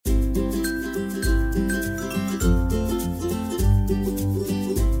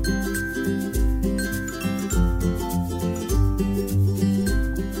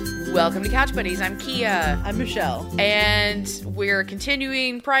Welcome to Couch Buddies. I'm Kia. I'm Michelle. And we're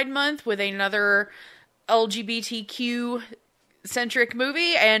continuing Pride Month with another LGBTQ-centric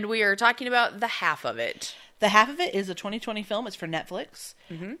movie, and we are talking about The Half of It. The Half of It is a 2020 film. It's for Netflix.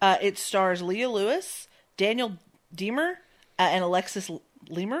 Mm-hmm. It stars Leah Lewis, Daniel Diemer, and Alexis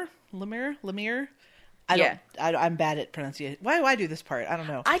Lemire. I'm bad at pronunciation. Why do I do this part? I don't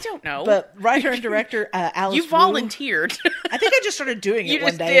know. I don't know. But writer and director Alice You volunteered. I think I just started doing it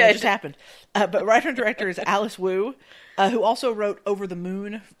one day. Did. And it just happened. But writer and director is Alice Wu, who also wrote Over the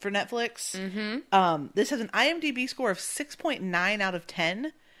Moon for Netflix. Mm-hmm. This has an IMDb score of 6.9 out of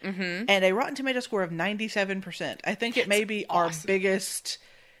 10. Mm-hmm. And a Rotten Tomato score of 97%. I think it may be our biggest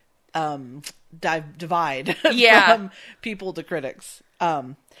divide from people to critics.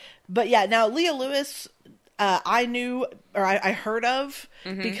 But yeah, now Leah Lewis, I knew, or I heard of,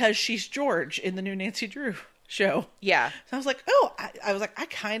 because she's George in the new Nancy Drew show. Yeah. So I was like, I was like, I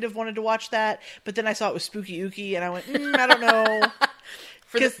kind of wanted to watch that, but then I saw it was Spooky Ookie, and I went, I don't know.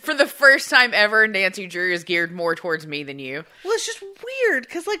 For the first time ever, Nancy Drew is geared more towards me than you. Well, it's just weird,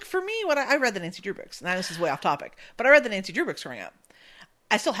 because like for me, when I read the Nancy Drew books, now this is way off topic, but I read the Nancy Drew books growing up.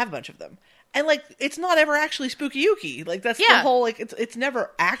 I still have a bunch of them. And, like, it's not ever actually Spooky Ookie. Like, that's the whole, like, it's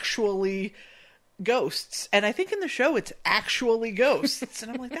never actually ghosts. And I think in the show, it's actually ghosts.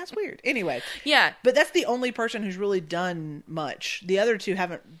 And I'm like, that's weird. Anyway. Yeah. But that's the only person who's really done much. The other two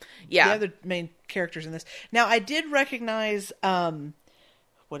haven't. Yeah. The other main characters in this. Now, I did recognize,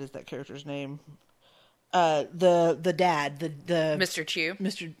 what is that character's name? The dad. The Mr. Chu?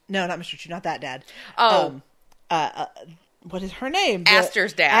 No, not Mr. Chu. Not that dad. Oh. What is her name?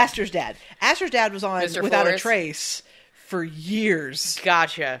 Astor's dad. Astor's dad was on Mr. Without Forrest. a Trace for years.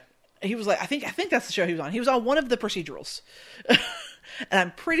 Gotcha. He was like, I think that's the show he was on. He was on one of the procedurals. And I'm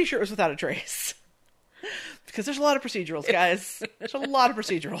pretty sure it was Without a Trace. Because there's a lot of procedurals, guys. There's a lot of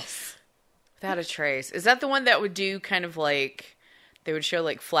procedurals. Without a Trace. Is that the one that would do kind of like, they would show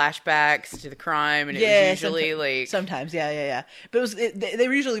like flashbacks to the crime, and it was usually like... Sometimes, yeah. But they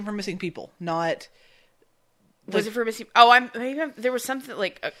were usually for missing people, not... Was it for missing? Oh, there was something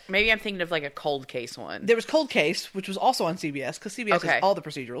like maybe I'm thinking of like a cold case one. There was Cold Case, which was also on CBS because CBS has all the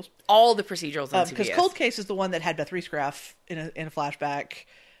procedurals. All the procedurals on CBS. Because Cold Case is the one that had Beth Reescraft in a flashback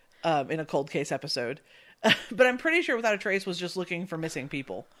in a Cold Case episode. But I'm pretty sure Without a Trace was just looking for missing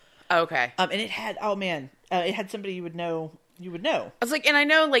people. Okay. And it had it had somebody you would know. I was like, and I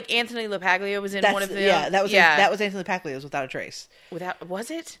know like Anthony LaPaglia was in one of them. Yeah, that was Anthony LaPaglia's Without a Trace. Was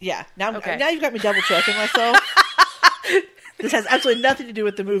it? Yeah. Now you've got me double checking myself. This has absolutely nothing to do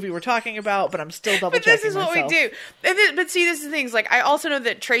with the movie we're talking about, but I'm still double checking myself. But this is what we do. But see, this is the thing. Like, I also know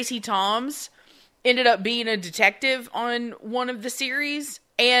that Tracy Toms ended up being a detective on one of the series,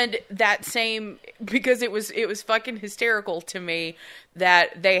 and because it was fucking hysterical to me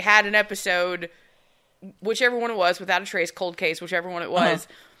that they had an episode, whichever one it was, Without a Trace, Cold Case, whichever one it was.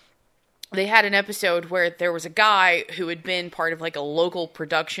 They had an episode where there was a guy who had been part of like a local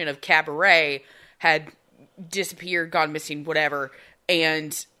production of Cabaret, had disappeared, gone missing, whatever,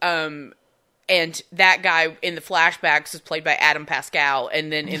 and that guy in the flashbacks was played by Adam Pascal,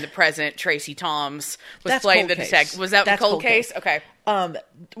 and then in the present, Tracy Toms was playing the detective. Was that Cold Case? Okay.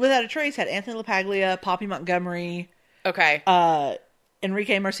 Without a Trace had Anthony LaPaglia, Poppy Montgomery. Okay.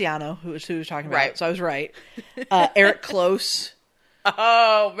 Enrique Marciano, who was talking about. Right. So I was right. Eric Close.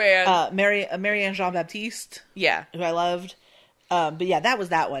 Oh man. Marianne Jean-Baptiste. Yeah. Who I loved. But yeah, that was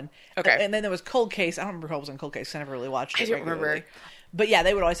that one. Okay. And then there was Cold Case. I don't remember who was on Cold Case. I never really watched it. I don't remember. But yeah,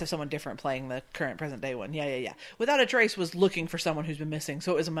 they would always have someone different playing the current present day one. Yeah. Without a Trace was looking for someone who's been missing,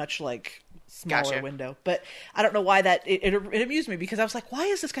 so it was a much like smaller window. But I don't know why it amused me, because I was like, why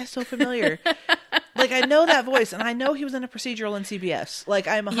is this guy so familiar? Like, I know that voice, and I know he was in a procedural in CBS. Like,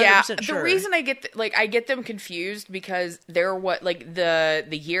 I'm 100% sure. The reason I get them confused because they're the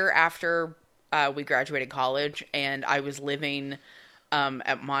year after we graduated college, and I was living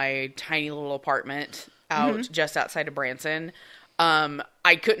at my tiny little apartment out just outside of Branson.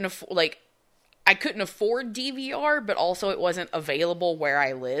 I couldn't afford DVR, but also it wasn't available where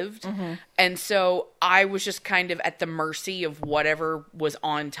I lived. Mm-hmm. And so I was just kind of at the mercy of whatever was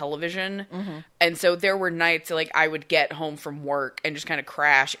on television. Mm-hmm. And so there were nights like I would get home from work and just kind of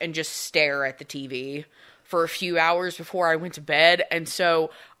crash and just stare at the TV for a few hours before I went to bed. And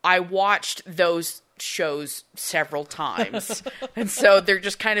so I watched those shows several times. And so they're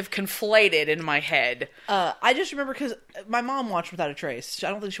just kind of conflated in my head. I just remember because my mom watched Without a Trace. I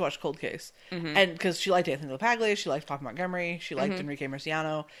don't think she watched Cold Case. And because she liked Anthony LaPaglia, she liked Papa Montgomery, she liked Enrique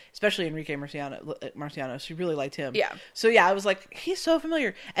Marciano, especially Enrique Marciano. She really liked him. Yeah. So yeah, I was like, he's so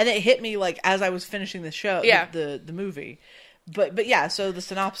familiar. And it hit me like as I was finishing the show, the movie. But yeah, so the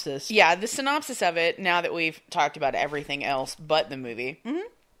synopsis. Yeah, the synopsis of it, now that we've talked about everything else but the movie.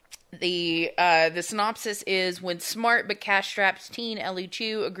 The synopsis is: when smart but cash-strapped teen Ellie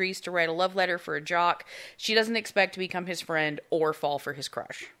Chu agrees to write a love letter for a jock, she doesn't expect to become his friend or fall for his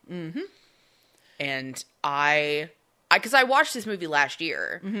crush. And because I watched this movie last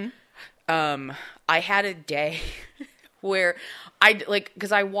year, I had a day where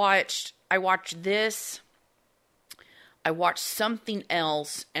because I watched this. I watched something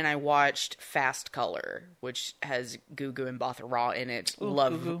else, and I watched Fast Color, which has Gugu and Botha Raw in it.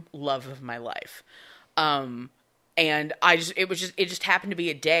 Ooh, love of my life. And it just happened to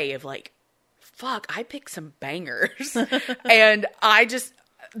be a day of like, fuck, I picked some bangers. And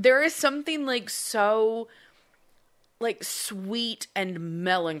there is something like so like sweet and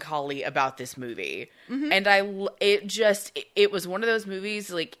melancholy about this movie. And it was one of those movies,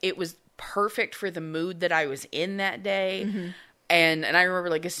 like it was perfect for the mood that I was in that day. And I remember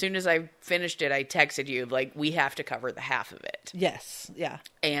like as soon as I finished it, I texted you like, we have to cover the half of it. Yes. Yeah.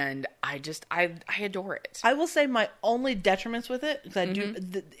 And I adore it. I will say my only detriments with it,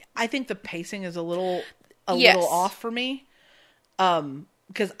 because I think the pacing is a little off for me.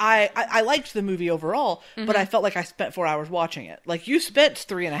 Because I liked the movie overall, but I felt like I spent 4 hours watching it. Like, you spent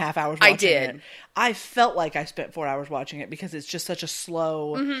 3.5 hours watching it. I did. I felt like I spent 4 hours watching it because it's just such a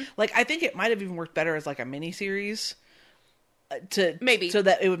slow... Like, I think it might have even worked better as, like, a mini-series. Maybe. So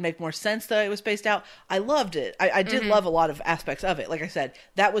that it would make more sense that it was spaced out. I loved it. I did love a lot of aspects of it. Like I said,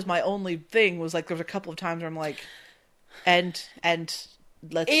 that was my only thing, was, like, there was a couple of times where I'm like... It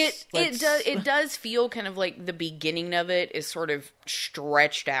does feel kind of like the beginning of it is sort of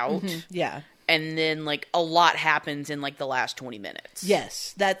stretched out. Yeah. And then like a lot happens in like the last 20 minutes.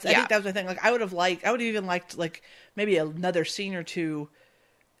 Yes. I think that was my thing. Like I would have even liked like maybe another scene or two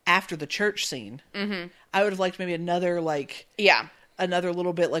after the church scene. I would have liked maybe another like another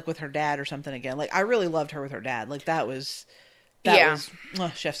little bit like with her dad or something again. Like I really loved her with her dad. Like that was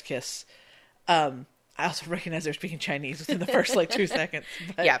chef's kiss. I also recognize they're speaking Chinese within the first, 2 seconds.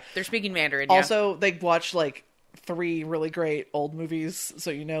 But yeah, they're speaking Mandarin. Also, they watched, 3 really great old movies,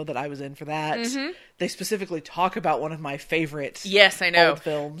 so you know that I was in for that. They specifically talk about one of my favorite old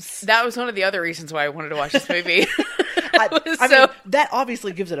films. That was one of the other reasons why I wanted to watch this movie. I mean, that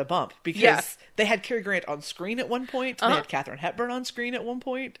obviously gives it a bump, because they had Cary Grant on screen at one point. They had Katharine Hepburn on screen at one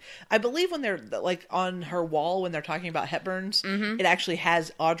point. I believe when they're, on her wall, when they're talking about Hepburns, it actually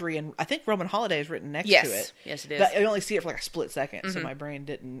has Audrey and, I think, Roman Holiday is written next to it. Yes, it is. But I only see it for, a split second, so my brain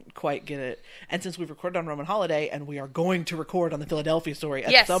didn't quite get it. And since we've recorded on Roman Holiday, and we are going to record on the Philadelphia story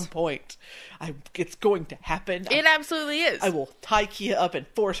at some point, it's going to happen. It absolutely is. I will tie Kia up and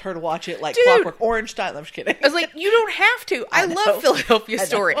force her to watch it like Clockwork Orange style. I'm just kidding. I was like, you don't have to. I love Philadelphia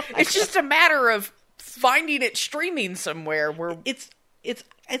Story. It's just a matter of finding it streaming somewhere where it's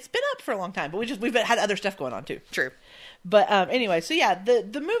been up for a long time, but we've had other stuff going on too. True. But anyway, so yeah,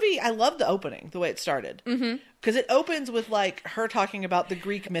 the movie, I love the opening, the way it started, because it opens with her talking about the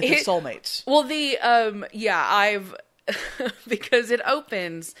Greek myth of soulmates. Well, because it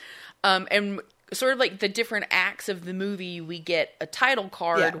opens, and sort of like the different acts of the movie, we get a title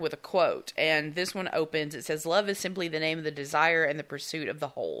card with a quote, and this one opens. It says, "Love is simply the name of the desire and the pursuit of the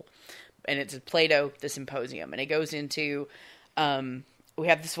whole," and it's Plato, the Symposium, and it goes into. We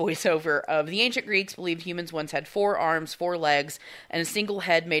have this voiceover of the ancient Greeks believed humans once had 4 arms, 4 legs, and a single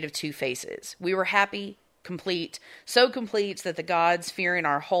head made of 2 faces. We were happy, complete, so complete that the gods, fearing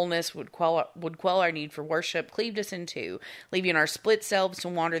our wholeness, would quell our need for worship, cleaved us in 2, leaving our split selves to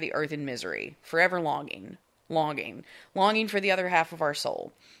wander the earth in misery, forever longing for the other half of our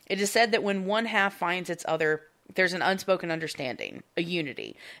soul. It is said that when one half finds its other, there's an unspoken understanding, a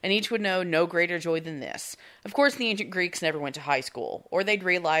unity, and each would know no greater joy than this. Of course, the ancient Greeks never went to high school, or they'd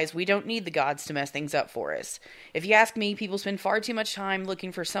realize we don't need the gods to mess things up for us. If you ask me, people spend far too much time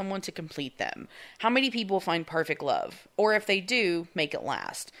looking for someone to complete them. How many people find perfect love? Or if they do, make it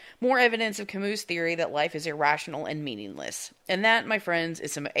last? More evidence of Camus' theory that life is irrational and meaningless. And that, my friends,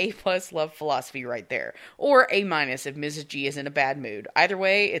 is some A+ love philosophy right there. Or A- if Mrs. G is in a bad mood. Either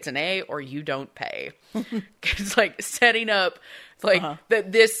way, it's an A or you don't pay. It's setting up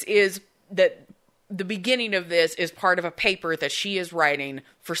that this is that the beginning of this is part of a paper that she is writing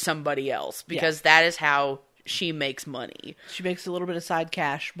for somebody else, because that is how she makes money. She makes a little bit of side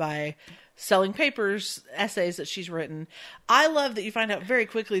cash by selling essays that she's written. I love that you find out very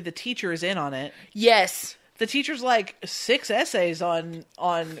quickly the teacher is in on it. Yes. The teacher's like 6 essays on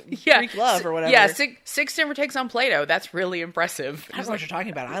Greek love or whatever. Yeah, six different takes on Plato. That's really impressive. I don't know what you're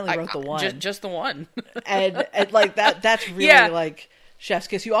talking about. I only wrote the one. Just the one. and like that's really like chef's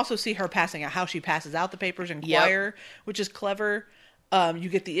kiss. You also see her passing out, how she passes out the papers in choir, which is clever. You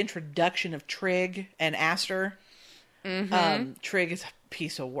get the introduction of Trig and Aster. Trig is a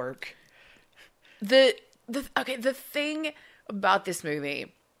piece of work. The thing about this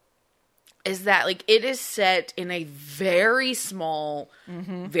movie is that, like, it is set in a very small,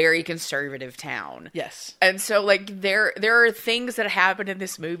 very conservative town. Yes. And so, like, there are things that happen in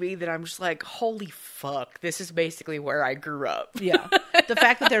this movie that I'm just like, holy fuck, this is basically where I grew up. Yeah. The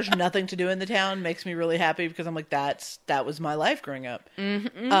fact that there's nothing to do in the town makes me really happy, because I'm like, that was my life growing up.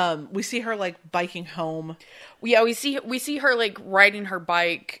 We see her, like, biking home. Yeah, we see her, like, riding her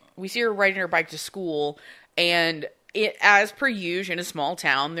bike. We see her riding her bike to school, and as per usual in a small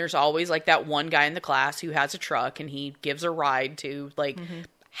town, there's always, like, that one guy in the class who has a truck, and he gives a ride to, like,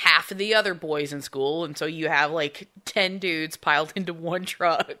 half of the other boys in school, and so you have, like, 10 dudes piled into one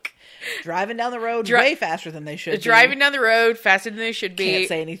truck. Driving down the road way faster than they should be. Driving down the road faster than they should be. Can't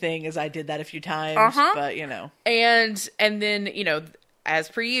say anything, as I did that a few times, but, you know. And then, you know, as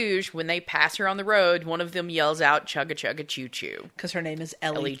per usual, when they pass her on the road, one of them yells out, "Chugga chugga choo choo." Because her name is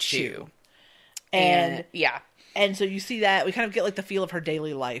Ellie Chu. And yeah. And so you see that, we kind of get, like, the feel of her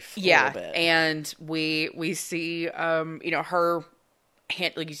daily life a little bit. And we see, you know, her,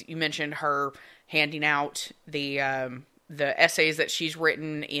 like you mentioned, her handing out the essays that she's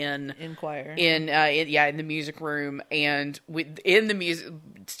written in choir. In the music room. And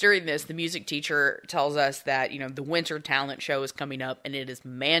during this, the music teacher tells us that, you know, the winter talent show is coming up, and it is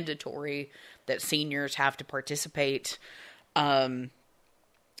mandatory that seniors have to participate.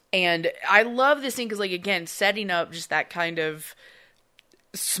 And I love this scene because, like, again, setting up just that kind of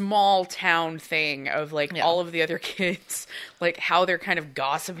small town thing of, like, all of the other kids, like, how they're kind of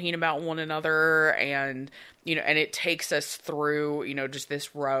gossiping about one another, and, you know, and it takes us through, you know, just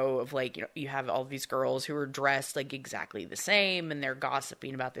this row of, like, you know, you have all these girls who are dressed, like, exactly the same, and they're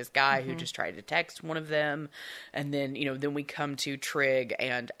gossiping about this guy who just tried to text one of them, and then, you know, then we come to Trig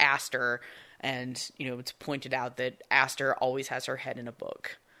and Aster, and, you know, it's pointed out that Aster always has her head in a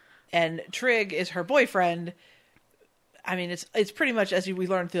book. And Trig is her boyfriend. I mean, it's pretty much, as we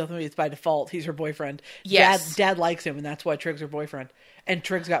learned through the movie, it's by default. He's her boyfriend. Yes. Dad likes him, and that's why Trig's her boyfriend. And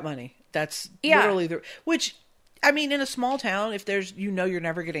Trig's got money. That's literally which, I mean, in a small town, if there's, you know, you're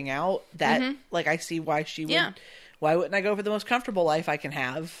never getting out, that, like, I see why she would, why wouldn't I go for the most comfortable life I can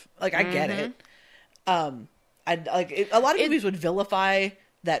have? Like, I get it. A lot of movies would vilify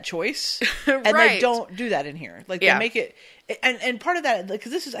that choice, and they don't do that in here. Like, they make it, and part of that,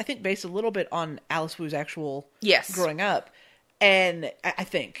 because this is, I think, based a little bit on Alice Wu's actual growing up, and I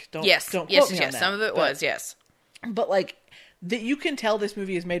think don't quote me on that. Some of it was but like, that you can tell this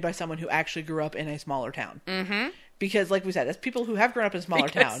movie is made by someone who actually grew up in a smaller town. Because, like we said, as people who have grown up in a smaller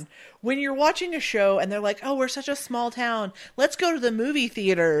town, when you're watching a show and they're like, oh, we're such a small town, let's go to the movie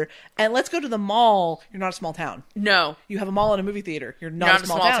theater and let's go to the mall. You're not a small town. No. You have a mall and a movie theater. You're not a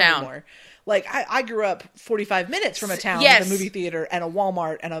small town anymore. Like, I grew up 45 minutes from a town with a movie theater and a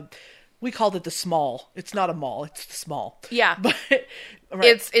Walmart and we called it the Small. It's not a mall. It's the Small. Yeah. But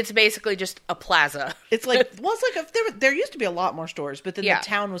it's basically just a plaza. It's like, well, it's like there used to be a lot more stores, but then the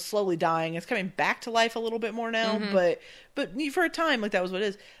town was slowly dying. It's coming back to life a little bit more now, but for a time, like, that was what it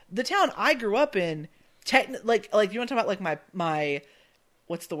is. The town I grew up in, like you want to talk about, like, my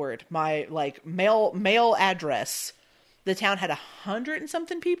what's the word? My, like, mail address. The town had 100 and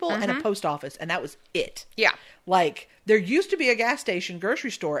something people and a post office, and that was it. Yeah. Like, there used to be a gas station, grocery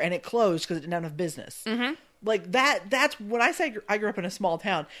store, and it closed because it didn't have enough business. Like, that's when I say I grew up in a small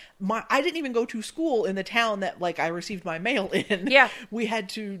town. I didn't even go to school in the town that, like, I received my mail in. Yeah. We had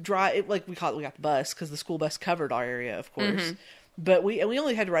to drive, like, we got the bus because the school bus covered our area, of course. But we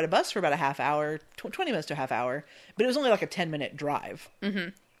only had to ride a bus for about a half hour, 20 minutes to a half hour. But it was only like a 10-minute drive.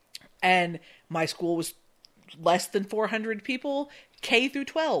 And my school was less than 400 people, K through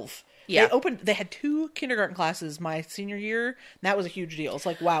 12. Yeah. They had 2 kindergarten classes my senior year. And that was a huge deal. It's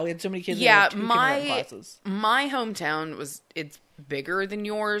like, wow, we had so many kids in 2 kindergarten classes. My hometown it's bigger than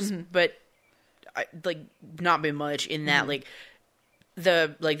yours, but like, not by much in that, like,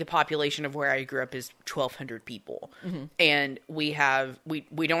 the population of where I grew up is 1,200 people. And we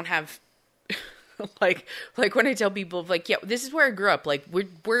don't have like when I tell people, like, yeah, this is where I grew up. Like,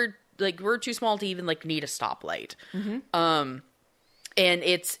 we're too small to even, like, need a stoplight. And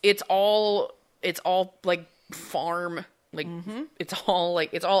it's all like farm. Like, it's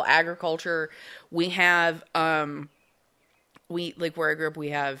all agriculture. We have, where I grew up, we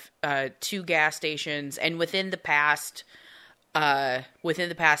have 2 gas stations, and within the past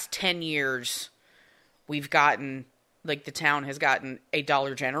 10 years, we've gotten, like, the town has gotten a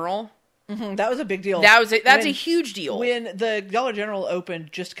Dollar General. Mm-hmm. That was a big deal. That's a huge deal. When the Dollar General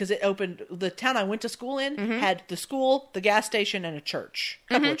opened, just because it opened, the town I went to school in had the school, the gas station, and a church.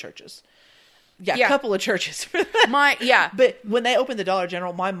 A couple of churches. Yeah, a couple of churches. But when they opened the Dollar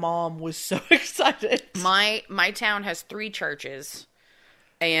General, my mom was so excited. My town has 3 churches,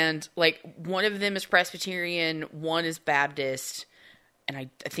 and like one of them is Presbyterian, one is Baptist, and I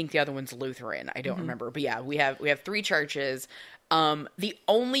think the other one's Lutheran. I don't remember, but yeah, we have 3 churches. The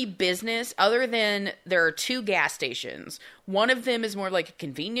only business, other than there are 2 gas stations, one of them is more like a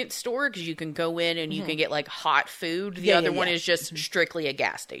convenience store because you can go in and you can get like hot food. The other one is just strictly a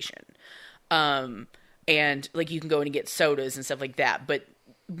gas station. And like you can go in and get sodas and stuff like that. But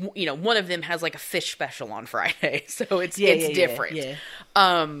you know, one of them has like a fish special on Friday, so it's different.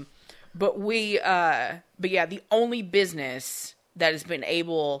 But the only business that has been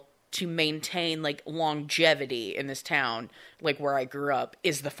able to maintain like longevity in this town, like where I grew up,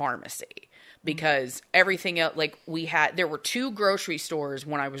 is the pharmacy. Because everything else, like there were 2 grocery stores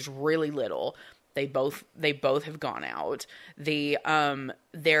when I was really little. They both have gone out. There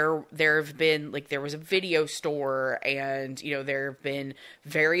have been, like, there was a video store, and, you know, there have been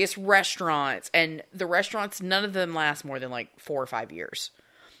various restaurants, and the restaurants, none of them last more than like 4 or 5 years.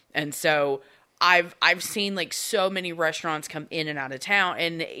 And so I've seen like so many restaurants come in and out of town,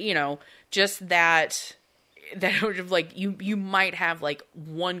 and, you know, just that like you might have like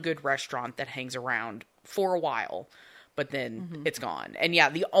one good restaurant that hangs around for a while, but then it's gone. And yeah,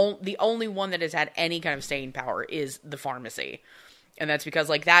 the only one that has had any kind of staying power is the pharmacy. And that's because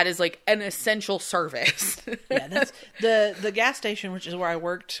like that is like an essential service. Yeah, that's the gas station, which is where I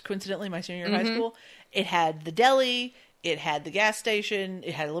worked coincidentally my senior year of high school. It had the deli, it had the gas station,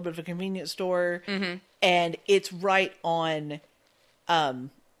 it had a little bit of a convenience store, and it's right on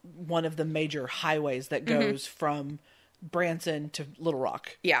one of the major highways that goes from Branson to Little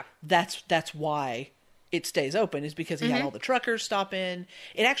Rock. Yeah. That's why it stays open, is because he had all the truckers stop in.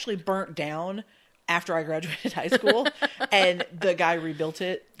 It actually burnt down after I graduated high school, and the guy rebuilt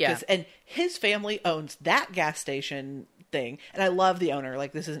it. Yeah. And his family owns that gas station thing, and I love the owner.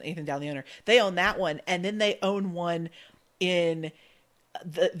 Like, this isn't anything down the owner. They own that one, and then they own one in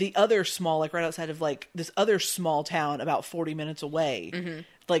the other small, like right outside of like this other small town about 40 minutes away.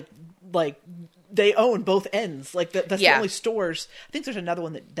 Like they own both ends. Like that's the only stores. I think there's another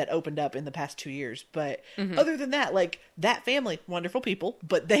one that opened up in the past 2 years. But other than that, like that family, wonderful people,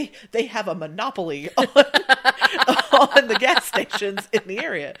 but they have a monopoly on the gas stations in the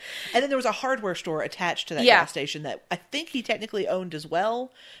area. And then there was a hardware store attached to that gas station that I think he technically owned as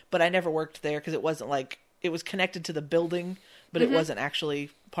well, but I never worked there because it wasn't like, it was connected to the building, but it wasn't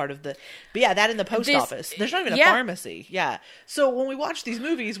actually part of the... But yeah, that in the post office. There's not even a pharmacy. Yeah. So when we watch these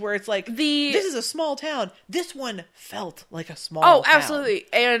movies where it's like, this is a small town, this one felt like a small town. Oh, absolutely.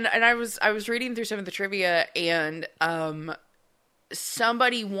 And I was reading through some of the trivia, and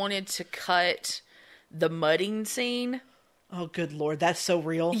somebody wanted to cut the mudding scene. Oh, good Lord. That's so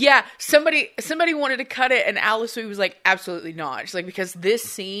real. Yeah. Somebody wanted to cut it, and Alice was like, absolutely not. She's like, because this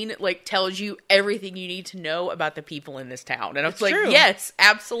scene like tells you everything you need to know about the people in this town. And I was like, true. Yes,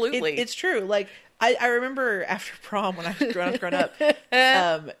 absolutely. It's true. Like, I remember after prom, when I was grown up,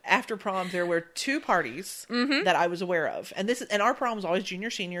 after prom, there were 2 parties that I was aware of. And our prom was always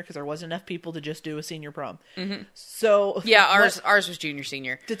junior, senior, because there wasn't enough people to just do a senior prom. So yeah, ours was junior,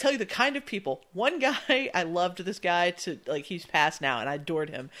 senior. To tell you the kind of people, one guy, I loved this guy to, like, he's passed now and I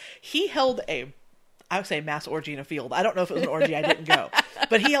adored him. He held I would say mass orgy in a field. I don't know if it was an orgy. I didn't go,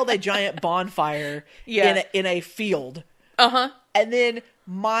 but he held a giant bonfire in a field. And then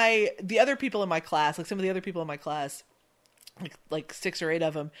the other people in my class, like some of the other people in my class, like 6 or 8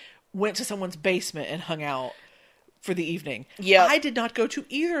 of them, went to someone's basement and hung out for the evening. Yeah, I did not go to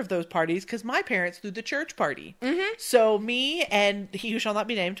either of those parties because my parents threw the church party. So me and he who shall not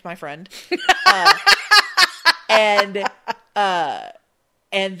be named, my friend, and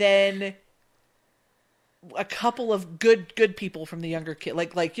then a couple of good people from the younger kid,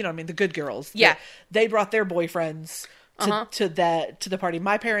 like you know what I mean, the good girls. Yeah, they brought their boyfriends to the party.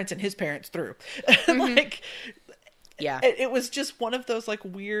 My parents and his parents threw. Like, yeah, it was just one of those like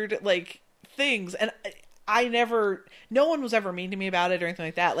weird like things, and no one was ever mean to me about it or anything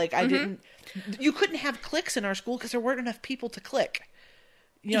like that. Like you couldn't have cliques in our school because there weren't enough people to click.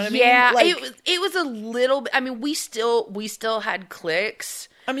 You know what I mean? Yeah, like, it was a little bit. I mean, we still had cliques,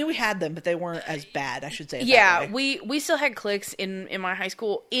 I mean, we had them, but they weren't as bad, I should say. Yeah, we still had cliques in my high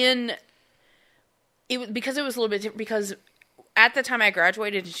school. Because it was a little bit different, because at the time I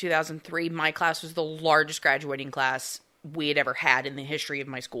graduated in 2003, my class was the largest graduating class we had ever had in the history of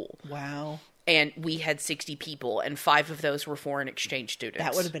my school. Wow. And we had 60 people, and 5 of those were foreign exchange students.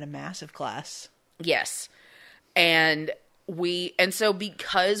 That would have been a massive class. Yes. And so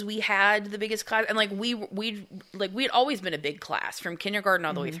because we had the biggest class, and we had always been a big class from kindergarten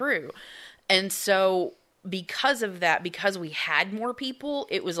all the way through. And so because of that, because we had more people,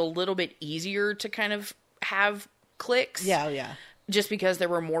 it was a little bit easier to kind of have cliques. Yeah, yeah. Just because there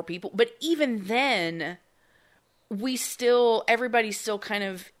were more people. But even then, everybody's still kind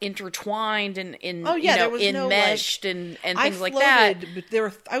of intertwined and enmeshed and things like that.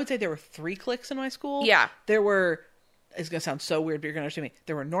 But I would say there were 3 cliques in my school. Yeah. There were, it's going to sound so weird, but you're going to understand me.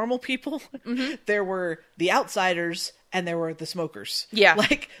 There were normal people, there were the outsiders, and there were the smokers. Yeah.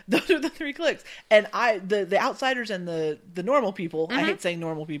 Like, those are the 3 cliques. And the outsiders and the normal people, I hate saying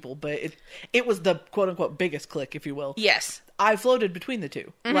normal people, but it was the quote-unquote biggest clique, if you will. Yes. I floated between the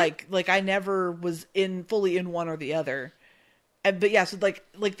 2. Like I never was fully in one or the other. But yeah, so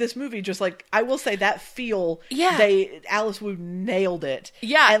like this movie, just like, I will say that feel, Alice Wu nailed it.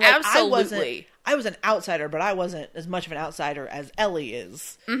 Yeah, and absolutely. I was an outsider, but I wasn't as much of an outsider as Ellie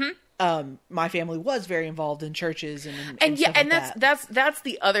is. My family was very involved in churches and yeah, stuff and like that's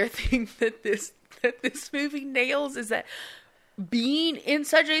the other thing that this movie nails, is that being in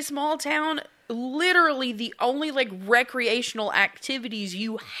such a small town, literally the only recreational activities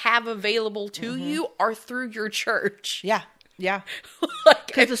you have available to you are through your church. Yeah. Yeah.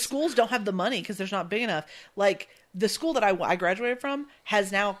 Because the schools don't have the money because there's not big enough. Like, the school that I graduated from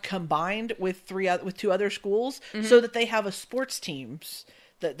has now combined with 2 other schools so that they have sports teams.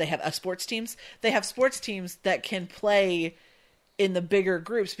 They have sports teams that can play in the bigger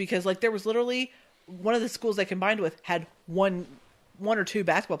groups, because there was literally one of the schools they combined with had one or 2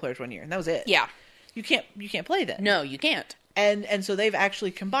 basketball players one year, and that was it. Yeah. You can't play that. No, you can't. And so they've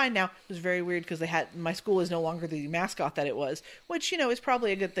actually combined now. It was very weird because my school is no longer the mascot that it was, which, is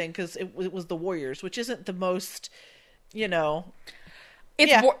probably a good thing because it was the Warriors, which isn't the most,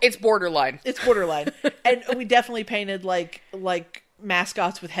 It's borderline. It's borderline. And we definitely painted like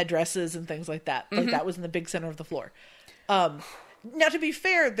mascots with headdresses and things like that. Like that was in the big center of the floor. Now, to be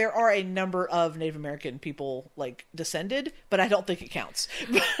fair, there are a number of Native American people descended, but I don't think it counts.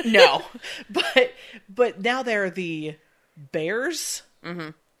 No. But now they're the Bears.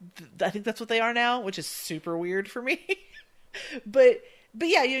 I think that's what they are now, which is super weird for me. But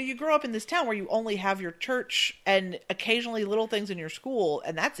yeah, you grow up in this town where you only have your church and occasionally little things in your school,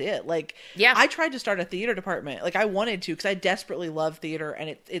 and that's it. Yeah. I tried to start a theater department. I wanted to, because I desperately love theater,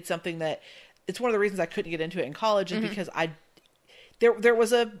 and it's something that, it's one of the reasons I couldn't get into it in college, is because there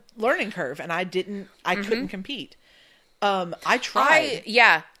was a learning curve, and I couldn't compete. I tried.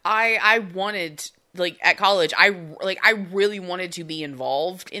 I wanted, at college, I really wanted to be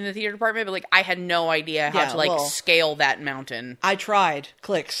involved in the theater department, but I had no idea how to scale that mountain. I tried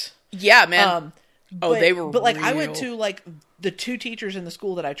cliques. Yeah, man. They were. But I went to the 2 teachers in the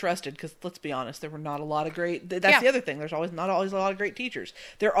school that I trusted, because let's be honest, there were not a lot of great. That's the other thing. There's not always a lot of great teachers.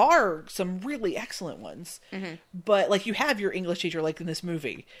 There are some really excellent ones, but you have your English teacher, in this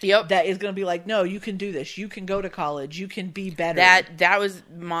movie. Yep. That is going to be no, you can do this. You can go to college. You can be better. That was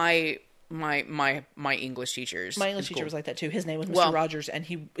my English teachers. My English teacher was like that too. His name was Mr. Rogers, and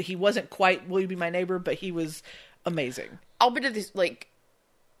he wasn't quite Will You Be My Neighbor, but he was amazing. I'll bet this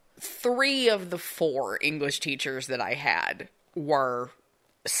 3 of the 4 English teachers that I had were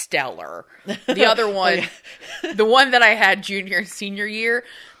stellar. The other one, the one that I had junior and senior year,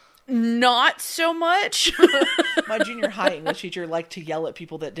 not so much. My junior high English teacher liked to yell at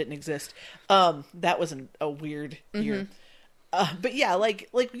people that didn't exist. That was a weird year. But yeah,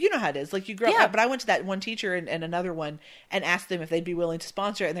 you know how it is. You grow up. But I went to that one teacher and another one and asked them if they'd be willing to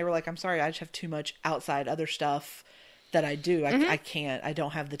sponsor it. And they were like, I'm sorry, I just have too much outside other stuff that I do. I can't. I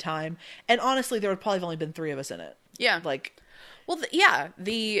don't have the time. And honestly, there would probably have only been 3 of us in it. Yeah.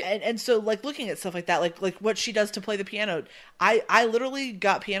 And so looking at stuff like that, like what she does to play the piano, I literally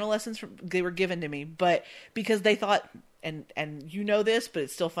got piano lessons they were given to me, but because they thought, and this, but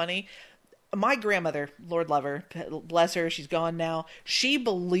it's still funny. My grandmother, Lord love her, bless her, she's gone now. She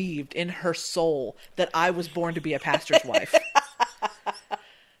believed in her soul that I was born to be a pastor's wife.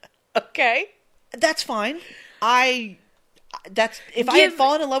 Okay. That's fine. If I had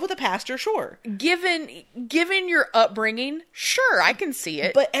fallen in love with a pastor, sure. Given your upbringing, sure, I can see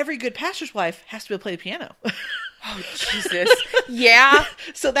it. But every good pastor's wife has to be able to play the piano. Oh, Jesus. Yeah.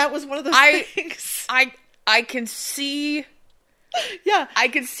 So that was one of those things. I can see Yeah. I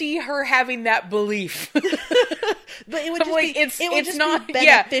could see her having that belief. But it would just like, be, it's not be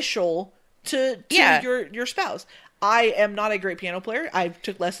beneficial to Yeah. your spouse. I am not a great piano player. I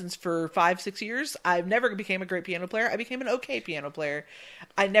took lessons for 5-6 years. I've never became a great piano player. I became an okay piano player.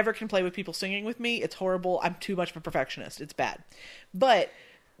 I never can play with people singing with me. It's horrible. I'm too much of a perfectionist. It's bad. But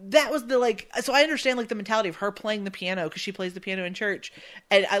that was the, like, so I understand, like, the mentality of her playing the piano because she plays the piano in church.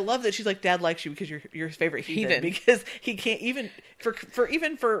 And I love that she's like, Dad likes you because you're his favorite heathen. Because he can't even,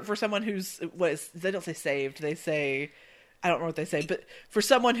 for someone who's, they don't say saved, they say, I don't know what they say, but for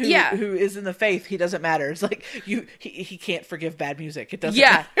someone who is in the faith, he doesn't matter. It's like he can't forgive bad music. It doesn't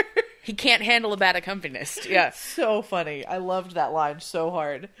matter. He can't handle a bad accompanist. Yeah. So funny. I loved that line so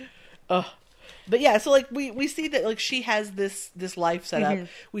hard. Ugh. But yeah, so like we see that like she has this life set up.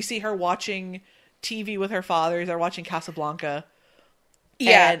 We see her watching TV with her father. They're watching Casablanca.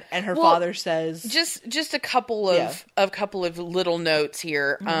 Yeah, and her father says just a couple of little notes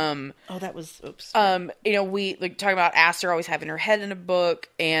here. That was oops. We like talking about Aster always having her head in a book,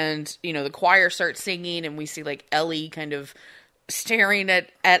 and the choir starts singing, and we see like Ellie kind of staring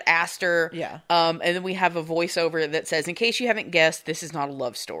at Aster. Yeah. And then we have a voiceover that says, "In case you haven't guessed, this is not a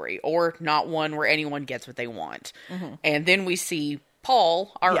love story, or not one where anyone gets what they want." And then we see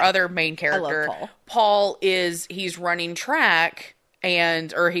Paul, our other main character. I love Paul he's running track.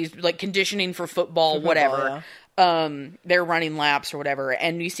 Or he's like conditioning for football, whatever. Yeah. They're running laps or whatever.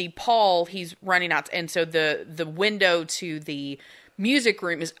 And you see Paul, he's running out. And so the window to the music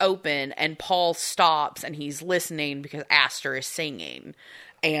room is open, and Paul stops and he's listening because Aster is singing.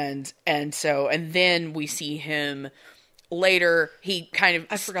 And then we see him later, he kind of...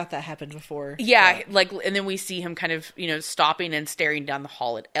 I forgot that happened before. Yeah, and then we see him kind of, stopping and staring down the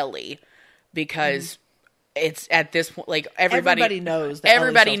hall at Ellie because... It's at this point, like everybody knows.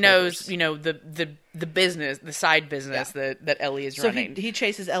 Everybody knows, the business, the side business that Ellie is running. So he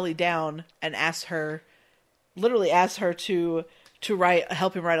chases Ellie down and literally asks her to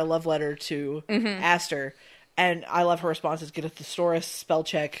help him write a love letter to Aster. And I love her response is, "Get a thesaurus, spell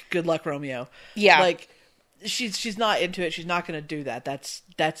check, good luck, Romeo." Yeah, like she's not into it. She's not going to do that.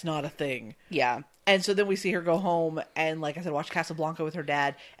 That's not a thing. Yeah. And so then we see her go home and, like I said, watch Casablanca with her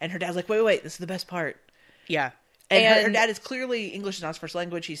dad. And her dad's like, "Wait, this is the best part." Yeah. And her dad is clearly English is not his first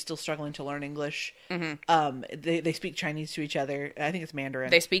language. He's still struggling to learn English. They speak Chinese to each other. I think it's Mandarin.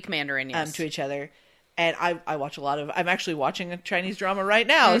 They speak Mandarin, yes. To each other. And I watch a lot of... I'm actually watching a Chinese drama right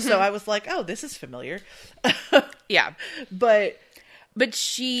now. So I was like, oh, this is familiar. Yeah. But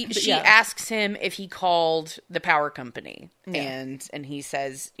she asks him if he called the power company. Yeah. And he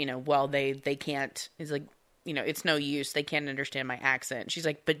says, well, they can't... He's like, it's no use. They can't understand my accent. She's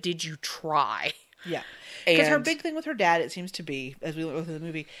like, but did you try? Yeah. Because her big thing with her dad, it seems to be, as we look through the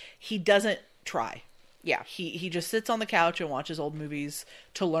movie, he doesn't try. Yeah. He just sits on the couch and watches old movies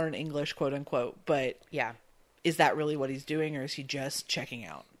to learn English, quote unquote. But yeah, is that really what he's doing, or is he just checking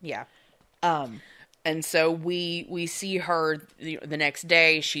out? Yeah. And so we see her the next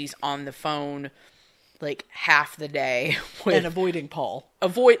day. She's on the phone like half the day and avoiding Paul.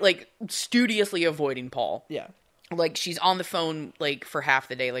 Studiously avoiding Paul. Yeah. Like, she's on the phone, like, for half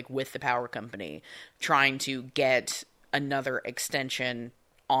the day, like, with the power company, trying to get another extension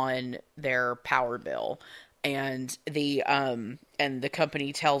on their power bill. And the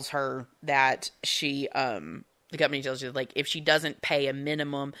company tells her that the company tells you, like, if she doesn't pay a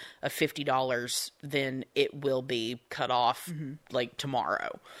minimum of $50, then it will be cut off, like,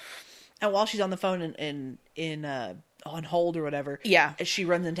 tomorrow. And while she's on the phone on hold or whatever, she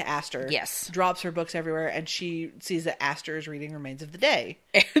runs into Aster. Yes, drops her books everywhere, and she sees that Aster is reading Remains of the Day.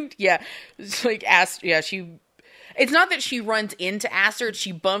 And it's like Aster. Yeah, it's not that she runs into Aster;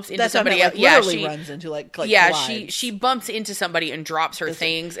 she bumps into somebody else. She runs into collides. she bumps into somebody and drops her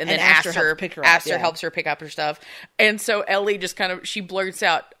things, and then Aster helps her pick up her stuff. And so Ellie just kind of blurts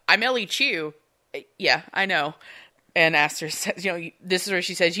out, "I'm Ellie Chu." Yeah, I know. And Aster says, this is where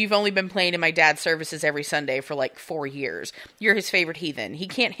she says, "You've only been playing in my dad's services every Sunday for like 4 years. You're his favorite heathen. He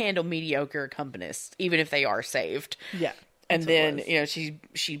can't handle mediocre accompanists, even if they are saved." Yeah. And then,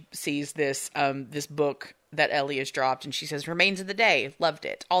 she sees this book that Ellie has dropped, and she says, "Remains of the Day. Loved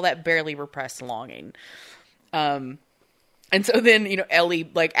it. All that barely repressed longing." And so then,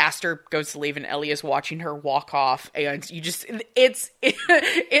 Ellie, like, Aster goes to leave, and Ellie is watching her walk off, and it's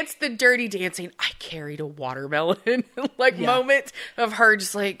the Dirty Dancing, "I carried a watermelon," moment of her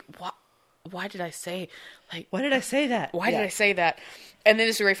just like, why did I say, like, why did I say that? Why did I say that? And then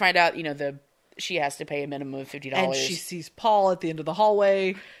this is where we find out, she has to pay a minimum of $50. And she sees Paul at the end of the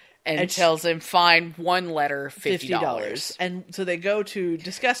hallway. And tells him, fine, one letter, $50. And so they go to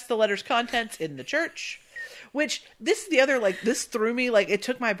discuss the letter's contents in the church. Which, this is the other, like, this threw me, like, it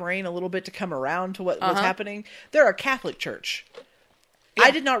took my brain a little bit to come around to what was happening. They're a Catholic church. Yeah.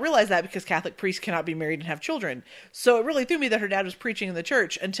 I did not realize that because Catholic priests cannot be married and have children. So it really threw me that her dad was preaching in the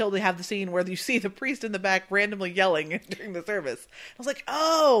church until they have the scene where you see the priest in the back randomly yelling during the service. I was like,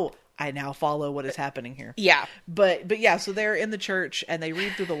 oh, I now follow what is happening here. Yeah. But yeah, so they're in the church and they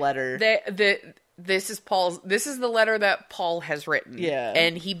read through the letter. This is the letter that Paul has written. Yeah.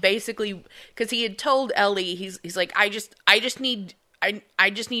 And he basically, because he had told Ellie, he's like, I just need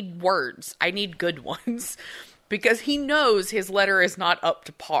words. I need good ones. Because he knows his letter is not up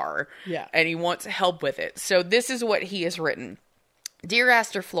to par. Yeah. And he wants help with it. So this is what he has written. Dear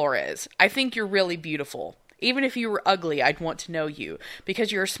Aster Flores, I think you're really beautiful. Even if you were ugly, I'd want to know you. Because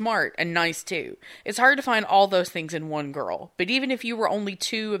you're smart and nice too. It's hard to find all those things in one girl. But even if you were only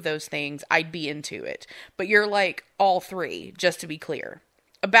 2 of those things, I'd be into it. But you're like all 3, just to be clear.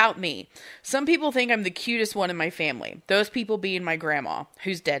 About me. Some people think I'm the cutest one in my family. Those people being my grandma,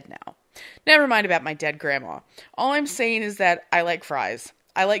 who's dead now. Never mind about my dead grandma. All I'm saying is that I like fries.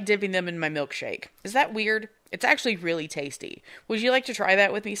 I like dipping them in my milkshake. Is that weird? It's actually really tasty. Would you like to try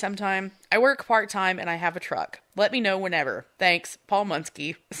that with me sometime? I work part-time and I have a truck. Let me know whenever. Thanks, Paul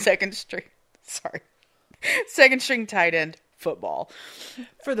Munsky, second string tight end, football.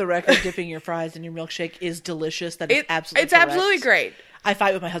 For the record, dipping your fries in your milkshake is delicious. That is absolutely It's correct. Absolutely great. I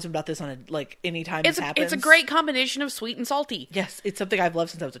fight with my husband about this on any time this happens. It's a great combination of sweet and salty. Yes, it's something I've loved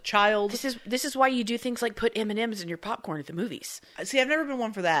since I was a child. This is why you do things like put M&Ms in your popcorn at the movies. See, I've never been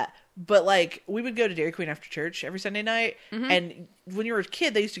one for that. But, like, we would go to Dairy Queen after church every Sunday night. Mm-hmm. And when you were a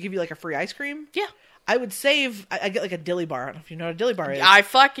kid, they used to give you, like, a free ice cream. Yeah. I would save... I get, like, a dilly bar. I don't know if you know what a dilly bar is. I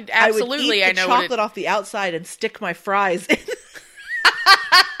fucking... Absolutely, I would eat the I know chocolate off the outside and stick my fries in.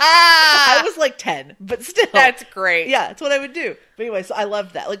 I was like 10, but still. That's great. Yeah, that's what I would do. But anyway, so I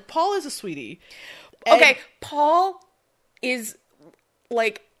loved that. Like, Paul is a sweetie. Okay, Paul is,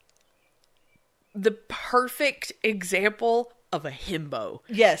 like, the perfect example of a himbo.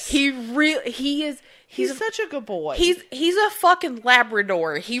 Yes. He's such a good boy. He's a fucking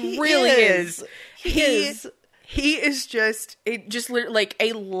Labrador. He really is. He is just like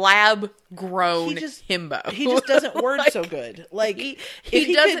a lab-grown himbo. He just doesn't word so good. Like he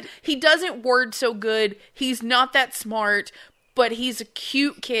doesn't word so good. He's not that smart, but he's a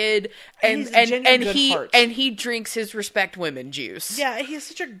cute kid, and he drinks his respect women juice. Yeah, he has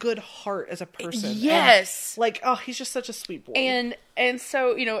such a good heart as a person. Yes, and, he's just such a sweet boy. And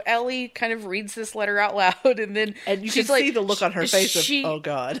so, Ellie kind of reads this letter out loud, and you can see the look on her face of, oh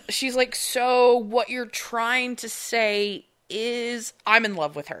God. She's like, so what you're trying to say is I'm in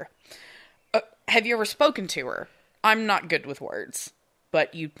love with her. Have you ever spoken to her? I'm not good with words,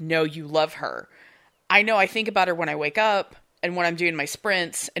 but you love her. I know I think about her when I wake up, and when I'm doing my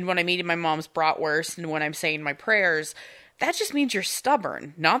sprints, and when I'm eating my mom's bratwurst, and when I'm saying my prayers. That just means you're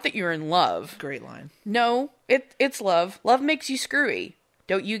stubborn, not that you're in love. Great line. No, it's love. Love makes you screwy.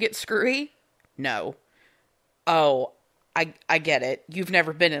 Don't you get screwy? No. Oh, I get it. You've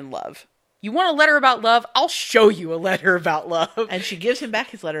never been in love. You want a letter about love? I'll show you a letter about love. And she gives him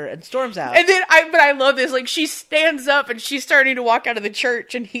back his letter and storms out. And then I love this. Like, she stands up and she's starting to walk out of the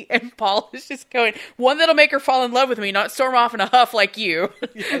church, and Paul is just going, one that'll make her fall in love with me, not storm off in a huff like you.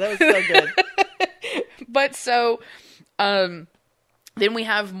 Yeah, that was so good. But so, then we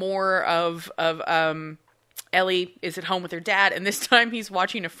have more of Ellie is at home with her dad, and this time he's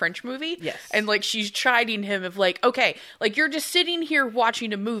watching a French movie. Yes. And, like, she's chiding him of, like, okay, like, you're just sitting here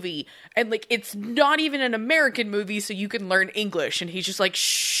watching a movie, and, like, it's not even an American movie, so you can learn English. And he's just like,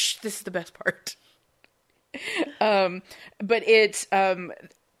 shh, this is the best part. But it's,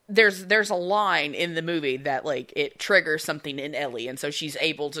 there's a line in the movie that, like, it triggers something in Ellie, and so she's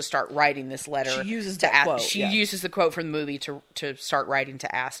able to start writing this letter. She uses that quote. She uses the quote from the movie to start writing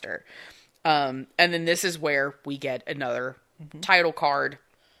to Aster. And then this is where we get another title card.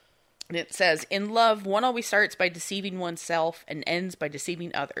 And it says, in love, one always starts by deceiving oneself and ends by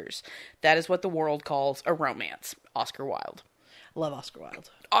deceiving others. That is what the world calls a romance. Oscar Wilde. Love Oscar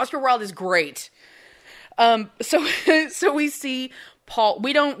Wilde. Oscar Wilde is great. So we see Paul.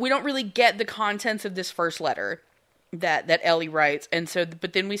 We don't really get the contents of this first letter that Ellie writes. And so,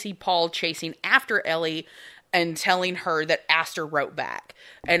 but then we see Paul chasing after Ellie and telling her that Aster wrote back.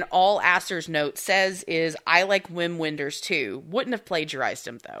 And all Aster's note says is, I like Wim Wenders too. Wouldn't have plagiarized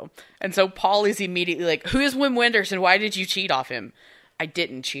him, though. And so Paul is immediately like, who is Wim Wenders and why did you cheat off him? I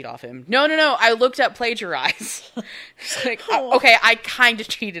didn't cheat off him. No. I looked up plagiarize. It's like, okay, I kind of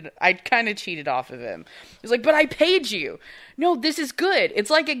cheated off of him. He's like, but I paid you. No, this is good. It's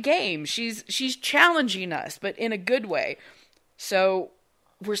like a game. She's challenging us, but in a good way. So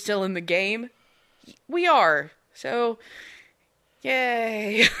we're still in the game. We are. So,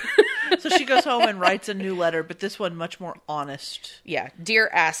 yay. So she goes home and writes a new letter, but this one much more honest. Yeah. Dear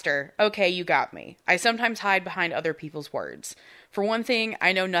Aster, okay, you got me. I sometimes hide behind other people's words. For one thing,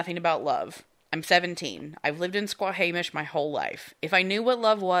 I know nothing about love. I'm 17. I've lived in Squamish my whole life. If I knew what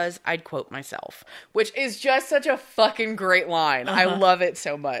love was, I'd quote myself. Which is just such a fucking great line. I love it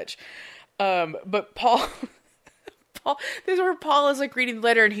so much. But Paul... this is where Paul is like reading the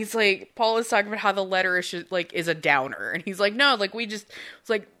letter, and he's like, Paul is talking about how the letter is a downer, and he's like, no, like we just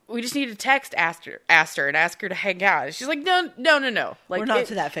need to text Aster and ask her to hang out. And she's like, no, like we're not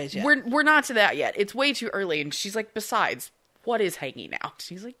to that phase yet. We're not to that yet. It's way too early. And she's like, besides, what is hanging out?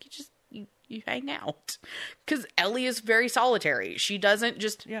 She's like, you hang out, because Ellie is very solitary. She doesn't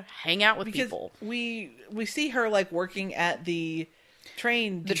just hang out with people. We see her like working at the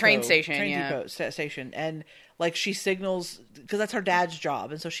train station, and like she signals, because that's her dad's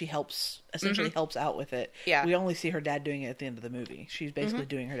job, and so she essentially helps out with it. Yeah, we only see her dad doing it at the end of the movie. She's basically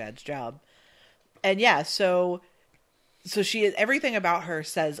doing her dad's job, and so she is, everything about her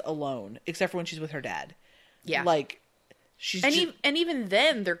says alone, except for when she's with her dad. Yeah, like she's and even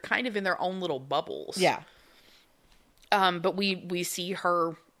then they're kind of in their own little bubbles. Yeah. But we see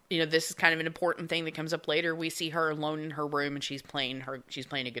her. You know, this is kind of an important thing that comes up later. We see her alone in her room, and she's playing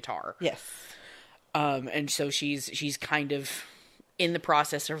a guitar. Yes. And so she's kind of in the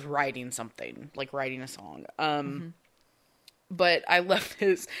process of writing something, like writing a song. But I love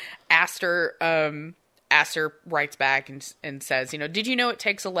this. Aster writes back and says, you know, did you know it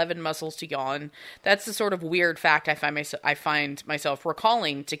takes 11 muscles to yawn? That's the sort of weird fact I find myself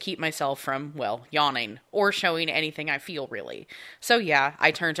recalling to keep myself from, well, yawning or showing anything I feel, really. So yeah,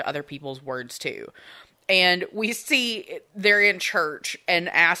 I turn to other people's words too. And we see they're in church, and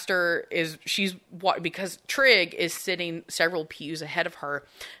Aster because Trig is sitting several pews ahead of her,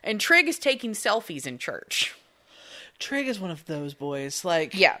 and Trig is taking selfies in church. Trig is one of those boys,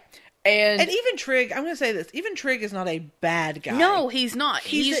 like, yeah. And even Trig, I'm going to say this, even Trig is not a bad guy. No, he's not.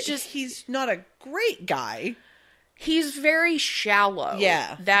 He's not a great guy. He's very shallow.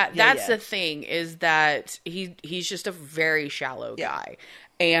 Yeah. That's the thing, is that he's just a very shallow guy.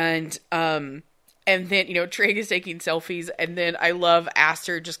 And then, you know, Trig is taking selfies, and then I love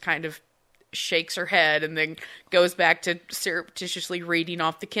Aster just kind of shakes her head and then goes back to surreptitiously reading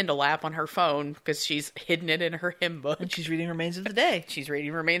off the Kindle app on her phone, because she's hidden it in her hymn book. And she's reading Remains of the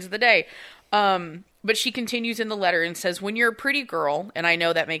Day. But she continues in the letter and says, when you're a pretty girl, and I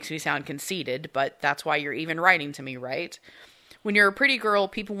know that makes me sound conceited, but that's why you're even writing to me, right? When you're a pretty girl,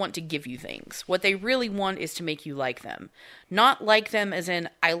 people want to give you things. What they really want is to make you like them. Not like them as in,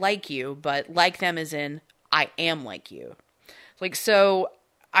 I like you, but like them as in, I am like you. Like, so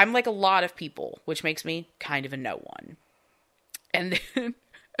I'm like a lot of people, which makes me kind of a no one. And then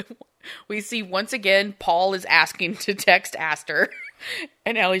we see once again, Paul is asking to text Aster.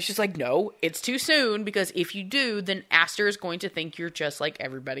 And Ellie's just like, no, it's too soon, because if you do, then Aster is going to think you're just like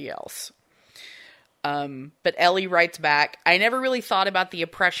everybody else. But Ellie writes back, I never really thought about the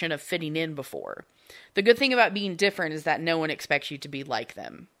oppression of fitting in before. The good thing about being different is that no one expects you to be like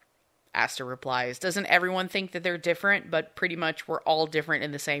them. Aster replies, doesn't everyone think that they're different, but pretty much we're all different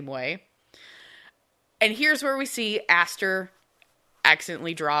in the same way? And here's where we see Aster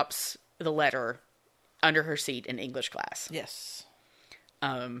accidentally drops the letter under her seat in English class. Yes.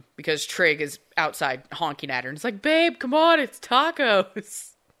 Because Trig is outside honking at her, and it's like, babe, come on, it's tacos.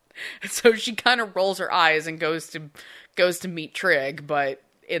 So she kind of rolls her eyes and goes to meet Trig, but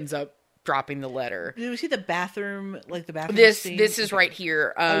ends up dropping the letter. Did we see the bathroom, like the bathroom scene? This is right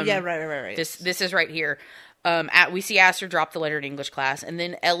here. Oh yeah, right. This is right here. We see Aster drop the letter in English class, and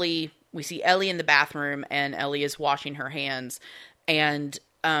then we see Ellie in the bathroom, and Ellie is washing her hands, and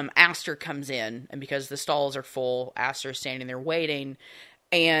Aster comes in, and because the stalls are full, Aster's standing there waiting,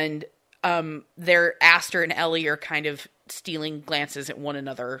 and Aster and Ellie are kind of stealing glances at one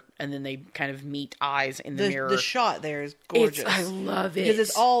another, and then they kind of meet eyes in the mirror. The shot there is gorgeous. I love it. Because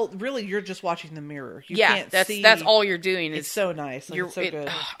it's all, really, you're just watching the mirror. You can't see. That's all you're doing. It's so nice. Like, it's so good.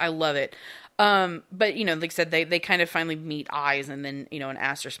 I love it. But, you know, like I said, they kind of finally meet eyes, and then, you know, and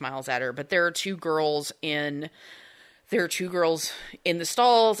Aster smiles at her. But there are two girls in the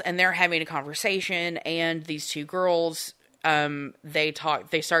stalls, and they're having a conversation, and these two girls, they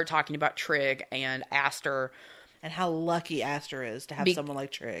start talking about Trig and Aster. And how lucky Aster is to have someone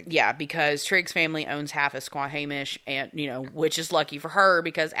like Trig. Yeah, because Trig's family owns half of Squamish, and, you know, which is lucky for her,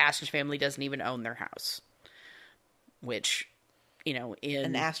 because Aster's family doesn't even own their house. Which, you know,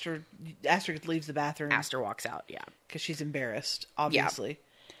 And Aster leaves the bathroom. Aster walks out, yeah. Because she's embarrassed, obviously.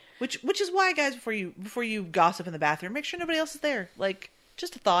 Yeah. Which is why, guys, before you gossip in the bathroom, make sure nobody else is there. Like,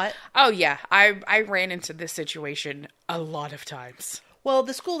 Just a thought. Oh yeah, I ran into this situation a lot of times. Well,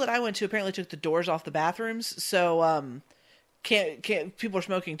 the school that I went to apparently took the doors off the bathrooms, so can't people are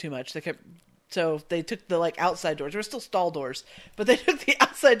smoking too much. So they took the outside doors. There were still stall doors, but they took the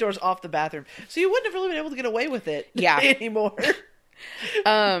outside doors off the bathroom. So you wouldn't have really been able to get away with it anymore.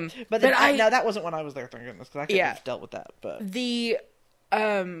 But that wasn't when I was there, thank goodness, because I could have dealt with that. But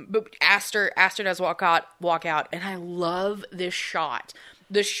but Aster does walk out, and I love this shot.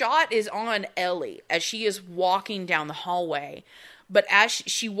 The shot is on Ellie as she is walking down the hallway, but as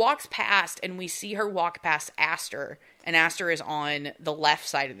she walks past, and we see her walk past Aster, and Aster is on the left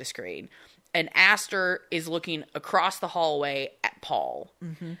side of the screen, and Aster is looking across the hallway at Paul,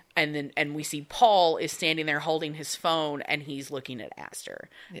 and we see Paul is standing there holding his phone, and he's looking at Aster,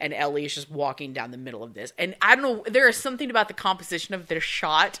 and Ellie is just walking down the middle of this. And I don't know, there is something about the composition of their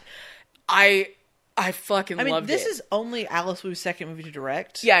shot. I fucking loved it. This is only Alice Wu's second movie to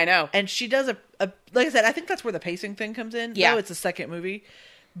direct. Yeah, I know. And she does a like I said, I think that's where the pacing thing comes in. Yeah. No, it's a second movie.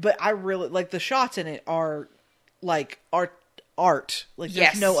 But I really, the shots in it are, art.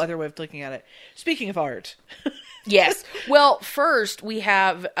 There's no other way of looking at it. Speaking of art. Yes. Well, first we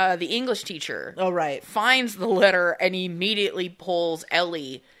have the English teacher. Oh, right. Finds the letter and immediately pulls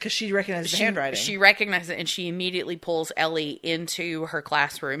Ellie. Because she recognizes the handwriting. She recognizes it, and she immediately pulls Ellie into her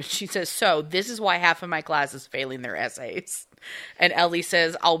classroom. She says, "So, this is why half of my class is failing their essays." And Ellie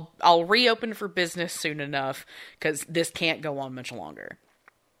says, I'll reopen for business soon enough, because this can't go on much longer.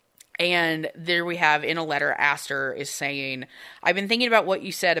 And there we have, in a letter, Aster is saying, "I've been thinking about what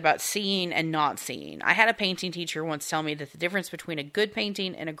you said about seeing and not seeing. I had a painting teacher once tell me that the difference between a good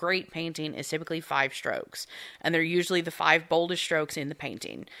painting and a great painting is typically 5 strokes. And they're usually the 5 boldest strokes in the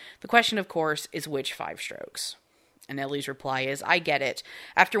painting. The question, of course, is which 5 strokes?" And Ellie's reply is, "I get it.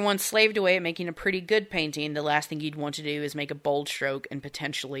 After one slaved away at making a pretty good painting, the last thing you'd want to do is make a bold stroke and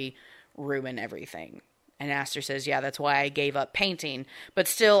potentially ruin everything." And Aster says, "Yeah, that's why I gave up painting. But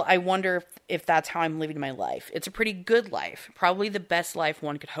still, I wonder if that's how I'm living my life. It's a pretty good life. Probably the best life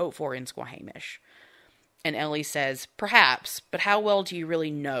one could hope for in Squamish." And Ellie says, "Perhaps, but how well do you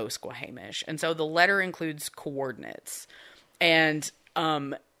really know Squamish?" And so the letter includes coordinates. And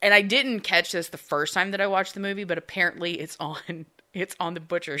I didn't catch this the first time that I watched the movie, but apparently it's on the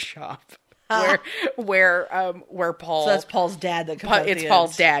butcher shop where Paul. So that's Paul's dad that comes out. It's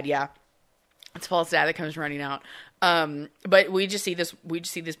Paul's dad, yeah. It's Paul's dad that comes running out. But we just see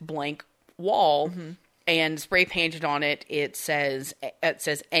this blank wall, and spray painted on it. It says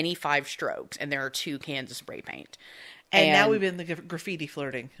any 5 strokes, and there are 2 cans of spray paint. And now we've been the graffiti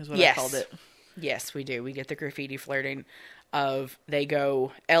flirting, is what I called it. Yes, we do. We get the graffiti flirting of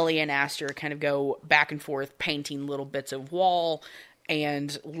Ellie and Aster kind of go back and forth painting little bits of wall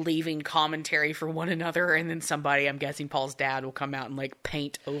and leaving commentary for one another, and then somebody, I'm guessing Paul's dad, will come out and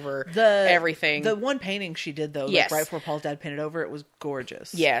paint over everything. The one painting she did though, right before Paul's dad painted over it, was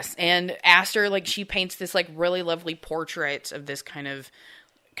gorgeous. Yes, and Aster, she paints this really lovely portrait of this kind of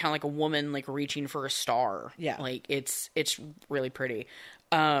like a woman reaching for a star. Yeah, it's really pretty.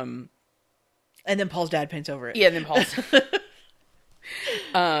 And then Paul's dad paints over it. Yeah, and then Paul's.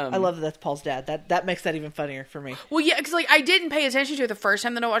 I love that that's Paul's dad. That makes that even funnier for me. Well, yeah, because I didn't pay attention to it the first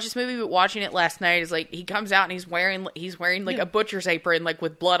time that I watched this movie, but watching it last night is he comes out and he's wearing a butcher's apron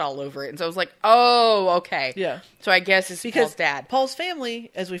with blood all over it, and so I was like, oh, okay, yeah. So I guess it's because Paul's dad. Paul's family,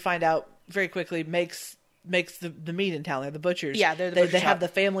 as we find out very quickly, makes the meat in town. They're the butchers. Yeah, they have the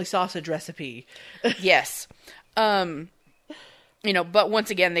family sausage recipe. Yes. But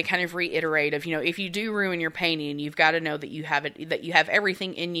once again, they kind of reiterate of, if you do ruin your painting, you've got to know that you have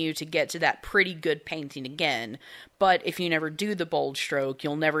everything in you to get to that pretty good painting again. But if you never do the bold stroke,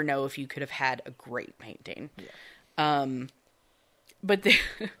 you'll never know if you could have had a great painting. Yeah.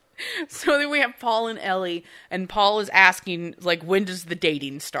 So then we have Paul and Ellie, and Paul is asking, when does the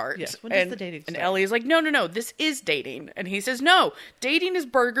dating start? Yes, when does the dating start? And Ellie is like, no, this is dating. And he says, no, dating is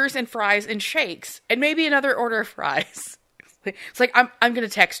burgers and fries and shakes, and maybe another order of fries. It's I'm going to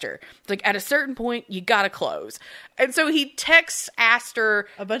text her. It's at a certain point, you got to close. And so he texts Aster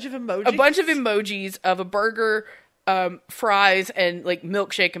a bunch of emojis of a burger, fries, and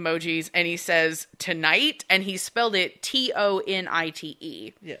milkshake emojis. And he says tonight, and he spelled it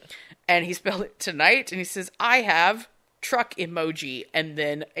TONITE. Yeah. And he spelled it tonight, and he says, I have truck emoji, and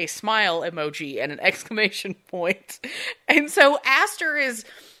then a smile emoji and an exclamation point. And so Aster is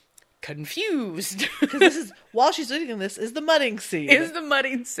confused. This is, while she's eating this, is the mudding scene. There's a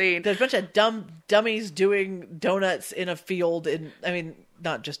bunch of dummies doing donuts in a field.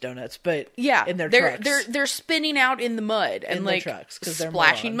 Not just donuts, but in their trucks. They're spinning out in the mud and their trucks, because they're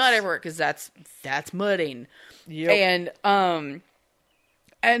splashing morons. Mud everywhere, because that's mudding. Yep. And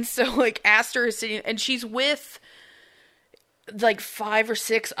And so, like, Aster is sitting, and she's with, like, 5 or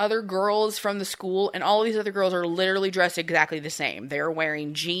 6 other girls from the school, and all these other girls are literally dressed exactly the same. They're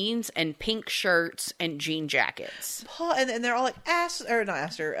wearing jeans and pink shirts and jean jackets. Paul, and they're all like,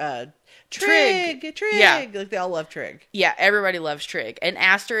 Trig. Yeah. Like, they all love Trig. Yeah, everybody loves Trig. And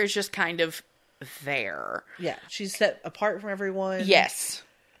Aster is just kind of there. Yeah, she's set apart from everyone. Yes.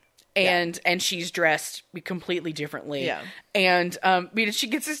 And she's dressed completely differently. Yeah. And she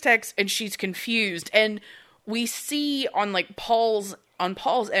gets this text and she's confused. And we see on Paul's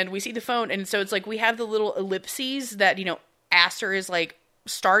end, we see the phone, and so it's like we have the little ellipses that, you know, Aster is like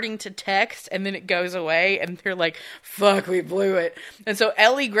starting to text and then it goes away and they're like, fuck, we blew it. And so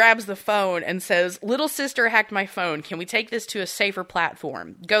Ellie grabs the phone and says, little sister hacked my phone. Can we take this to a safer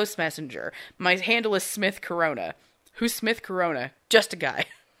platform? Ghost Messenger. My handle is Smith Corona. Who's Smith Corona? Just a guy.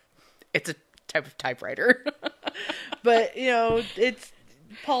 It's a type of typewriter. But, you know,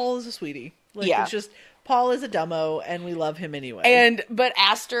 Paul is a sweetie. Like, yeah. It's just, Paul is a dumbo, and we love him anyway. But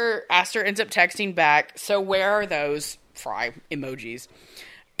Aster ends up texting back, so where are those fry emojis?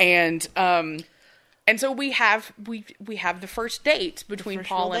 And so we have the first date between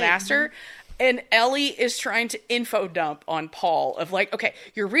Paul and Aster. Mm-hmm. And Ellie is trying to info dump on Paul of like, okay,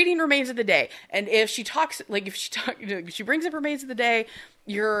 you're reading Remains of the Day, and if she brings up Remains of the Day,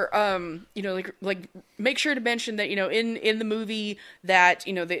 you're like make sure to mention that, you know, in the movie that,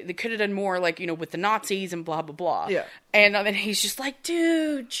 you know, they could have done more, like, you know, with the Nazis and blah blah blah. Yeah. And then he's just like,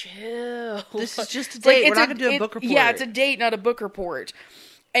 dude, chill. This is just a date. We're not gonna do a book report. Yeah, it's a date, not a book report.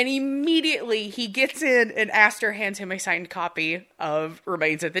 And immediately he gets in and Aster hands him a signed copy of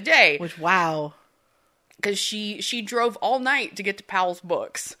Remains of the Day. Which, wow. Because she drove all night to get to Powell's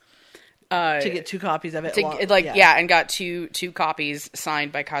books. To get 2 copies of it. And got two copies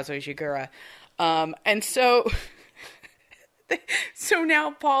signed by Kazuo Ishiguro. And so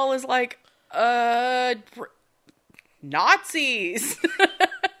now Paul is like, Nazis.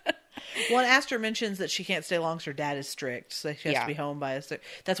 Well, and Aster mentions that she can't stay long because her dad is strict, so she has to be home by a certain...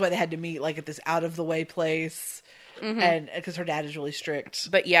 That's why they had to meet, like, at this out-of-the-way place, and because her dad is really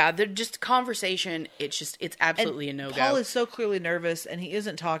strict. But yeah, they're just conversation, it's absolutely a no-go. Paul is so clearly nervous, and he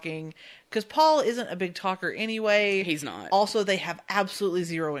isn't talking, because Paul isn't a big talker anyway. He's not. Also, they have absolutely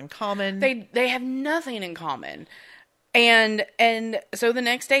zero in common. They have nothing in common. And so the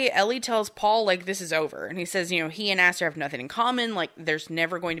next day, Ellie tells Paul, like, this is over. And he says, you know, he and Aster have nothing in common. Like, there's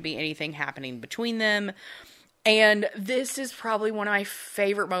never going to be anything happening between them. And this is probably one of my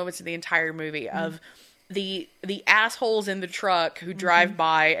favorite moments of the entire movie, of the assholes in the truck who drive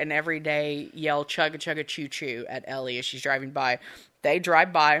by and every day yell chugga chugga choo choo at Ellie as she's driving by. They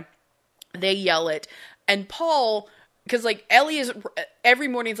drive by, they yell it, and Paul... Because, like, every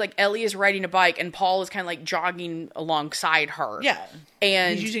morning it's like Ellie is riding a bike and Paul is kind of, like, jogging alongside her. Yeah.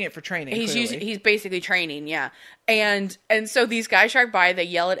 And he's using it for training, he's basically training, yeah. And so these guys drive by, they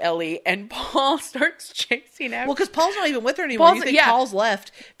yell at Ellie, and Paul starts chasing after. Well, because Paul's not even with her anymore. You think Paul's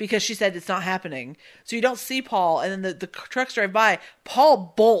left because she said it's not happening. So you don't see Paul, and then the trucks drive by.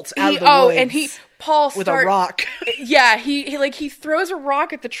 Paul bolts out of the woods. And Paul with a rock. Yeah, he throws a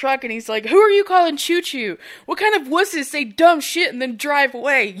rock at the truck, and he's like, "Who are you calling choo choo? What kind of wusses say dumb shit and then drive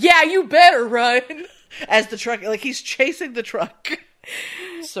away? Yeah, you better run." As the truck, like, he's chasing the truck.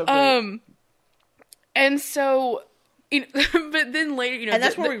 So great. And so, you know, but then later, you know, and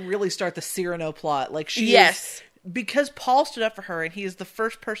that's where we really start the Cyrano plot. Like, because Paul stood up for her, and he is the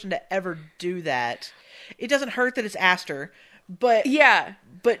first person to ever do that. It doesn't hurt that it's Aster, but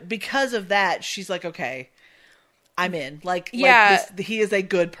but because of that, she's like, okay, I'm in. Like he is a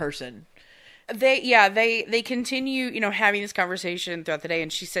good person. They continue, you know, having this conversation throughout the day,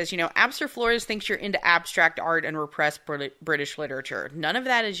 and she says, you know, Aster Flores thinks you're into abstract art and repressed British literature. None of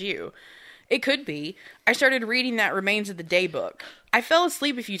that is you. It could be. I started reading that Remains of the Day book. I fell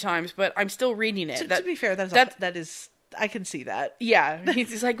asleep a few times, but I'm still reading it. To be fair, that is I can see that. Yeah.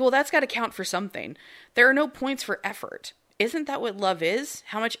 He's like, well, that's got to count for something. There are no points for effort. Isn't that what love is?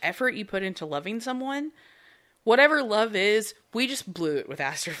 How much effort you put into loving someone? Whatever love is, we just blew it with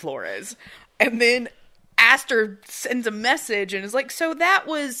Aster Flores. And then Aster sends a message and is like, so that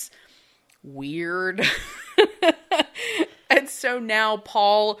was weird. And so now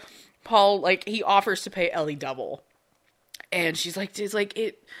Paul, like, he offers to pay Ellie double. And she's like,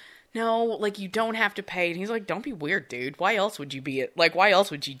 no, like, you don't have to pay. And he's like, don't be weird, dude. Why else would you why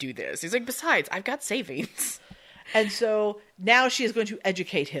else would you do this? He's like, besides, I've got savings. And so now she is going to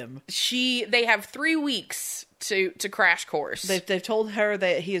educate him. They have 3 weeks to crash course. They've told her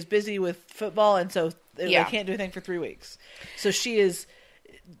that he is busy with football, and so they can't do anything for 3 weeks. So she is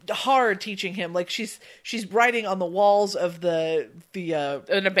hard teaching him. Like she's writing on the walls of the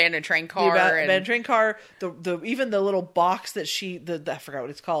an abandoned train car, abandoned train car. The even the little box that I forgot what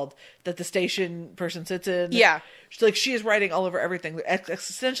it's called, that the station person sits in. Yeah, she is writing all over everything.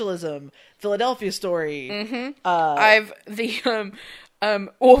 Existentialism, Philadelphia Story.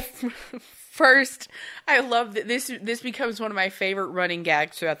 First, I love that this becomes one of my favorite running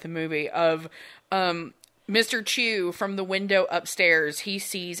gags throughout the movie of Mr. Chu from the window upstairs. He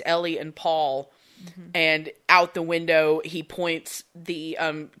sees Ellie and Paul, and out the window he points the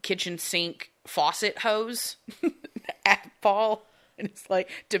kitchen sink faucet hose at Paul, and it's like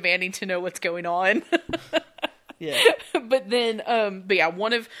demanding to know what's going on. Yeah. But then,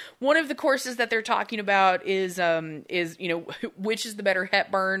 one of the courses that they're talking about is which is the better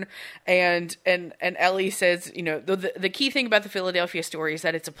Hepburn, and Ellie says, the key thing about the Philadelphia Story is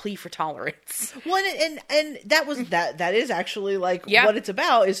that it's a plea for tolerance. Well, and that is actually what it's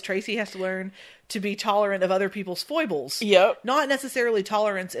about, is Tracy has to learn to be tolerant of other people's foibles. Yep. Not necessarily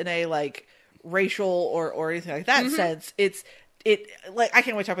tolerance in a racial or anything like that sense. I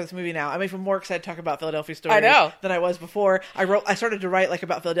can't wait to talk about this movie now. I'm even more excited to talk about Philadelphia Story than I was before. I started to write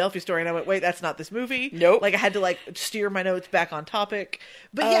about Philadelphia Story, and I went, wait, that's not this movie. Nope. I had to steer my notes back on topic.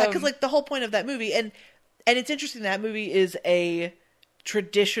 But yeah, because the whole point of that movie, and it's interesting, that movie is a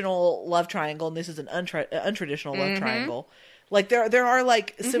traditional love triangle, and this is an untraditional love triangle. There are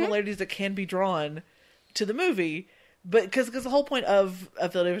similarities that can be drawn to the movie, but because the whole point of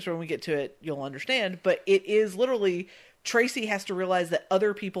Philadelphia Story, when we get to it, you'll understand. But it is literally, Tracy has to realize that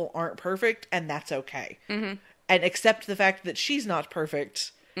other people aren't perfect, and that's okay. And accept the fact that she's not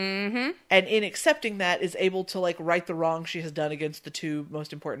perfect. And in accepting that, is able to right the wrong she has done against the two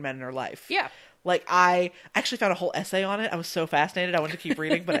most important men in her life. Yeah. I actually found a whole essay on it. I was so fascinated. I wanted to keep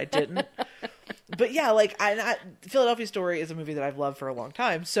reading, but I didn't. But yeah, Philadelphia Story is a movie that I've loved for a long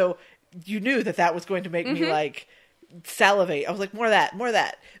time. So you knew that was going to make me salivate. I was like, more of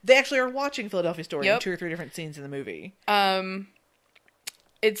that. They actually are watching Philadelphia Story in 2 or 3 different scenes in the movie.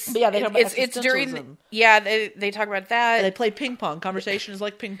 It's during they talk about that. And they play ping pong. Conversation is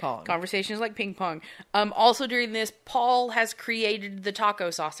like ping pong. Also during this, Paul has created the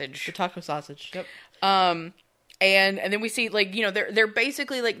taco sausage. Yep. And then we see they're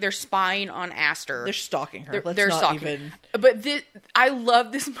basically they're spying on Aster. They're stalking her. But I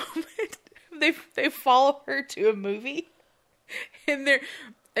love this moment. They follow her to a movie, and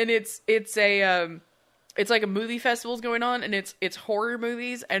it's like a movie festival's going on, and it's horror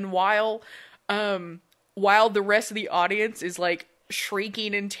movies, and while the rest of the audience is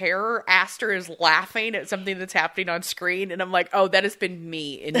shrieking in terror, Aster is laughing at something that's happening on screen, and I'm like, oh, that has been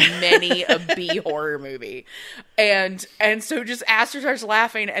me in many a B horror movie. And so just Aster starts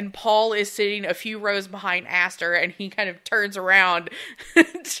laughing, and Paul is sitting a few rows behind Aster, and he kind of turns around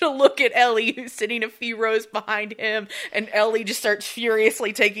to look at Ellie, who's sitting a few rows behind him, and Ellie just starts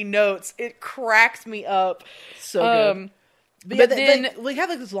furiously taking notes. It cracks me up. So good. But then we have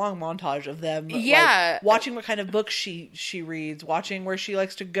this long montage of them, watching what kind of books she reads, watching where she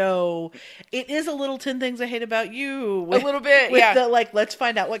likes to go. It is a little 10 Things I Hate About You, a little bit, with the let's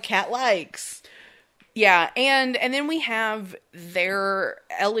find out what Kat likes. Yeah, and then we have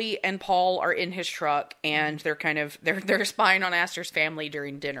Ellie and Paul are in his truck, and they're spying on Aster's family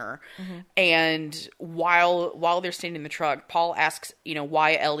during dinner. And while they're standing in the truck, Paul asks,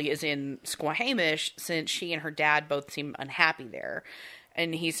 why Ellie is in Squamish, since she and her dad both seem unhappy there.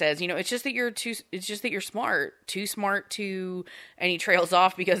 And he says, it's just that you're smart, too smart to, and he trails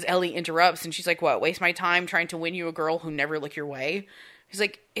off because Ellie interrupts, and she's like, what, waste my time trying to win you a girl who never look your way? He's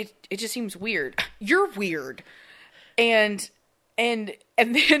like, it just seems weird. You're weird. And then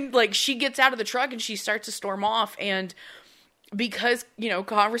she gets out of the truck and she starts to storm off, and because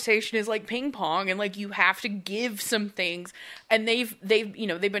conversation is like ping pong, and you have to give some things, and they've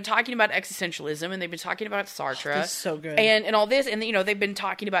been talking about existentialism, and they've been talking about Sartre. That's so good. And all this, and they've been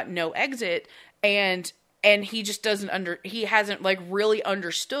talking about no exit, and he just he hasn't really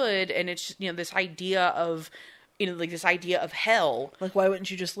understood, and it's just, this idea of this idea of hell. Why wouldn't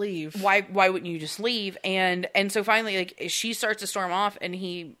you just leave? Why wouldn't you just leave? And so finally, she starts to storm off, and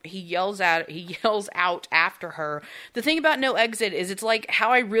he yells out after her. The thing about no exit is it's how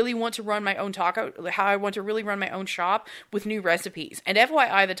I really want to run my own how I want to really run my own shop with new recipes. And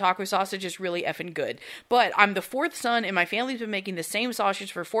FYI, the taco sausage is really effing good. But I'm the 4th son, and my family's been making the same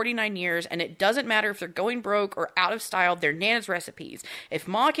sausage for 49 years, and it doesn't matter if they're going broke or out of style, they're Nana's recipes. If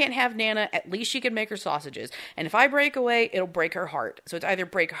Ma can't have Nana, at least she can make her sausages. And if I break away, it'll break her heart. So it's either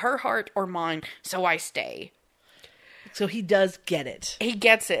break her heart or mine, so I stay. So he does get it. He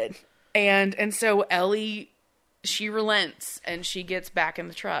gets it. And so Ellie she relents and she gets back in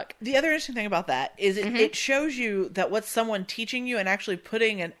the truck. The other interesting thing about that is it shows you that what's someone teaching you and actually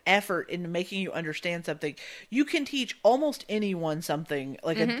putting an effort into making you understand something. You can teach almost anyone something,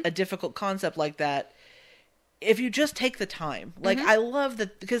 like a difficult concept like that, if you just take the time. Like, I love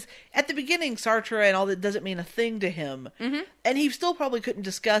that, because at the beginning, Sartre and all that doesn't mean a thing to him. And he still probably couldn't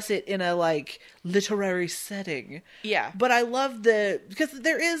discuss it in a, like, literary setting. Yeah. But I love because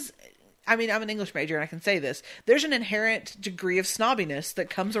there is... I mean, I'm an English major and I can say this. There's an inherent degree of snobbiness that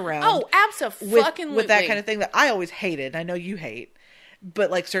comes around. Oh, absolutely. With that kind of thing that I always hated. I know you hate.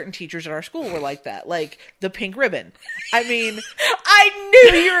 But, like, certain teachers at our school were like that. Like, the pink ribbon. I mean... I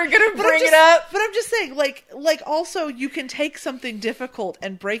knew you were going to bring it up. But I'm just saying, like also, you can take something difficult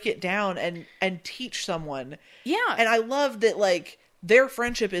and break it down and teach someone. Yeah. And I love that, like, their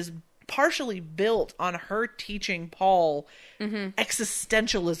friendship is partially built on her teaching Paul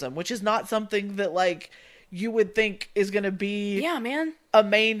existentialism, which is not something that, like, you would think is going to be a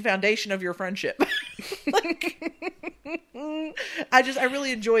main foundation of your friendship. Like, I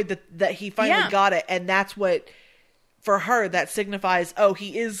really enjoyed that he finally got it, and that's what, for her, that signifies, oh,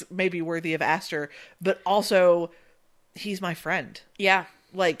 he is maybe worthy of Aster, but also he's my friend. Yeah.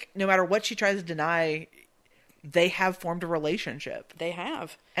 Like, no matter what she tries to deny, they have formed a relationship. They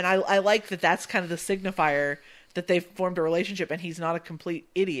have. And I like that that's kind of the signifier that they've formed a relationship, and he's not a complete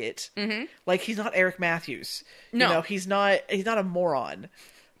idiot. Like, he's not Eric Matthews. No. You know, he's not a moron.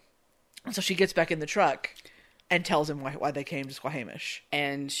 And so she gets back in the truck and tells him why they came to Squamish.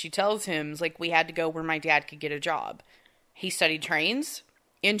 And she tells him, like, we had to go where my dad could get a job. He studied trains,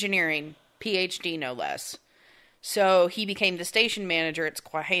 engineering, PhD no less. So he became the station manager at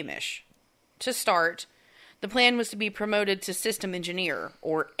Squamish. To start, the plan was to be promoted to system engineer,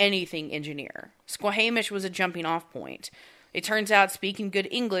 or anything engineer. Squamish was a jumping off point. It turns out speaking good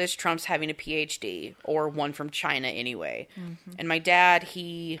English trumps having a PhD, or one from China anyway. And my dad,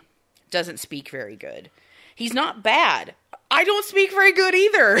 he doesn't speak very good. He's not bad. I don't speak very good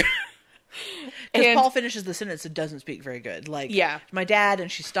either. Because Paul finishes the sentence and doesn't speak very good. Like, my dad,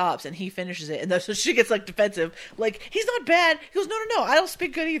 and she stops, and he finishes it, and so she gets, like, defensive. Like, he's not bad. He goes, no, I don't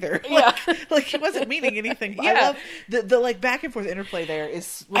speak good either. Like, he wasn't meaning anything. But I love the like, back and forth interplay there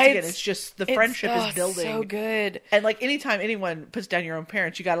is, once again, it's just, the friendship is building. So good. And, like, anytime anyone puts down your own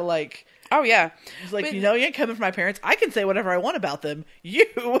parents, you gotta, like... Oh, yeah. It's like, you ain't coming from my parents. I can say whatever I want about them.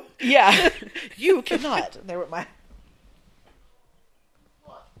 You... Yeah. You cannot. They were my...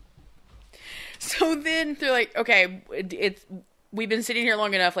 So then they're like, okay, we've been sitting here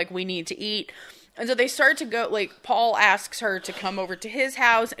long enough, like, we need to eat. And so they start to go, like, Paul asks her to come over to his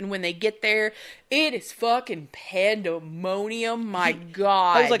house, and when they get there, it is fucking pandemonium, my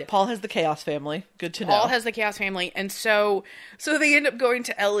God. I was like, Paul has the Chaos family. Good to know. Paul has the Chaos family, and so they end up going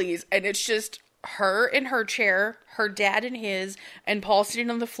to Ellie's, and it's just her in her chair, her dad in his, and Paul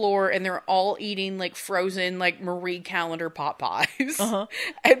sitting on the floor, and they're all eating, like, frozen, like, Marie Callender pot pies.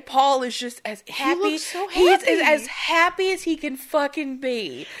 And Paul is just as happy. He looks so happy. He's as happy as he can fucking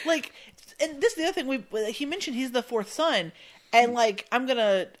be. Like, and this is the other thing, he mentioned he's the fourth son, and, like, I'm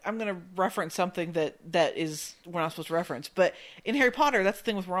gonna reference something that is we're not supposed to reference, but in Harry Potter, that's the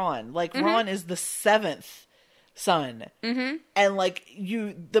thing with Ron. Like, Ron is the seventh son, and, like,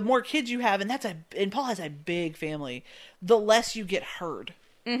 the more kids you have, and Paul has a big family, the less you get heard.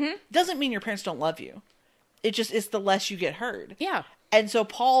 Doesn't mean your parents don't love you. It's the less you get heard. Yeah. And so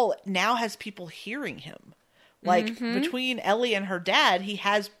Paul now has people hearing him. Like, between Ellie and her dad, he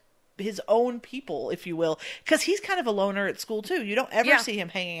has his own people, if you will, because he's kind of a loner at school too. You don't ever see him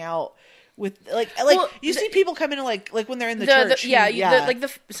hanging out with you see people come in like when they're in the church.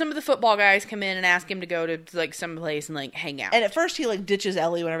 Some of the football guys come in and ask him to go to, like, some place and, like, hang out. And at first he, like, ditches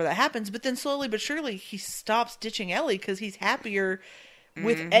Ellie whenever that happens, but then slowly but surely he stops ditching Ellie because he's happier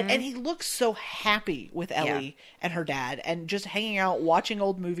with and he looks so happy with Ellie and her dad, and just hanging out, watching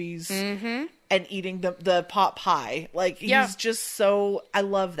old movies, and eating the pot pie. Like, he's just so, I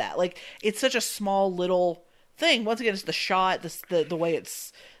love that. Like, it's such a small little thing. Once again, it's the shot, the way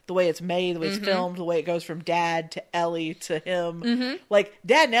it's made, the way it's filmed, the way it goes from dad to Ellie to him. Like,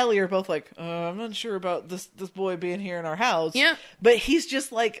 dad and Ellie are both like, I'm not sure about this boy being here in our house. Yeah. But he's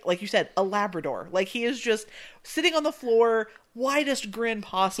just like you said, a Labrador. Like, he is just sitting on the floor, widest grin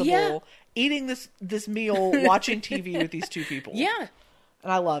possible, eating this meal, watching TV with these two people. Yeah.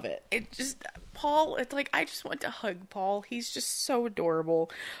 And I love it. It just, Paul, it's like, I just want to hug Paul. He's just so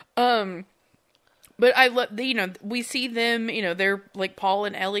adorable. But I love, we see them, they're, like, Paul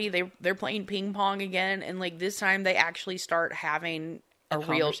and Ellie, they're playing ping pong again, and, like, this time they actually start having a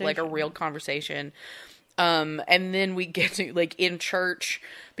real conversation. And then we get to, like, in church,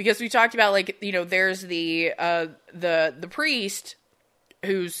 because we talked about, like, you know, there's the priest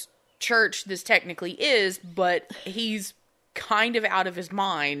whose church this technically is, but he's kind of out of his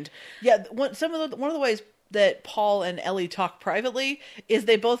mind. Yeah, one of the ways that Paul and Ellie talk privately is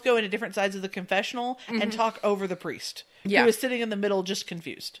they both go into different sides of the confessional and talk over the priest, who is sitting in the middle just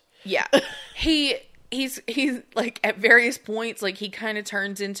confused. Yeah. He's like, at various points, like, he kind of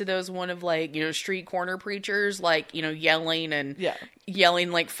turns into those one of, like, you know, street corner preachers, like, you know, yelling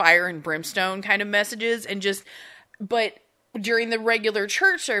like fire and brimstone kind of messages, and just, but during the regular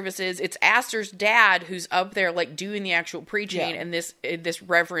church services, it's Aster's dad who's up there, like, doing the actual preaching, and this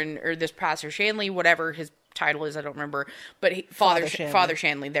reverend, or this Pastor Shanley, whatever his title is, I don't remember, but Father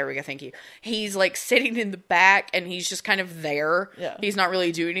Shanley, there we go, thank you. He's, like, sitting in the back, and he's just kind of there. Yeah. He's not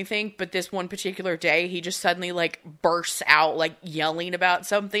really doing anything, but this one particular day, he just suddenly, like, bursts out, like, yelling about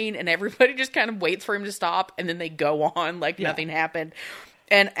something, and everybody just kind of waits for him to stop, and then they go on like nothing happened.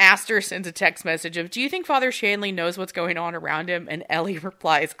 And Aster sends a text message of, do you think Father Shanley knows what's going on around him? And Ellie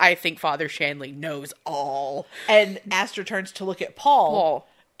replies, I think Father Shanley knows all. And Aster turns to look at Paul.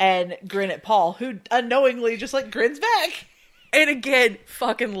 And grin at Paul, who unknowingly just, like, grins back. And again,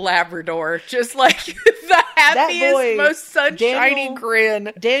 fucking Labrador. Just, like, the happiest, most sunshiny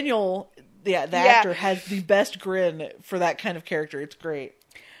grin. Daniel, the actor, has the best grin for that kind of character. It's great.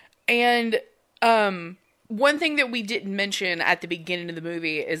 And one thing that we didn't mention at the beginning of the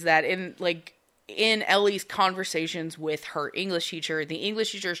movie is that in Ellie's conversations with her English teacher, the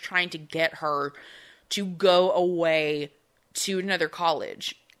English teacher is trying to get her to go away to another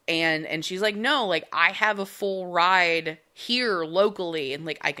college. And she's like, no, like, I have a full ride here locally, and,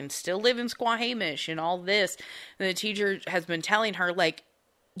 like, I can still live in Squamish and all this. And the teacher has been telling her, like,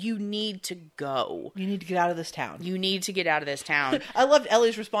 you need to go. You need to get out of this town. You need to get out of this town. I loved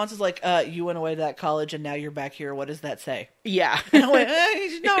Ellie's responses, like, you went away to that college and now you're back here. What does that say? Yeah. And I went,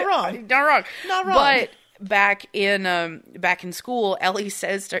 he's not wrong. Not wrong. But back in school, Ellie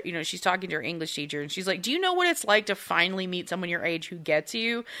says to, you know, she's talking to her English teacher, and she's like, do you know what it's like to finally meet someone your age who gets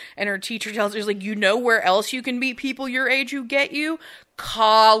you? And her teacher tells her, like, you know where else you can meet people your age who get you?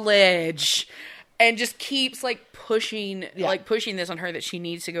 College. And just keeps, like, pushing this on her that she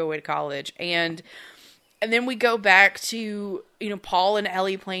needs to go away to college. And then we go back to, you know, Paul and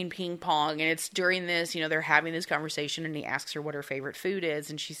Ellie playing ping pong, and it's during this, you know, they're having this conversation, and he asks her what her favorite food is,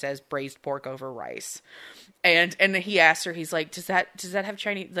 and she says braised pork over rice. And he asks her, he's like, does that have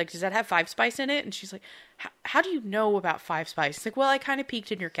Chinese, like, does that have 5 spice in it? And she's like, how do you know about 5 spice? He's like, well, I kind of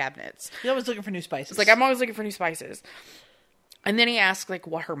peeked in your cabinets. You're always looking for new spices. It's like, I'm always looking for new spices. And then he asks, like,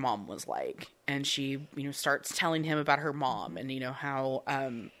 what her mom was like. And she, you know, starts telling him about her mom and, you know, how,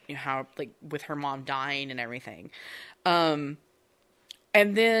 like, with her mom dying and everything. And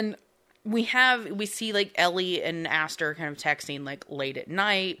then we see, like, Ellie and Aster kind of texting, like, late at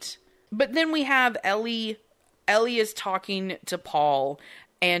night. But then we have Ellie is talking to Paul,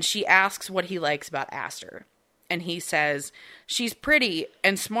 and she asks what he likes about Aster. And he says, she's pretty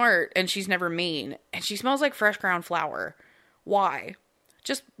and smart, and she's never mean. And she smells like fresh ground flour. Why?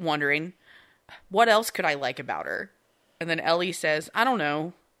 Just wondering. What else could I like about her? And then Ellie says, I don't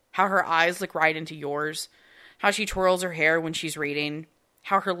know. How her eyes look right into yours. How she twirls her hair when she's reading.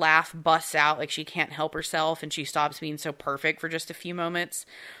 How her laugh busts out like she can't help herself and she stops being so perfect for just a few moments.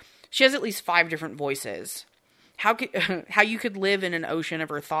 She has at least 5 different voices. How you could live in an ocean of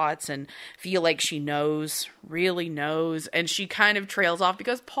her thoughts and feel like she knows, really knows, and she kind of trails off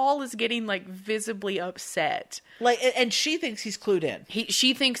because Paul is getting, like, visibly upset. Like, and she thinks he's clued in.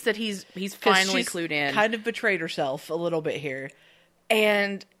 She thinks that he's finally clued in. Kind of betrayed herself a little bit here.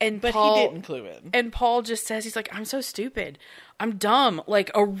 But Paul, he didn't clue in. And Paul just says, he's like, I'm so stupid. I'm dumb. Like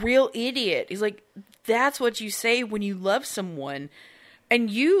a real idiot. He's like, that's what you say when you love someone. And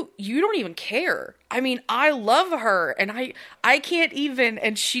you don't even care. I mean, I love her, and I can't even,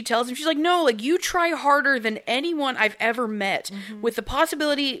 and she tells him, she's like, no, like, you try harder than anyone I've ever met, with the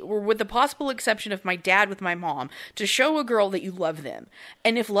possible exception of my dad with my mom, to show a girl that you love them.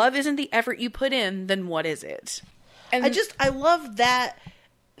 And if love isn't the effort you put in, then what is it? And I love that,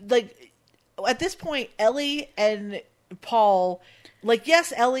 like, at this point, Ellie and Paul, like,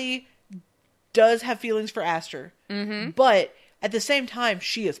 yes, Ellie does have feelings for Aster, but at the same time,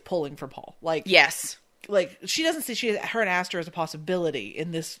 she is pulling for Paul. Like, yes. Like, she doesn't see her and Aster as a possibility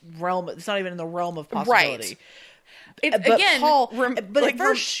in this realm. It's not even in the realm of possibility. Right. Again, Paul, but like, at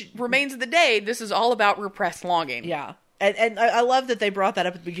first, remains of the day, this is all about repressed longing. Yeah. And I love that they brought that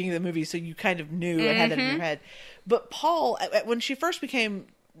up at the beginning of the movie, so you kind of knew and had that in your head. But Paul, when she first became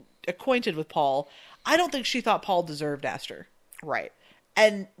acquainted with Paul, I don't think she thought Paul deserved Aster. Right.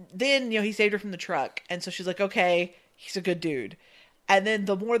 And then, he saved her from the truck. And so she's like, okay, he's a good dude. And then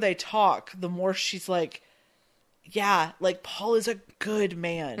the more they talk, the more she's like, yeah, like, Paul is a good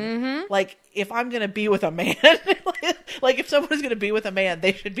man. Mm-hmm. Like, if I'm going to be with a man, like, if someone's going to be with a man,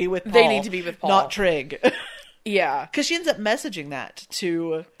 they should be with Paul. They need to be with Paul. Not Trig. Yeah. Because she ends up messaging that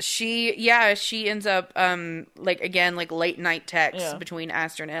to... She ends up, again, late night texts between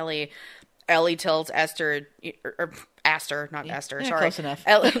Aster and Ellie. Ellie tells Esther, or Aster, not Esther, sorry. Close enough.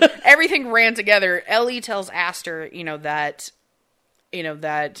 Everything ran together. Ellie tells Aster, that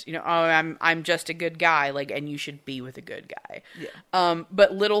I'm just a good guy, and you should be with a good guy. Yeah.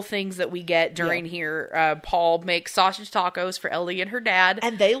 But little things that we get during here, Paul makes sausage tacos for Ellie and her dad.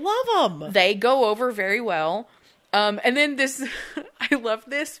 And they love them. They go over very well. And then this, I love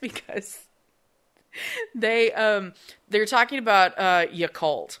this because they're talking about,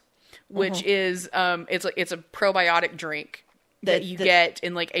 Yakult, which is, it's a probiotic drink that you get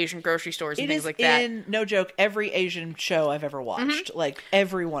in Asian grocery stores and things like that. It is, no joke, every Asian show I've ever watched. Mm-hmm.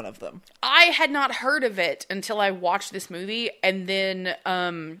 Every one of them. I had not heard of it until I watched this movie, and then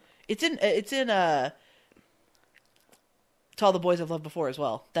it's in To All the Boys I've Loved Before as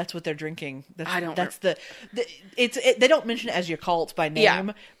well. That's what they're drinking. They don't mention it as Yakult by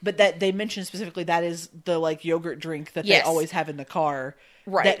name, but that they mention specifically that is the yogurt drink that they always have in the car.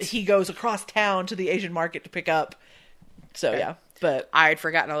 Right. That he goes across town to the Asian market to pick up. So yeah, but I had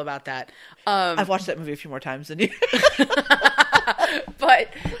forgotten all about that. I've watched that movie a few more times than you. But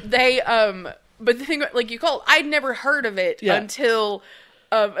the thing Yakult, I'd never heard of it until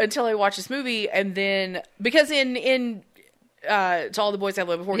I watched this movie, and then because in To All the Boys I've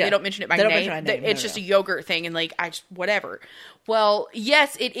Loved Before, they don't mention it by name. It's just a yogurt thing, and whatever. Well,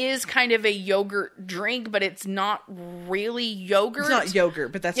 yes, it is kind of a yogurt drink, but it's not really yogurt. It's not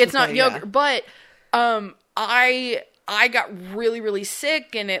yogurt, but it's not yogurt. But I got really, really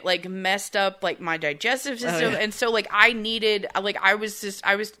sick, and it messed up my digestive system, and so I needed I was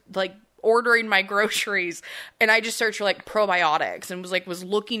ordering my groceries, and I just searched for probiotics, and was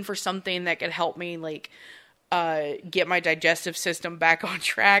looking for something that could help me get my digestive system back on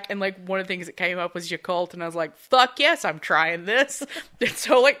track, and one of the things that came up was Yakult, and I was like, fuck yes, I'm trying this. And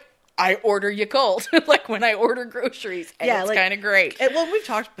so I order Yakult when I order groceries, and it's kind of great. And, well,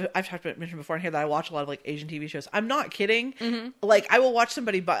 I've mentioned before in here that I watch a lot of Asian TV shows. I'm not kidding. Mm-hmm. I will watch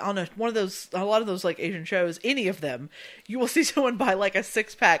somebody buy on a lot of those Asian shows, any of them. You will see someone buy a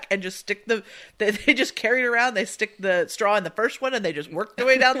 6-pack and just stick they just carry it around. They stick the straw in the first one and they just work their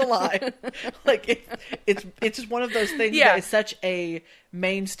way down the line. It's just one of those things that is such a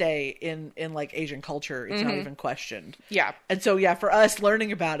mainstay in Asian culture. It's not even questioned. Yeah. And so for us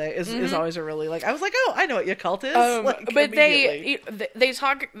learning about it is always a really I was like, oh, I know what Yakult is. But they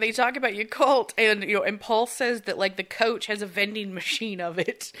talk about Yakult, and Paul says that the coach has a vending machine of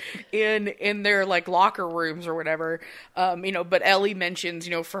it in their locker rooms or whatever. But Ellie mentions,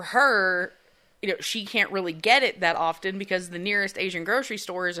 for her, she can't really get it that often because the nearest Asian grocery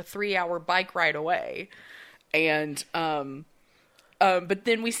store is a 3-hour bike ride away. And but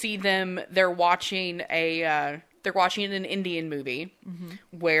then we see they're watching an Indian movie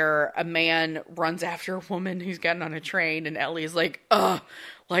where a man runs after a woman who's gotten on a train, and Ellie is like, ugh,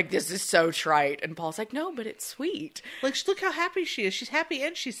 this is so trite. And Paul's like, no, but it's sweet. Look how happy she is. She's happy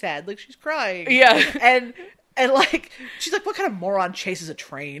and she's sad. She's crying. Yeah. And she's like, what kind of moron chases a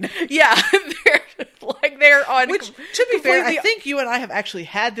train? Yeah. They're on. Which, to be fair, I think you and I have actually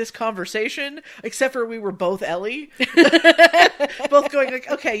had this conversation, except for we were both Ellie. Both going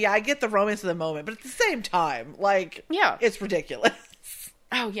okay, yeah, I get the romance of the moment, but at the same time, it's ridiculous.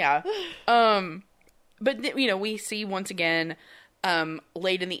 Oh, yeah. But, we see once again,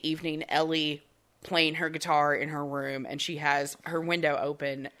 late in the evening, Ellie playing her guitar in her room, and she has her window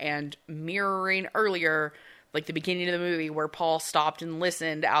open, and mirroring earlier, the beginning of the movie where Paul stopped and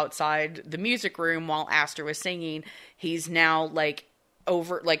listened outside the music room while Aster was singing. He's now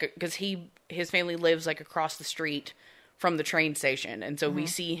over, because his family lives across the street from the train station. And so we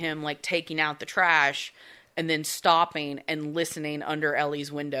see him taking out the trash and then stopping and listening under Ellie's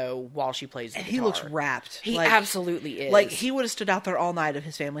window while she plays the guitar. He looks rapt. He absolutely is. He would have stood out there all night if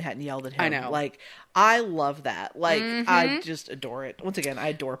his family hadn't yelled at him. I know. I love that. I just adore it. Once again, I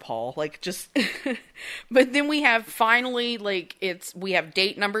adore Paul. But then we have finally, we have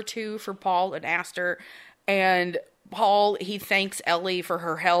date number 2 for Paul and Aster, and Paul, he thanks Ellie for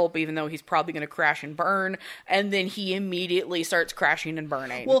her help, even though he's probably going to crash and burn, and then he immediately starts crashing and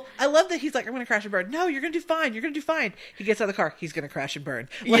burning. Well, I love that he's like, I'm going to crash and burn. No, you're going to do fine. You're going to do fine. He gets out of the car. He's going to crash and burn.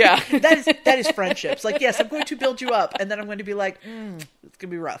 Yeah. that is friendships. Yes, I'm going to build you up, and then I'm going to be it's going to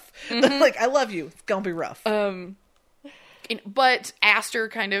be rough. I love you. It's going to be rough. but Aster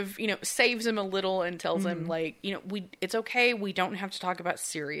kind of, saves him a little and tells him, like, it's okay. We don't have to talk about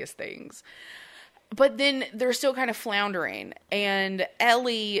serious things. But then they're still kind of floundering. And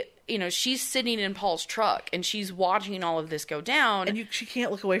Ellie, she's sitting in Paul's truck and she's watching all of this go down. And she can't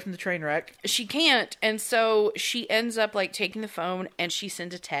look away from the train wreck. She can't. And so she ends up, like, taking the phone and she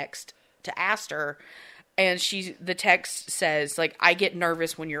sends a text to Aster. And the text says, like, I get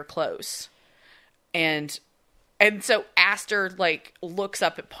nervous when you're close. And so Aster, like, looks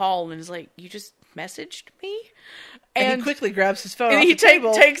up at Paul and is like, you just messaged me? And he quickly grabs his phone and off he the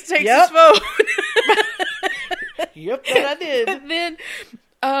table. takes his phone. Yep, that I did. And then,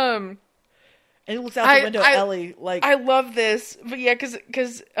 and he looks out the window at Ellie, like... I love this. But yeah,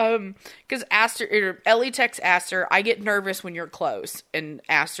 because Ellie texts Aster, I get nervous when you're close. And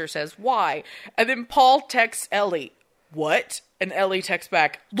Aster says, why? And then Paul texts Ellie, what? And Ellie texts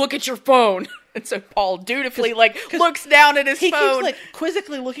back, look at your phone. And so Paul dutifully, looks down at his phone. He keeps, like,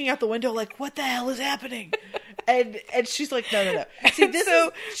 quizzically looking out the window, like, what the hell is happening? and she's like, no. See,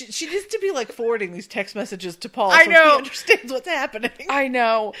 she needs to be, like, forwarding these text messages to Paul I know. He understands what's happening. I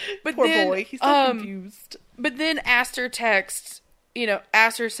know. But Poor boy. He's so confused. But then Aster texts,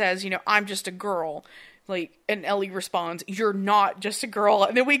 Aster says, I'm just a girl. Like, and Ellie responds, you're not just a girl.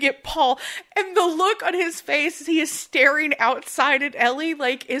 And then we get Paul, and the look on his face as he is staring outside at Ellie,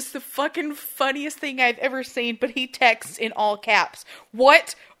 like, is the fucking funniest thing I've ever seen. But he texts in all caps,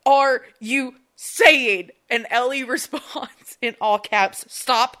 what are you saying? And Ellie responds in all caps,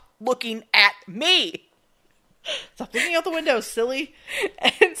 stop looking at me. Stop looking out the window, silly.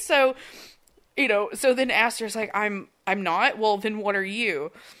 And so, so then Aster's like, I'm not. Well, then what are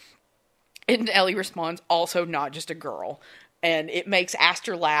you? And Ellie responds, also not just a girl. And it makes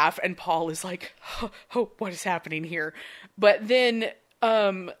Aster laugh, and Paul is like, oh, what is happening here? But then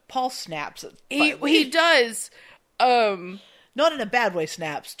Paul snaps. He does. Not in a bad way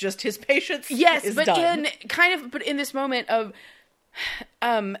snaps, just his patience is but done. But in this moment of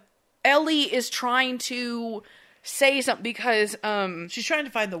Ellie is trying to say something because she's trying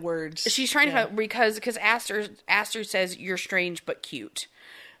to find the words. She's trying to find because Aster says you're strange but cute.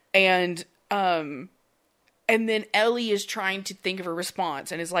 And then Ellie is trying to think of a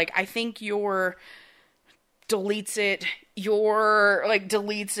response and is like, I think deletes it.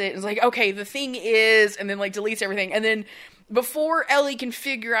 It's like, okay, the thing is, and then, like, deletes everything. And then before Ellie can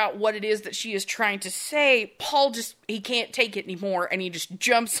figure out what it is that she is trying to say, Paul he can't take it anymore and he just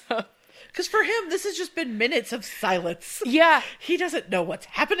jumps up. Because for him, this has just been minutes of silence. Yeah. He doesn't know what's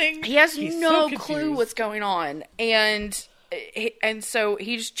happening. He has no clue what's going on. And so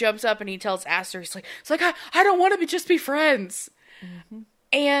he just jumps up and he tells Aster, it's like I don't want to just be friends. Mm-hmm.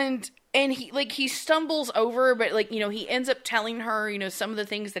 And he stumbles over, but, like, he ends up telling her, some of the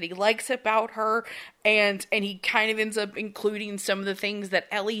things that he likes about her, and he kind of ends up including some of the things that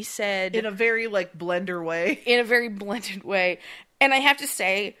Ellie said in a very, like, blender way. In a very blended way. And I have to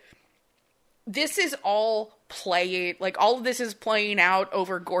say, this is all all of this is playing out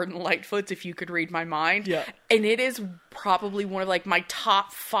over Gordon Lightfoot's If You Could Read My Mind. Yeah. And it is probably one of, like, my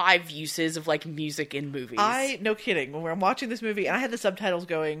top 5 uses of, like, music in movies. No kidding. When I'm watching this movie, and I had the subtitles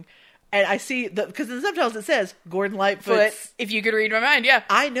going, and I see because in the subtitles it says Gordon Lightfoot. If You Could Read My Mind, yeah.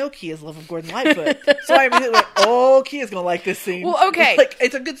 I know Kia's love of Gordon Lightfoot, so I immediately went, "Oh, Kia's gonna like this scene." Well, okay,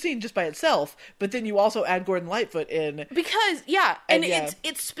 it's a good scene just by itself, but then you also add Gordon Lightfoot in because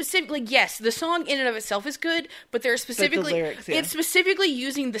it's specifically yes, the song in and of itself is good, but they're specifically lyrics, yeah. It's specifically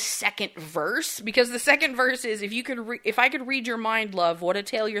using the second verse because the second verse is if I could read your mind, love, what a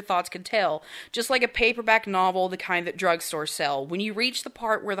tale your thoughts could tell, just like a paperback novel, the kind that drugstores sell. When you reach the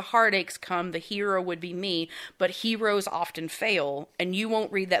part where the heartache come, the hero would be me, but heroes often fail, and you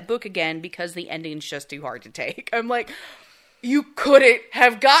won't read that book again because the ending's just too hard to take. I'm like, you couldn't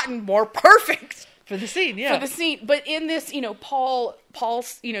have gotten more perfect for the scene, yeah. For the scene, but in this, Paul,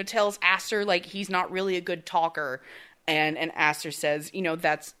 tells Aster, like, he's not really a good talker, and Aster says,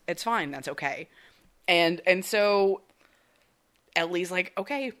 it's fine, that's okay, and so Ellie's like,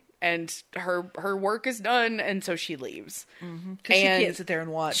 okay. And her work is done, and so she leaves. Because she can't sit there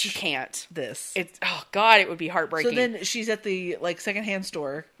and watch. She can't. This. Oh God, it would be heartbreaking. So then she's at the, like, secondhand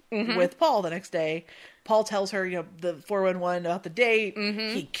store with Paul the next day. Paul tells her, the 411 about the date.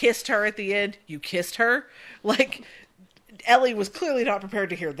 Mm-hmm. He kissed her at the end. You kissed her. Like, Ellie was clearly not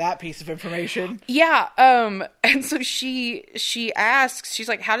prepared to hear that piece of information. Yeah. And so she asks, she's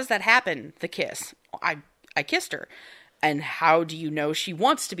like, how does that happen? The kiss. I kissed her. And how do you know she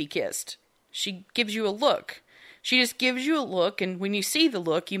wants to be kissed? She gives you a look. She just gives you a look, and when you see the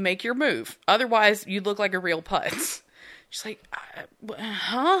look, you make your move. Otherwise, you look like a real putz. She's like,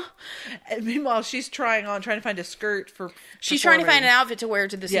 huh? And meanwhile, she's trying to find a skirt for. She's trying to find an outfit to wear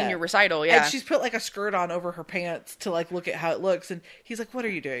to the senior recital. Yeah, and she's put like a skirt on over her pants to like look at how it looks. And he's like, "What are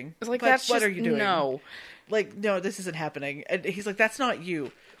you doing?" It's like, what are you doing? No, like, no, this isn't happening. And he's like, "That's not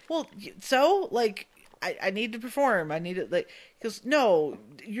you." Well, so like, I need to perform. I need it. Like, he goes, "No,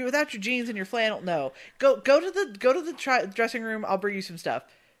 you without your jeans and your flannel. No, go to the dressing room. I'll bring you some stuff."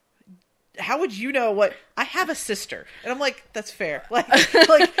 How would you know what? I have a sister. And I'm like, that's fair. Like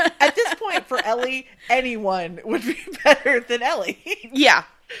at this point for Ellie, anyone would be better than Ellie. Yeah.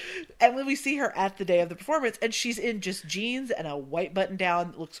 And when we see her at the day of the performance, and she's in just jeans and a white button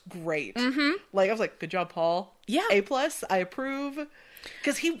down, looks great. Mm-hmm. Like, I was like, good job, Paul. Yeah. A+, I approve.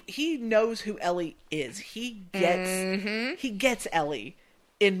 Because he knows who Ellie is. He gets Ellie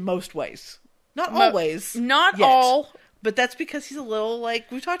in most ways. Not always. Not yet. all. But that's because he's a little,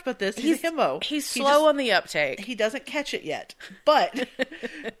 like, we've talked about this, he's a himbo. He's slow on the uptake. He doesn't catch it yet. But.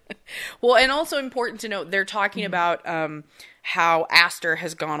 Well, and also important to note, they're talking about how Aster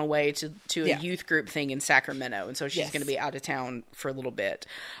has gone away to a youth group thing in Sacramento. And so she's going to be out of town for a little bit.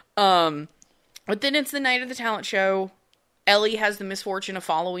 But then it's the night of the talent show. Ellie has the misfortune of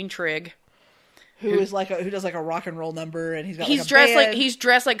following Trig. Who does like a rock and roll number, and he's dressed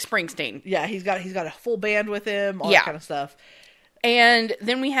like Springsteen. Yeah, he's got a full band with him, all that kind of stuff. And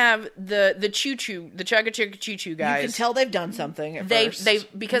then we have the Chugga Chugga Choo Choo guys. You can tell they've done something at first.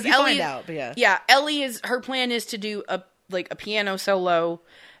 Because you Ellie, find out, but Ellie her plan is to do a piano solo,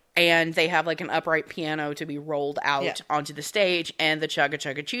 and they have like an upright piano to be rolled out onto the stage, and the Chugga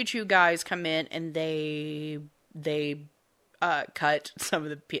Chugga Choo Choo guys come in and they cut some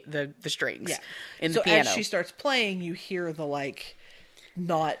of the strings in the piano. So as she starts playing, you hear the like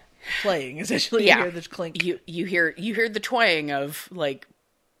not playing. Essentially, you hear the clink. You hear the twang of like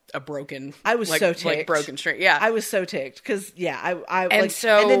a broken. I was so ticked. Like broken string. Yeah, I was so ticked because I and like,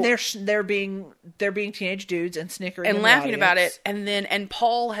 so and then they're being teenage dudes and snickering and laughing about it, and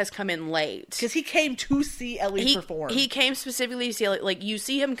Paul has come in late because he came to see Ellie perform. He came specifically to see Ellie. Like you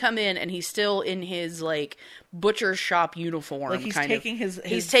see him come in and he's still in his like butcher shop uniform. Like he's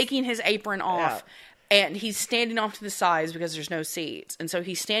taking his apron off. And he's standing off to the sides because there's no seats. And so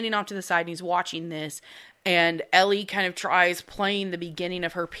he's standing off to the side and he's watching this. And Ellie kind of tries playing the beginning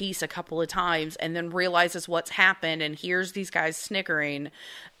of her piece a couple of times and then realizes what's happened and hears these guys snickering.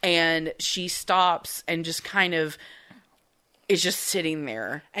 And she stops and just kind of is just sitting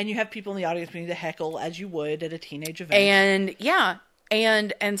there. And you have people in the audience beginning to heckle as you would at a teenage event.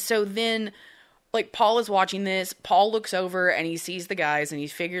 And so then... Like, Paul is watching this. Paul looks over and he sees the guys and he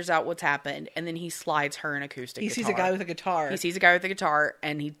figures out what's happened. And then he slides her an acoustic guitar. He sees a guy with a guitar. He sees a guy with a guitar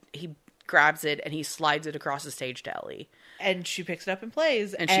and he grabs it and he slides it across the stage to Ellie. And she picks it up and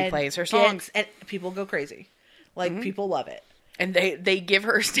plays. And she plays her songs. And people go crazy. Like, people love it. And they give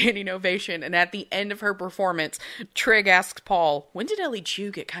her a standing ovation. And at the end of her performance, Trig asks Paul, when did Ellie Chu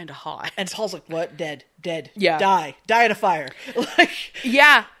get kind of hot? And Paul's like, what? Dead. Yeah. Die in a fire. Like,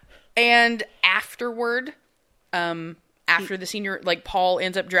 yeah. And afterward, after the senior, like Paul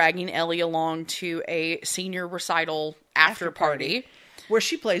ends up dragging Ellie along to a senior recital after party where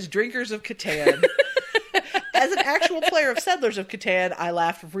she plays Drinkers of Catan. As an actual player of Settlers of Catan, I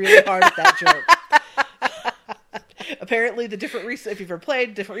laughed really hard at that joke. Apparently, if you've ever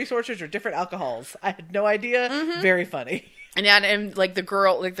played, different resources or different alcohols. I had no idea. Mm-hmm. Very funny. And like the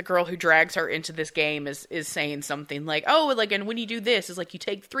girl who drags her into this game is saying something like, oh, like, and when you do this, is like you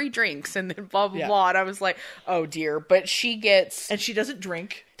take 3 drinks and then blah blah blah. And I was like, oh dear. But she doesn't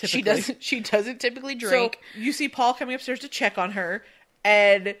drink. Typically. She doesn't typically drink. So you see Paul coming upstairs to check on her,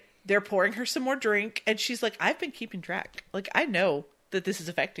 and they're pouring her some more drink, and she's like, I've been keeping track. Like, I know that this is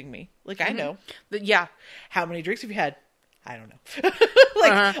affecting me. Like, I know. But yeah. How many drinks have you had? I don't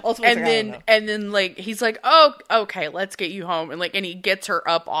know. Ultimately, and then like he's like, oh, okay, let's get you home, and he gets her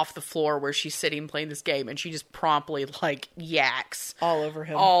up off the floor where she's sitting playing this game, and she just promptly like yaks all over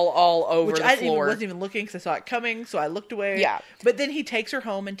him, all over the floor. I wasn't even looking because I saw it coming, so I looked away. Yeah, but then he takes her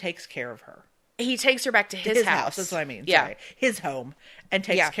home and takes care of her. He takes her back to his house. That's what I mean. Yeah, sorry. His home, and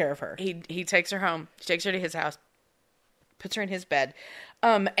takes care of her. He takes her home. He takes her to his house, puts her in his bed,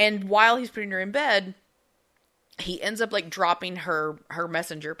 and while he's putting her in bed, he ends up like dropping her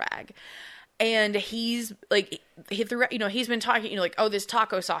messenger bag, and he's like, he's been talking, like, oh, this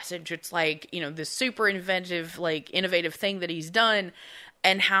taco sausage, it's like, this super inventive, like innovative thing that he's done,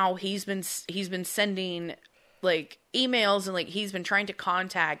 and how he's been sending like emails and like he's been trying to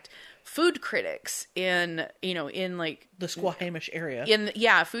contact food critics in like the Squamish area,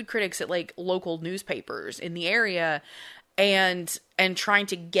 food critics at like local newspapers in the area. And trying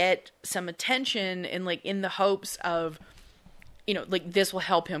to get some attention in the hopes of you know, like, this will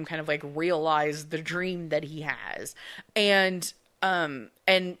help him kind of, like, realize the dream that he has. And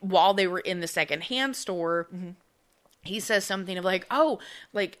while they were in the secondhand store, he says something of like, oh,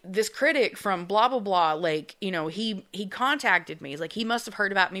 like, this critic from blah, blah, blah, like, you know, he contacted me. He's like, he must have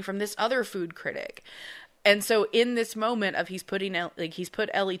heard about me from this other food critic. And so in this moment of he's put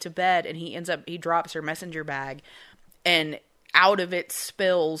Ellie to bed, and he drops her messenger bag, and out of it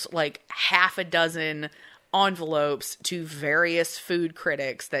spills like half a dozen envelopes to various food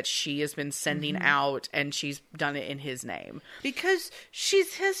critics that she has been sending out, and she's done it in his name. Because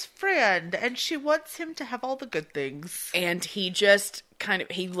she's his friend, and she wants him to have all the good things. And he just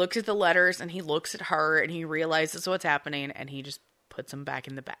he looks at the letters, and he looks at her, and he realizes what's happening, and he just puts them back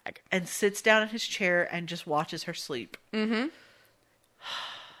in the bag. And sits down in his chair and just watches her sleep. Mm-hmm.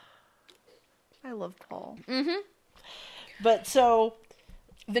 I love Paul. Mm-hmm. But so...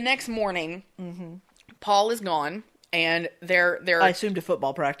 The next morning... Mm-hmm. Paul is gone, and they're I assume to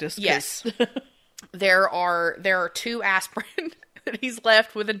football practice. Yes. there are 2 aspirin that he's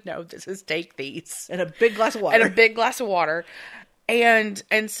left with a note that says, take these. And a big glass of water. And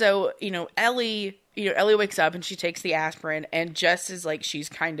so, you know, Ellie wakes up and she takes the aspirin, and just as, like, she's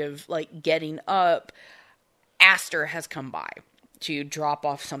kind of, like, getting up, Aster has come by to drop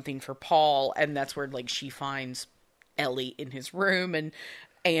off something for Paul, and that's where, like, she finds Ellie in his room,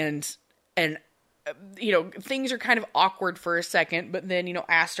 and you know, things are kind of awkward for a second, but then, you know,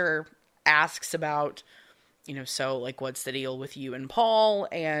 Aster asks about, you know, so, like, what's the deal with you and Paul?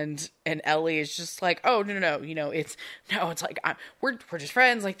 And Ellie is just like, oh, no, you know, it's like, we're just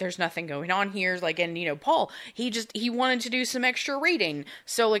friends, like, there's nothing going on here, like, and, you know, Paul, he wanted to do some extra reading,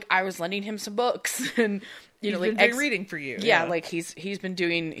 so, like, I was lending him some books, and, you know, like, been doing reading for you. Yeah, like, he's been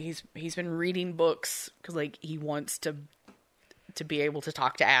reading books, because, like, he wants to be able to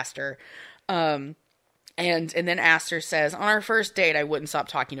talk to Aster. And then Aster says, on our first date, I wouldn't stop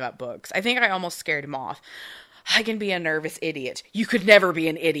talking about books. I think I almost scared him off. I can be a nervous idiot. You could never be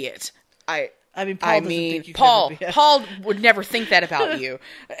an idiot. Paul would never think that about you.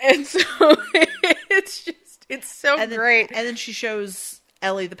 And so it's so great. And then she shows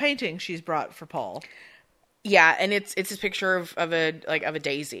Ellie the painting she's brought for Paul. Yeah, and it's this picture of a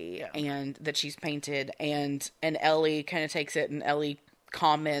daisy, and that she's painted, and Ellie kind of takes it, and Ellie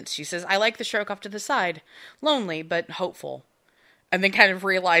comments, she says, I like the stroke off to the side. Lonely, but hopeful. And then kind of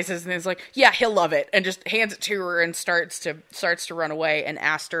realizes, and is like, yeah, he'll love it, and just hands it to her and starts to run away. And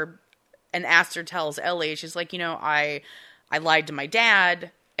Aster tells Ellie, she's like, you know, I lied to my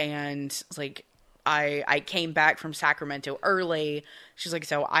dad, and like, I came back from Sacramento early. She's like,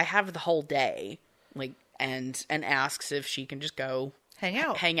 so I have the whole day, like, and asks if she can just go hang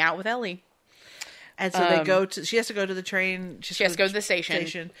out with Ellie. And so she has to go to the train. She has to go to the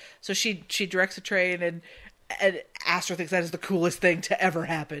station. So she directs the train, and Aster thinks that is the coolest thing to ever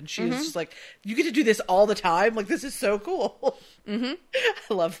happen. She was just like, you get to do this all the time? Like, this is so cool. Mm-hmm.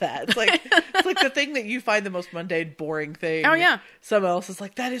 I love that. It's like the thing that you find the most mundane, boring thing. Oh, yeah. Someone else is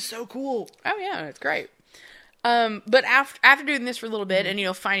like, that is so cool. Oh, yeah. It's great. But after doing this for a little bit, and, you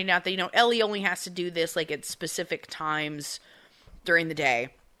know, finding out that, you know, Ellie only has to do this, like, at specific times during the day,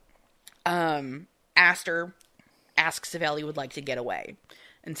 Aster asks if Ellie would like to get away.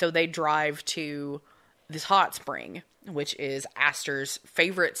 And so they drive to this hot spring, which is Aster's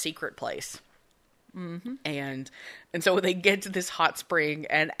favorite secret place. Mm-hmm. And so they get to this hot spring,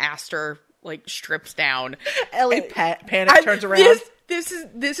 and Aster, like, strips down. Ellie panic turns around.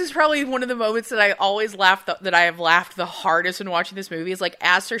 This is probably one of the moments that I always that I have laughed the hardest when watching this movie, is like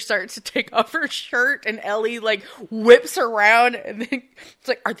Aster starts to take off her shirt, and Ellie like whips around, and then it's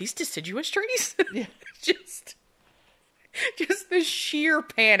like, are these deciduous trees? Yeah. just the sheer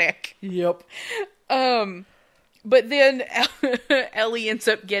panic. Yep. But then Ellie ends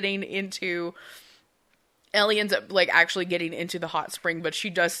up like actually getting into the hot spring, but she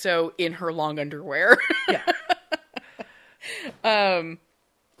does so in her long underwear. Yeah.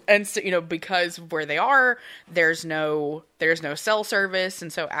 And so, you know, because of where they are, there's no cell service,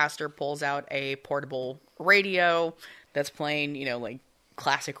 and so Aster pulls out a portable radio that's playing, you know, like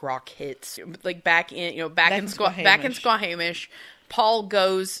classic rock hits, like back in Squamish. Paul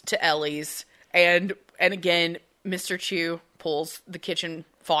goes to Ellie's, and again, Mr. Chu pulls the kitchen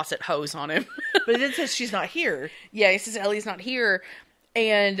faucet hose on him. But it says she's not here. Yeah, he says Ellie's not here,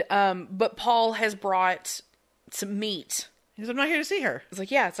 and but Paul has brought some meat. Because I'm not here to see her. It's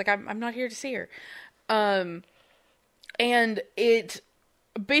like, yeah, it's like, I'm not here to see her. And it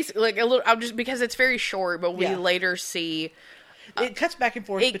basically, like, a little, I'm just, because it's very short, but we later see. It cuts back and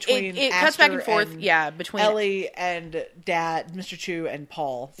forth between it cuts back and forth, between Ellie and Dad, Mr. Chu, and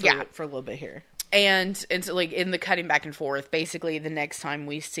Paul for a little bit here. And so, like, in the cutting back and forth, basically the next time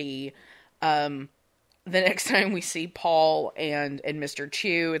we see Paul and Mr.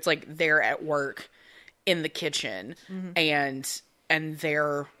 Chu, it's like they're at work in the kitchen, and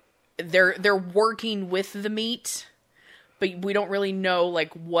they're working with the meat, but we don't really know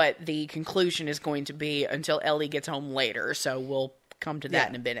like what the conclusion is going to be until Ellie gets home later. So we'll come to that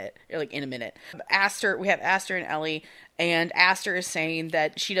in a minute. We have Aster and Ellie, and Aster is saying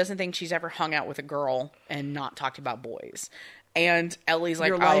that she doesn't think she's ever hung out with a girl and not talked about boys. And Ellie's like,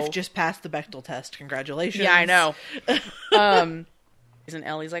 your life just passed the Bechdel test. Congratulations. Yeah, I know. And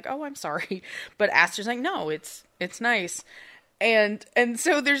Ellie's like, oh, I'm sorry. But Aster's like, no, it's nice. And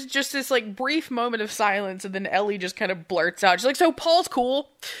so there's just this like brief moment of silence, and then Ellie just kind of blurts out, she's like, so Paul's cool.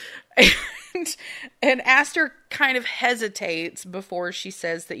 And Aster kind of hesitates before she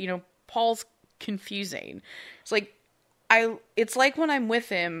says that, you know, Paul's confusing. It's like, it's like when I'm with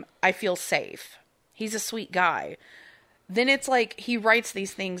him, I feel safe. He's a sweet guy. Then it's like he writes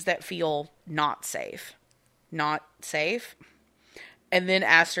these things that feel not safe. Not safe. And then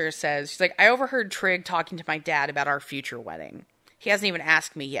Aster says, she's like, I overheard Trig talking to my dad about our future wedding. He hasn't even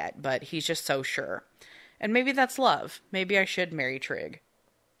asked me yet, but he's just so sure. And maybe that's love. Maybe I should marry Trig.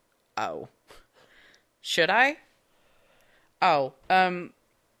 Oh. Should I? Oh. And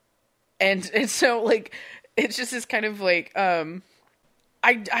so, like, it's just this kind of, like, I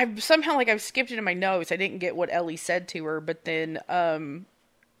somehow, like, I've skipped it in my notes. I didn't get what Ellie said to her, but then,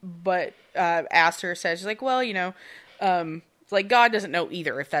 Aster says, she's like, well, you know, like, God doesn't know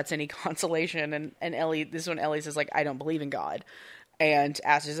either, if that's any consolation. And Ellie, this is when Ellie says, like, I don't believe in God. And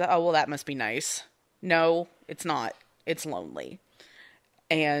Aster says, oh, well, that must be nice. No, it's not. It's lonely.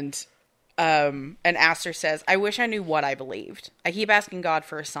 And Aster says, I wish I knew what I believed. I keep asking God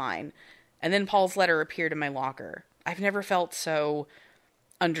for a sign. And then Paul's letter appeared in my locker. I've never felt so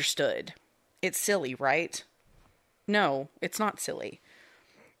understood. It's silly, right? No, it's not silly.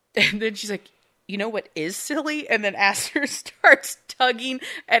 And then she's like, you know what is silly? And then Aster starts tugging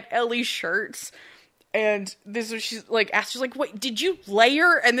at Ellie's shirts. And this is, she's like, Aster's like, wait, did you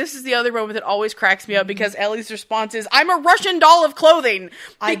layer? And this is the other moment that always cracks me up, because Ellie's response is, I'm a Russian doll of clothing.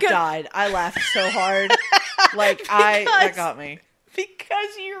 I died. I laughed so hard. That got me.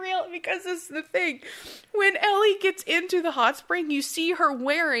 Because this is the thing. When Ellie gets into the hot spring, you see her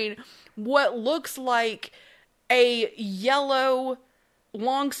wearing what looks like a yellow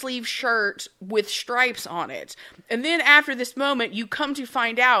long sleeve shirt with stripes on it. And then after this moment, you come to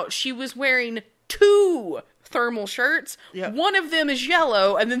find out she was wearing 2 thermal shirts. Yep. One of them is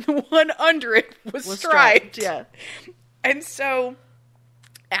yellow, and then the one under it was striped. Yeah. And so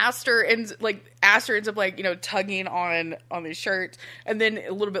Aster ends up like, you know, tugging on his shirt, and then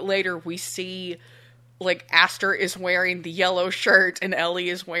a little bit later we see like Aster is wearing the yellow shirt and Ellie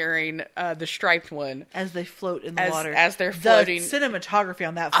is wearing the striped one as they float in the water. As they're floating, the cinematography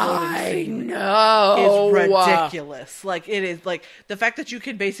on that floating scene is ridiculous. Like, it is, like, the fact that you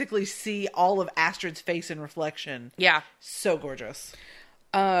can basically see all of Astrid's face in reflection. Yeah, so gorgeous.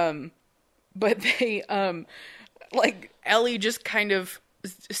 But they like Ellie just kind of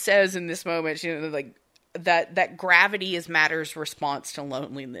says in this moment, she, like, that gravity is matter's response to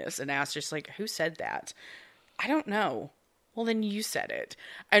loneliness. And Aster's like, who said that? I don't know. Well, then you said it.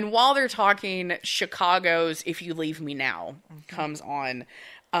 And while they're talking, Chicago's If You Leave Me Now comes on.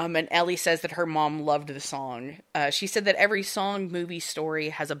 And Ellie says that her mom loved the song. She said that every song, movie, story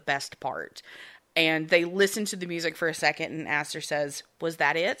has a best part. And they listen to the music for a second, and Aster says, was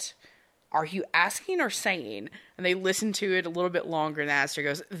that it? Are you asking or saying? And they listen to it a little bit longer, and Aster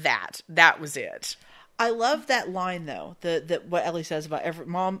goes, that was it. I love that line, though, that what Ellie says about every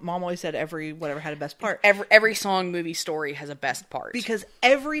mom always said every whatever had a best part. Every song, movie, story has a best part. Because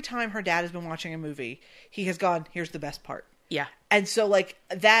every time her dad has been watching a movie, he has gone, here's the best part. Yeah. And so, like,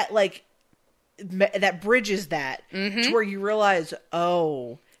 that bridges that to where you realize,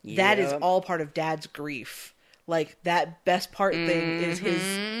 that is all part of Dad's grief. Like, that best part thing is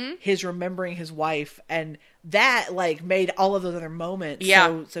his remembering his wife, and that, like, made all of those other moments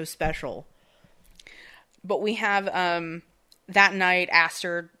so special. But we have, that night,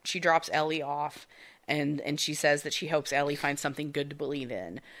 Aster, she drops Ellie off, and she says that she hopes Ellie finds something good to believe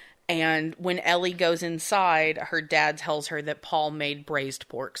in. And when Ellie goes inside, her dad tells her that Paul made braised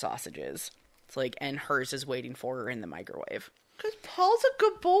pork sausages. It's like, and hers is waiting for her in the microwave. Because Paul's a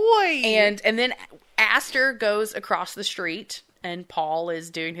good boy! And then Aster goes across the street, and Paul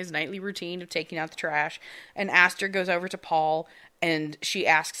is doing his nightly routine of taking out the trash. And Aster goes over to Paul, and she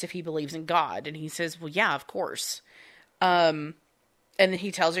asks if he believes in God. And he says, well, yeah, of course. And then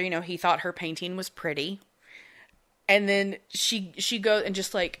he tells her, you know, he thought her painting was pretty. And then she goes and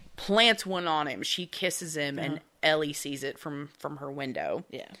just like plants one on him. She kisses him, and Ellie sees it from her window.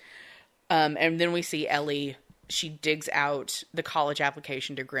 Yeah. And then we see Ellie. She digs out the college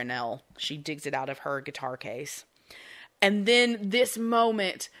application to Grinnell. She digs it out of her guitar case. And then this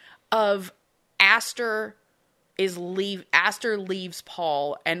moment of Aster leaves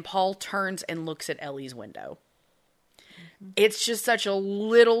Paul, and Paul turns and looks at Ellie's window. Mm-hmm. It's just such a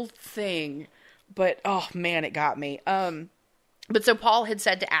little thing, but oh man, it got me. But so Paul had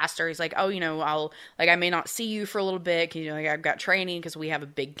said to Aster, he's like, oh, I may not see you for a little bit, I've got training because we have a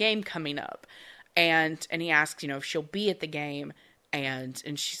big game coming up. And he asks, if she'll be at the game. And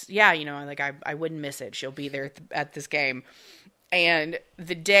she's, yeah, I wouldn't miss it. She'll be there at this game. And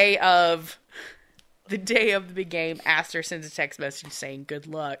the day of the big game, Aster sends a text message saying good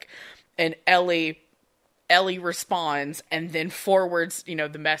luck. And Ellie responds and then forwards, the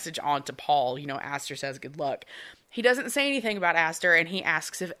message on to Paul. Aster says good luck. He doesn't say anything about Aster, and he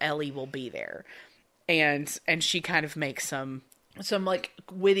asks if Ellie will be there. And she kind of makes some like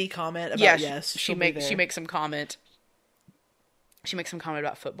witty comment about yes. She makes some comment. She makes some comment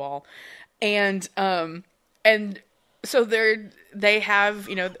about football. And so they have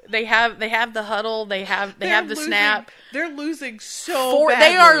the huddle, they have the snap. They're losing badly.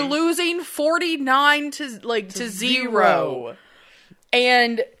 They are losing 49 to 0.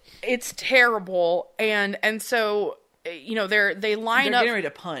 And it's terrible. And so they line up. They're getting ready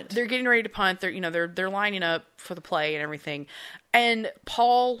to punt. They're getting ready to punt. They're lining up for the play and everything. And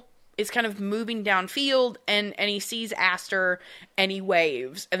Paul is kind of moving downfield, and he sees Aster, and he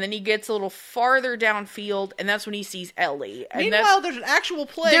waves. And then he gets a little farther downfield, and that's when he sees Ellie. And meanwhile, there's an actual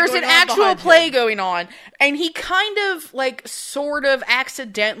play going on. And he kind of, sort of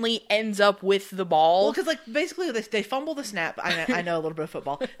accidentally ends up with the ball. Well, because, basically, they fumble the snap. I know a little bit of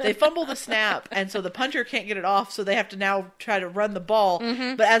football. They fumble the snap, and so the punter can't get it off, so they have to now try to run the ball.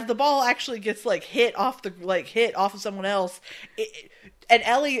 Mm-hmm. But as the ball actually gets, hit off of someone else, and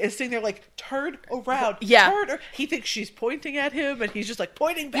Ellie is sitting there turn around. Yeah. He thinks she's pointing at him, and he's just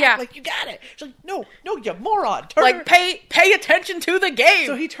pointing back you got it. She's like, no, you moron. Turn. Pay attention to the game.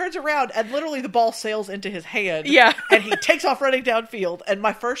 So he turns around, and literally the ball sails into his hand. Yeah. And he takes off running downfield. And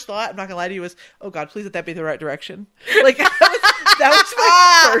my first thought, I'm not going to lie to you, was, oh God, please let that be the right direction. That was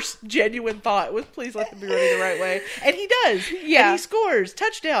my first genuine thought, was please let them be running the right way. And he does. Yeah. And he scores.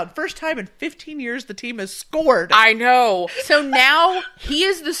 Touchdown. First time in 15 years the team has scored. I know. So now he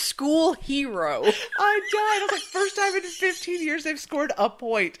is the school hero. I died. I was like, first time in 15 years they've scored a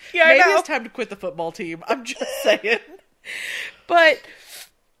point. Yeah, Maybe it's time to quit the football team. I'm just saying. But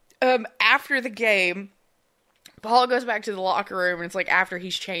after the game, Paul goes back to the locker room, and it's after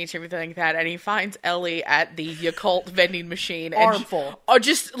he's changed everything like that, and he finds Ellie at the Yakult vending machine. Armful.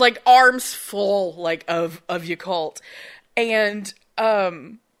 Just arms full of Yakult. And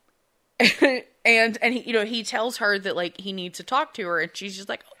and he tells her that he needs to talk to her, and she's just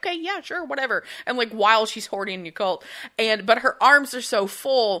like, okay, yeah, sure, whatever. And while she's hoarding Yakult, but her arms are so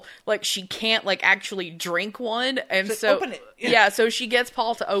full, she can't actually drink one, and so open it. Yeah, so she gets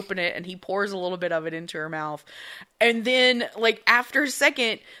Paul to open it, and he pours a little bit of it into her mouth, and then after a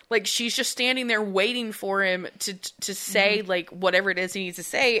second, she's just standing there waiting for him to say whatever it is he needs to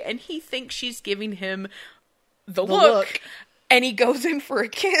say, and he thinks she's giving him the look. And he goes in for a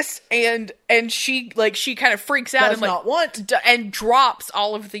kiss, and she kind of freaks out and drops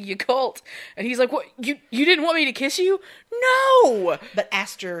all of the Yakult. And he's like, "What? You didn't want me to kiss you? No!" But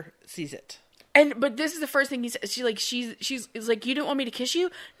Aster sees it. But this is the first thing he says. She's like, "You didn't want me to kiss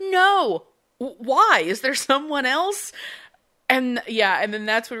you? No. Why? Is there someone else?" And yeah, and then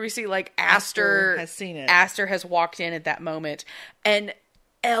that's when we see Aster has seen it. Aster has walked in at that moment, and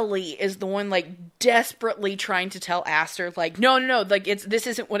Ellie is the one desperately trying to tell Aster no, this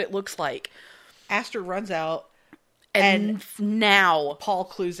isn't what it looks like. Aster runs out, and now Paul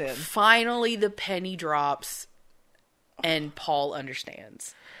clues in. Finally the penny drops, and Paul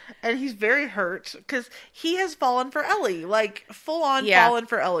understands. And he's very hurt because he has fallen for Ellie, full on fallen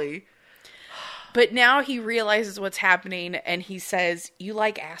for Ellie. But now he realizes what's happening, and he says, "You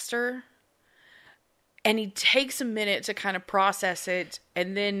like Aster?" And he takes a minute to kind of process it,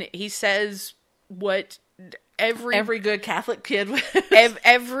 and then he says what every good Catholic kid would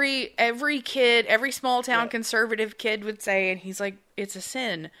every kid, every small town conservative kid would say, and he's like, "It's a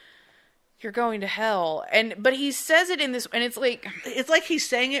sin. You're going to hell." But he says it in this, and it's like he's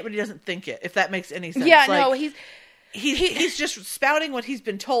saying it, but he doesn't think it. If that makes any sense. Yeah, no, he's just spouting what he's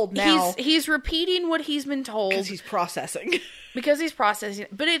been told now. He's repeating what he's been told. Because he's processing.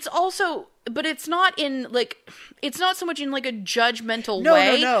 But it's also, but it's not in, like, it's not so much in, like, a judgmental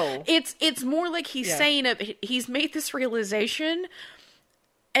way. No. It's more like he's saying, he's made this realization,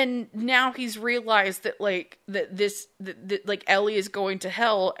 and now he's realized that, like, that like, Ellie is going to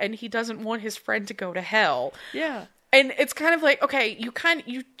hell, and he doesn't want his friend to go to hell. Yeah. And it's kind of like, okay,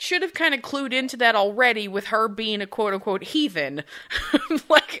 you should have kind of clued into that already with her being a quote-unquote heathen.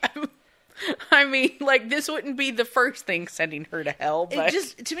 Like, I mean, like, this wouldn't be the first thing sending her to hell, but... It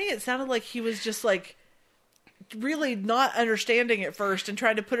just, to me, it sounded like he was just, like, really not understanding at first and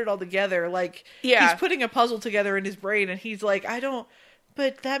trying to put it all together. Like, he's putting a puzzle together in his brain, and he's like,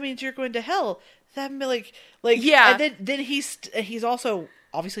 but that means you're going to hell. That, like, yeah. And then he's also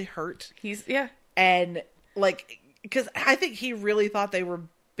obviously hurt. And, like... Because I think he really thought they were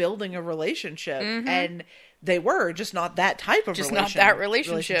building a relationship, and they were, just not that type of relationship. Just not that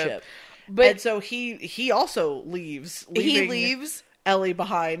relationship. But, and so he also leaves. He leaves Ellie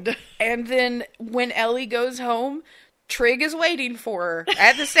behind. And then when Ellie goes home, Trig is waiting for her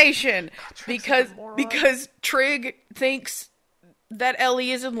at the station because Trig thinks that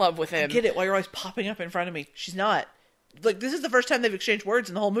Ellie is in love with him. I get it, why you're always popping up in front of me. She's not. Like, this is the first time they've exchanged words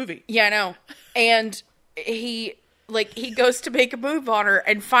in the whole movie. Yeah, I know. And he goes to make a move on her,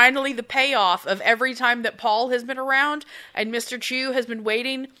 and finally the payoff of every time that Paul has been around and Mr. Chu has been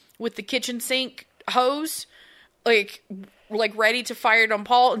waiting with the kitchen sink hose, like ready to fire it on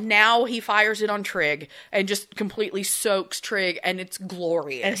Paul. Now he fires it on Trig and just completely soaks Trig, and it's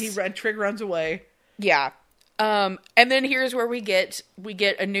glorious. And Trig runs away. Yeah. And then here's where we get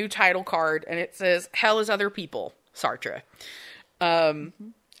a new title card, and it says "Hell is Other People," Sartre.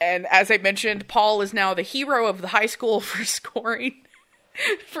 And as I mentioned, Paul is now the hero of the high school for scoring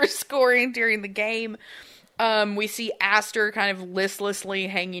during the game. We see Aster kind of listlessly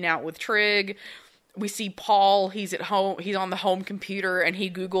hanging out with Trig. We see Paul, he's at home, he's on the home computer, and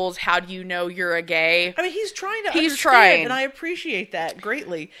he Googles, "How do you know you're a gay?" I mean, he's trying to understand, and I appreciate that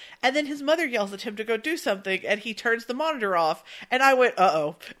greatly. And then his mother yells at him to go do something, and he turns the monitor off, and I went,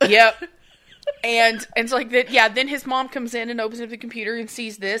 uh-oh. Yep. And it's like that. Yeah. Then his mom comes in and opens up the computer and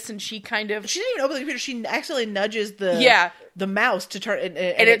sees this, and she didn't even open the computer. She accidentally nudges the mouse to turn, and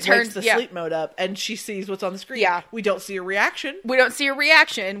it turns the sleep mode up, and she sees what's on the screen. Yeah. We don't see a reaction. We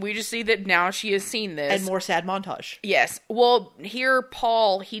just see that now she has seen this, and more sad montage. Yes. Well, here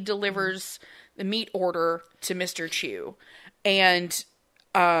Paul, he delivers the meat order to Mr. Chu, and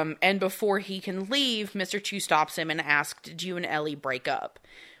before he can leave, Mr. Chu stops him and asks, "Did you and Ellie break up?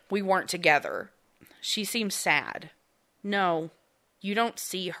 We weren't together. She seems sad." "No, you don't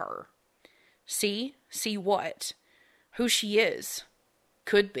see her." "See? See what?" "Who she is.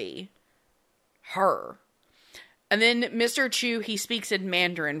 Could be. Her." And then Mr. Chu, he speaks in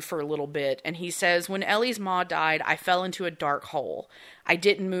Mandarin for a little bit, and he says, "When Ellie's ma died, I fell into a dark hole. I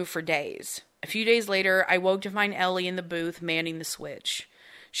didn't move for days. A few days later, I woke to find Ellie in the booth manning the switch.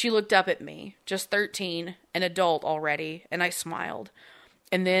 She looked up at me, just 13, an adult already, and I smiled."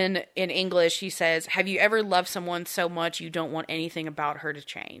 And then in English, he says, "Have you ever loved someone so much you don't want anything about her to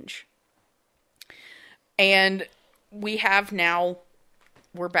change?" And we're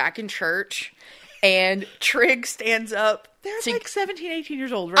back in church, and Trig stands up. They're like 17, 18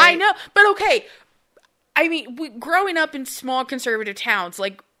 years old, right? I know, but okay. I mean, growing up in small conservative towns,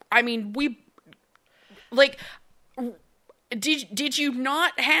 did you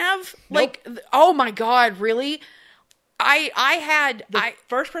not have, nope. Oh my God, really? The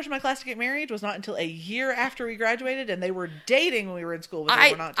first person in my class to get married was not until a year after we graduated, and they were dating when we were in school, but they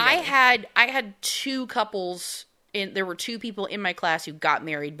were not together. I had two couples there were two people in my class who got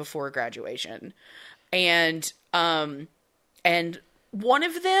married before graduation. And one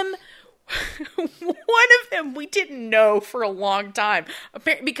of them we didn't know for a long time,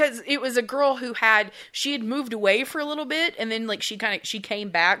 because it was a girl who she had moved away for a little bit, and then she came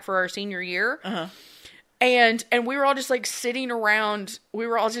back for our senior year. Uh-huh. And we were all just sitting around. We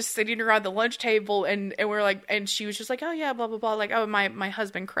were all just sitting around the lunch table, and we were and she was just "Oh yeah, blah blah blah," "Oh, my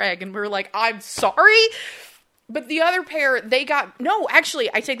husband Craig," and we were "I'm sorry." But the other pair, actually,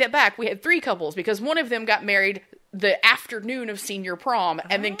 I take that back. We had three couples, because one of them got married the afternoon of senior prom,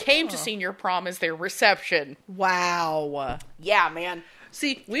 and then came to senior prom as their reception. Wow. Yeah, man.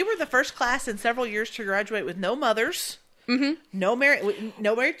 See, we were the first class in several years to graduate with no mothers. Mm-hmm. No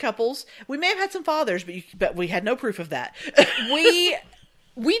married couples. We may have had some fathers, but we had no proof of that. we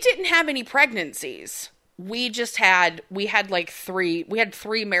didn't have any pregnancies. We had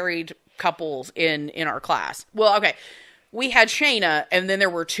three married couples in our class. Well, okay. We had Shayna, and then there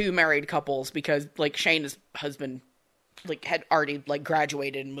were two married couples, because Shayna's husband like had already like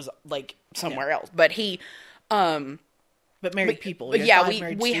graduated and was like somewhere else. But he, but married people. Yeah,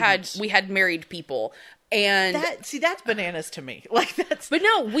 we had married people. And that's bananas to me. Like that's, but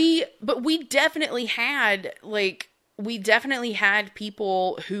no, we definitely had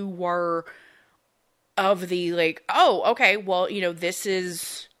people who were of the like, oh, okay, well, this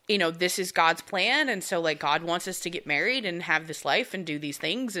is God's plan. And so like God wants us to get married and have this life and do these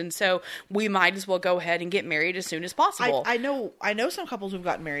things. And so we might as well go ahead and get married as soon as possible. I know some couples who've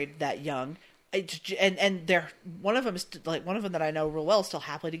gotten married that young. And they're one of them that I know real well, still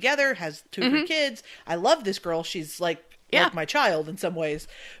happily together, has 2 or 3 kids. I love this girl. She's like my child in some ways,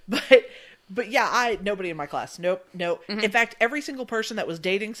 but yeah, nobody in my class. Nope. In fact, every single person that was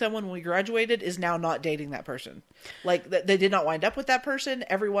dating someone when we graduated is now not dating that person. Like they did not wind up with that person.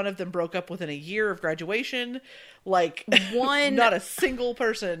 Every one of them broke up within a year of graduation. Like not a single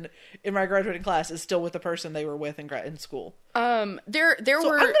person in my graduating class is still with the person they were with in school. There so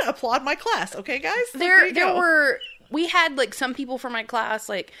were. I'm gonna applaud my class, okay, guys. There were. We had like some people from my class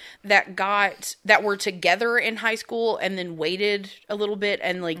like that were together in high school and then waited a little bit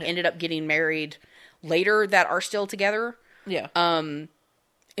and like ended up getting married later that are still together. Yeah.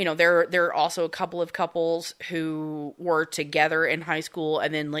 There are also a couple of couples who were together in high school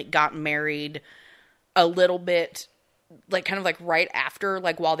and then like got married a little bit like kind of like right after,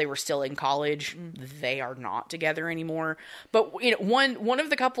 like while they were still in college. They are not together anymore. But one of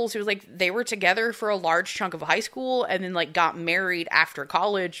the couples who was like they were together for a large chunk of high school and then like got married after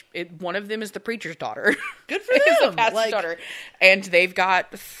college. One of them is the preacher's daughter. Good for them. The pastor's daughter, and they've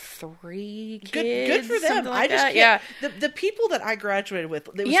got 3 kids. Good for them. Like I just that. can't. The people that I graduated with.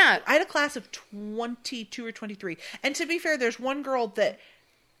 I had a class of 22 or 23, and to be fair, there's one girl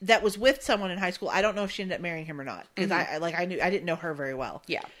that was with someone in high school. I don't know if she ended up marrying him or not because I didn't know her very well.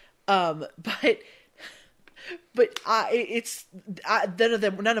 Yeah. But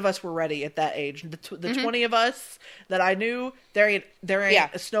none of us were ready at that age. The 20 of us that I knew, there ain't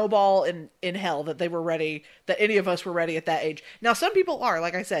a snowball in hell that they were ready, that any of us were ready at that age. Now some people are,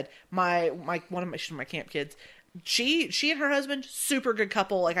 like I said, one of my camp kids. She and her husband, super good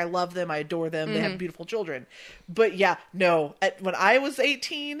couple. Like I love them. I adore them. They have beautiful children. But yeah, no, when I was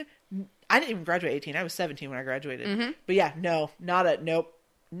 18, I didn't even graduate 18. I was 17 when I graduated. But yeah, no, nope.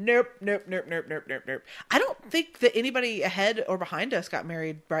 I don't think that anybody ahead or behind us got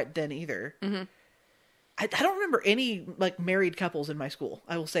married right then either. I don't remember any like married couples in my school.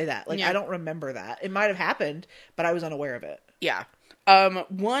 I will say that. Like I don't remember that. It might have happened, but I was unaware of it. Yeah.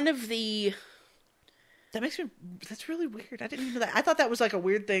 One of the... That's really weird. I didn't even know that. I thought that was like a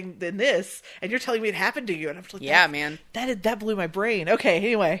weird thing than this, and you're telling me it happened to you, and I'm just like, yeah, man. That blew my brain. Okay,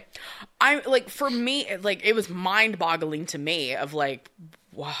 anyway. I'm like, for me, like, it was mind-boggling to me of like,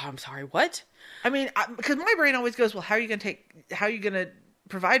 wow, I'm sorry, what? I mean, because my brain always goes, well, how are you going to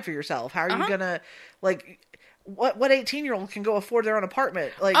provide for yourself? How are you going to, like, what 18-year-old can go afford their own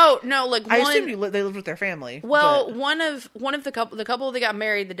apartment? Like, oh, no, like, I assume they lived with their family. Well, but... one of the couple that got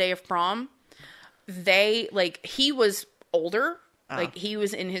married the day of prom, he was older, like he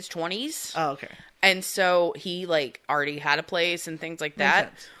was in his 20s. Oh, okay. And so he like already had a place and things like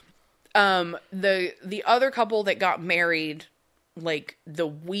that. The other couple that got married like the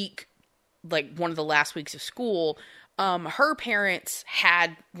week, like one of the last weeks of school, her parents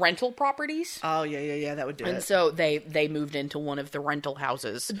had rental properties. Oh yeah, that would do it. And so they moved into one of the rental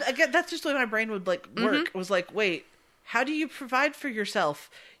houses. Again, that's just the way my brain would like work. It was like, wait, how do you provide for yourself?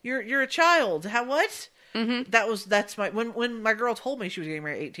 You're a child. How what? That's my when my girl told me she was getting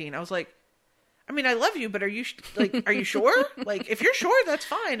married at 18. I was like, I mean, I love you, but are you sure? Like, if you're sure, that's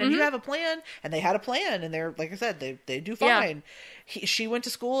fine. And you have a plan, and they had a plan, and they're, like I said, they do fine. Yeah. She went to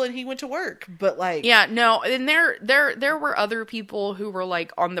school and he went to work, but like, yeah, no. And there were other people who were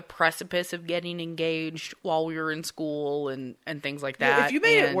like on the precipice of getting engaged while we were in school and things like that. Yeah, if you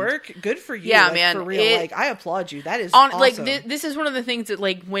made it work, good for you. Yeah, like, man, for real. Like, I applaud you. That is awesome. Like this is one of the things that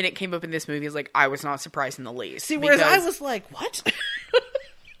like when it came up in this movie is like I was not surprised in the least. See, whereas I was like, what?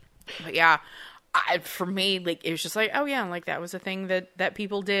 But yeah. For me, like it was just like, oh yeah, like that was a thing that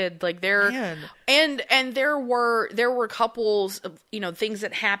people did. Like and there were couples, things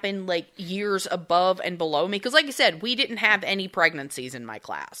that happened like years above and below me. Because like I said, we didn't have any pregnancies in my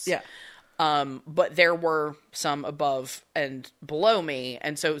class. Yeah. But there were some above and below me,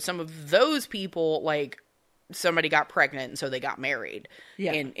 and so some of those people, like somebody got pregnant, and so they got married.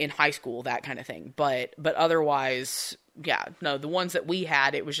 Yeah. In high school, that kind of thing. But otherwise. Yeah, no, the ones that we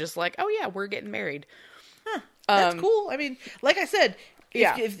had, it was just like, oh yeah, we're getting married. Huh, that's cool. I mean, like I said,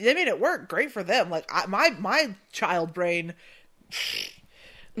 if they made it work, great for them. Like my child brain,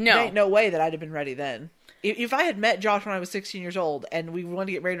 no, there ain't no way that I'd have been ready then. If I had met Josh when I was 16 years old and we wanted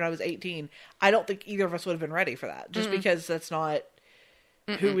to get married when I was 18, I don't think either of us would have been ready for that. Just because that's not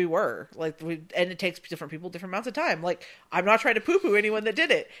who we were. Like, and it takes different people different amounts of time. Like, I'm not trying to poo-poo anyone that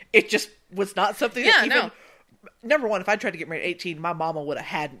did it. It just was not something that even... No. Number one, if I tried to get married at 18, my mama would have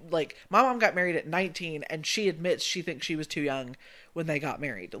had... Like, my mom got married at 19, and she admits she thinks she was too young when they got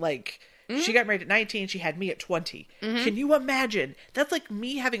married. Like... She got married at 19. She had me at 20. Can you imagine? That's like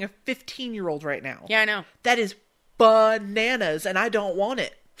me having a 15-year-old right now. Yeah, I know. That is bananas, and I don't want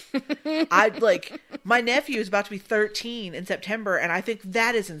it. My nephew is about to be 13 in September, and I think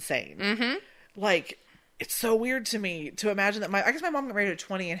that is insane. Like, it's so weird to me to imagine that I guess my mom got married at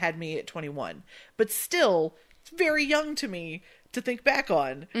 20 and had me at 21. But still, it's very young to me to think back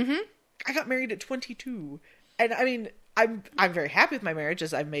on. I got married at 22. And, I mean... I'm very happy with my marriage,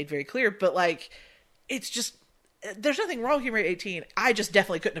 as I've made very clear, but, like, it's just, there's nothing wrong with getting married at 18. I just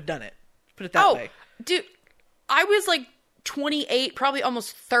definitely couldn't have done it. Put it that way. Dude, I was, like, 28, probably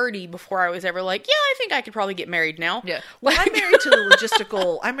almost 30 before I was ever like, yeah, I think I could probably get married now. Yeah. Well, I'm married to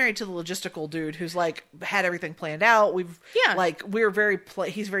the logistical dude who's, like, had everything planned out. He's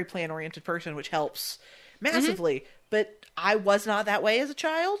a very plan-oriented person, which helps massively. But I was not that way as a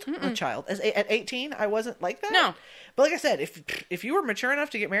child. At 18, I wasn't like that. No. But like I said, if you were mature enough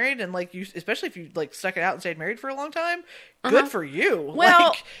to get married and like you, especially if you like stuck it out and stayed married for a long time, good for you.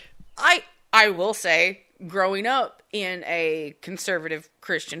 Well, I will say, growing up in a conservative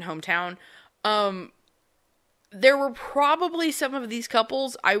Christian hometown, there were probably some of these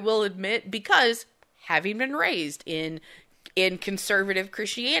couples, I will admit, because having been raised in conservative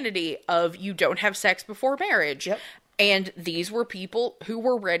Christianity of you don't have sex before marriage. Yep. And these were people who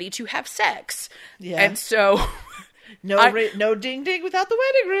were ready to have sex. Yeah. And so... No ding ding without the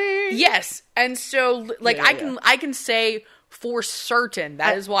wedding ring. Yes. And so, like, I can say for certain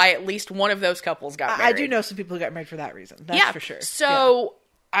that is why at least one of those couples got married. I do know some people who got married for that reason. That's for sure. So,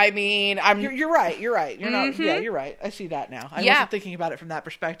 I mean, You're right. You're not... Yeah, you're right. I see that now. I wasn't thinking about it from that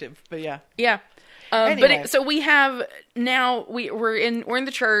perspective, but yeah. Yeah. Anyway. So we have now we're in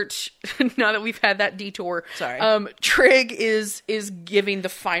the church now that we've had that detour. Sorry. Trig is giving the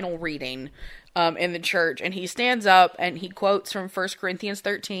final reading in the church, and he stands up and he quotes from 1 Corinthians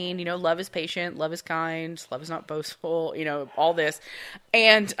 13, love is patient, love is kind, love is not boastful, all this.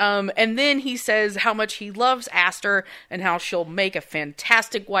 And then he says how much he loves Aster and how she'll make a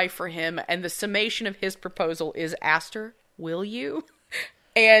fantastic wife for him, and the summation of his proposal is, Aster, will you?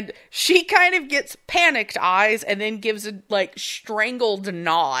 And she kind of gets panicked eyes and then gives a, like, strangled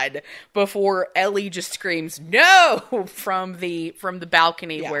nod before Ellie just screams, no! from the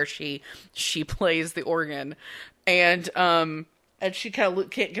balcony where she plays the organ. And she kind of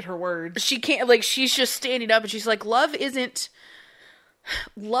can't get her words. She can't, like, she's just standing up and she's like, love is,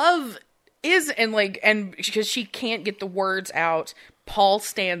 and because she can't get the words out, Paul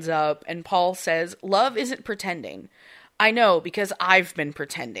stands up and Paul says, love isn't pretending. I know, because I've been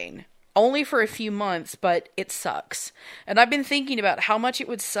pretending. Only for a few months, but it sucks. And I've been thinking about how much it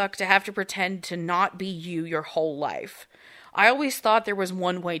would suck to have to pretend to not be you your whole life. I always thought there was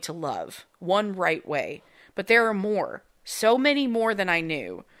one way to love. One right way. But there are more. So many more than I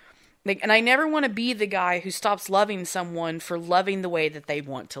knew. And I never want to be the guy who stops loving someone for loving the way that they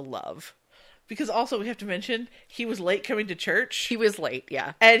want to love. Because also we have to mention, he was late coming to church. He was late,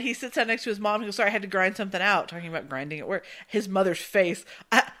 yeah. And he sits down next to his mom and goes, sorry, I had to grind something out. Talking about grinding at work. His mother's face.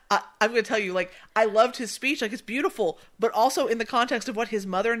 I'm going to tell you, like, I loved his speech. Like, it's beautiful. But also in the context of what his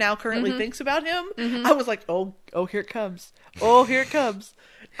mother now currently thinks about him, I was like, oh, here it comes. Oh, here it comes.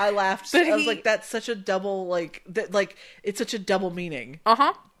 I laughed. I was like, that's such a double, it's such a double meaning.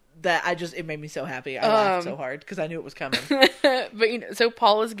 Uh-huh. That it made me so happy. I laughed so hard because I knew it was coming. But, so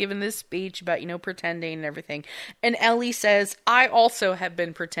Paul is given this speech about, pretending and everything. And Ellie says, I also have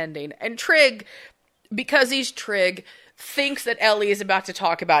been pretending. And Trig, because he's Trig, thinks that Ellie is about to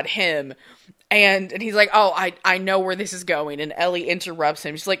talk about him. And he's like, oh, I know where this is going. And Ellie interrupts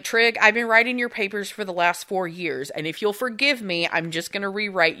him. She's like, Trig, I've been writing your papers for the last 4 years. And if you'll forgive me, I'm just going to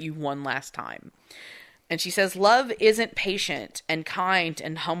rewrite you one last time. And she says, love isn't patient and kind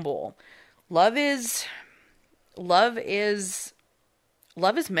and humble. Love is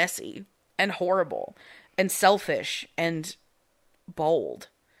messy and horrible and selfish and bold.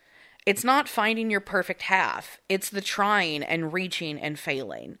 It's not finding your perfect half. It's the trying and reaching and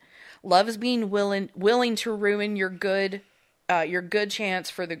failing. Love is being willing to ruin your good chance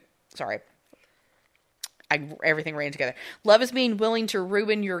for the... Sorry. Everything ran together. Love is being willing to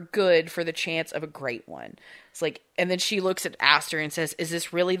ruin your good for the chance of a great one. It's like, and then she looks at Aster and says, is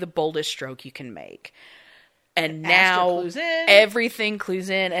this really the boldest stroke you can make? And now everything clues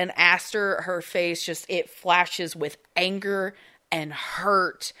in, and Aster, her face just, it flashes with anger and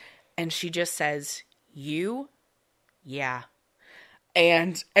hurt, and she just says, "You? Yeah."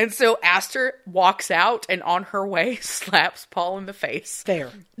 And so Aster walks out, and on her way slaps Paul in the face. Fair.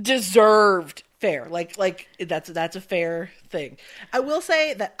 Deserved. Fair. Like that's a fair thing. I will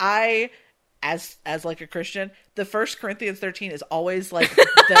say that as like a Christian, the 1 Corinthians 13 is always like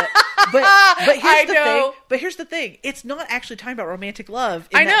the but here's the thing. But here's the thing. It's not actually talking about romantic love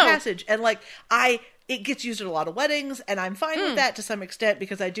in that passage. And like it gets used at a lot of weddings, and I'm fine with that to some extent,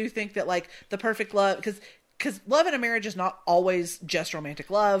 because I do think that like the perfect love, because love in a marriage is not always just romantic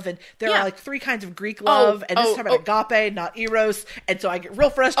love, and there are like 3 kinds of Greek love, and this is talking about agape, not eros, and so I get real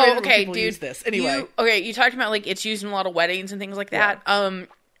frustrated when people use this. Anyway, you talked about like it's used in a lot of weddings and things like that. Yeah.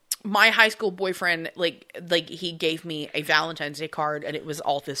 My high school boyfriend, like he gave me a Valentine's Day card, and it was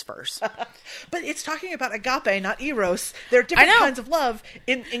all this verse. But it's talking about agape, not eros. There are different kinds of love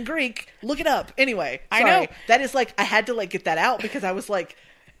in Greek. Look it up. Anyway, sorry. I know. That is like, I had to like get that out, because I was like,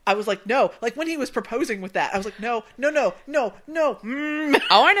 no. Like when he was proposing with that, I was like, no. Oh,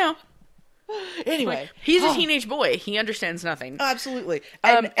 I know. Anyway, like, he's a teenage boy. He understands nothing. Absolutely.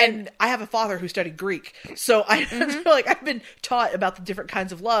 And I have a father who studied Greek, so I feel like I've been taught about the different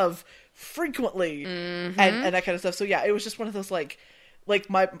kinds of love frequently, and that kind of stuff. So yeah, it was just one of those I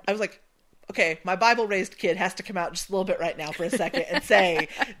was like, okay, my Bible raised kid has to come out just a little bit right now for a second and say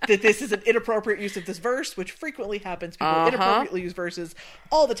that this is an inappropriate use of this verse, which frequently happens. People inappropriately use verses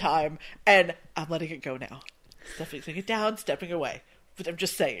all the time, and I'm letting it go now. Stepping it down, stepping away. But I'm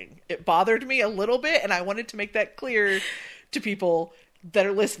just saying, it bothered me a little bit, and I wanted to make that clear to people that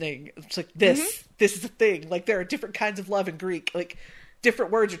are listening. It's like, this is a thing. Like, there are different kinds of love in Greek. Like,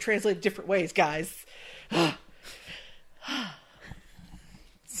 different words are translated different ways, guys.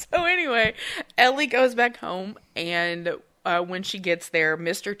 So anyway, Ellie goes back home, and when she gets there,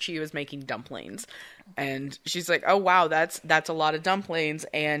 Mr. Chu is making dumplings. And she's like, oh, wow, that's a lot of dumplings.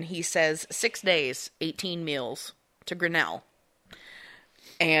 And he says 6 days, 18 meals to Grinnell.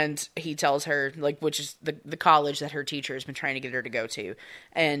 And he tells her, like, which is the college that her teacher has been trying to get her to go to.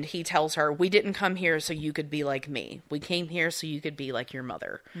 And he tells her, we didn't come here so you could be like me. We came here so you could be like your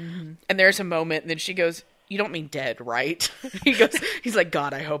mother. Mm-hmm. And there's a moment, and then she goes, you don't mean dead, right? He's like,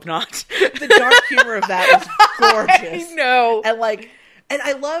 God, I hope not. The dark humor of that is gorgeous. I know. And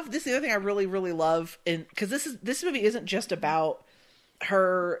I love, this is the other thing I really, really love, because this movie isn't just about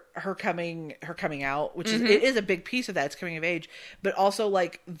her coming out, which is it is a big piece of that. It's coming of age, but also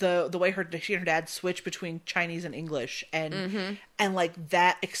like the way she and her dad switch between Chinese and English, and like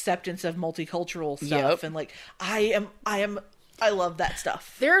that acceptance of multicultural stuff, and like I love that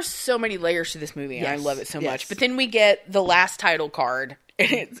stuff. There are so many layers to this movie, and I love it so much. But then we get the last title card,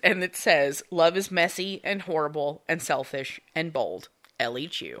 and it says, "Love is messy and horrible and selfish and bold." Ellie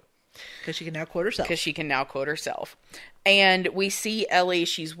Chu. Because she can now quote herself. And we see Ellie,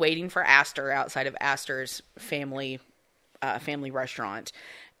 she's waiting for Aster outside of Aster's family restaurant.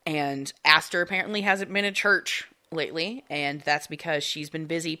 And Aster apparently hasn't been at church lately, and that's because she's been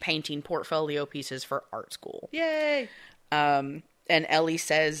busy painting portfolio pieces for art school. Yay! And Ellie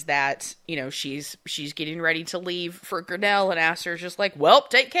says that, she's getting ready to leave for Grinnell, and Aster's just like, well,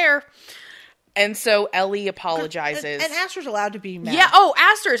 take care. And so Ellie apologizes. And Aster's allowed to be mad. Yeah,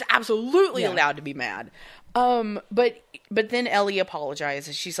 Aster is absolutely allowed to be mad. But then Ellie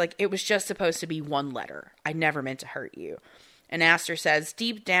apologizes. She's like, it was just supposed to be one letter. I never meant to hurt you. And Aster says,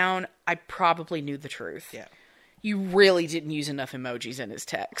 deep down, I probably knew the truth. Yeah. You really didn't use enough emojis in his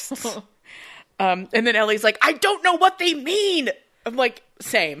texts. And then Ellie's like, I don't know what they mean. I'm like,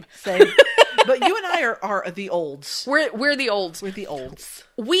 same. But you and I are the olds. We're the olds. We're the olds.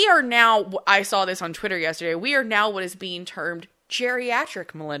 We are now, I saw this on Twitter yesterday, we are now what is being termed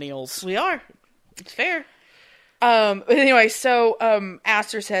geriatric millennials. We are. It's fair. But anyway, so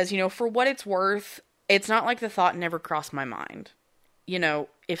Aster says, for what it's worth, it's not like the thought never crossed my mind.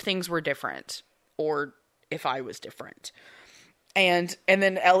 If things were different, or if I was different. And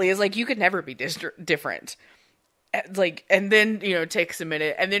then Ellie is like, you could never be different. Like, and then, takes a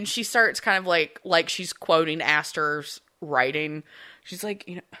minute, and then she starts kind of like she's quoting Aster's writing. She's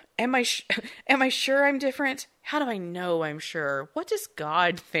like, am I sure I'm different? How do I know I'm sure? What does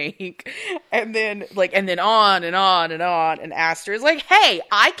God think? And then on and on and on, and Aster is like, hey,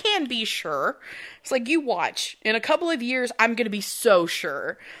 I can be sure. It's like, you watch. In a couple of years, I'm going to be so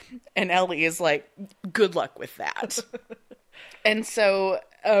sure. And Ellie is like, good luck with that. And so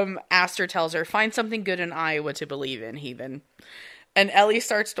Aster tells her, find something good in Iowa to believe in, heathen. And Ellie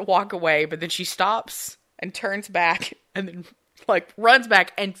starts to walk away, but then she stops and turns back and then like runs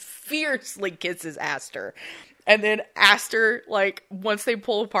back and fiercely kisses Aster. And then Aster, like, once they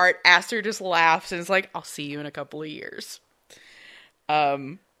pull apart, Aster just laughs and is like, I'll see you in a couple of years.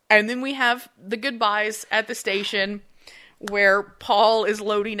 And then we have the goodbyes at the station where Paul is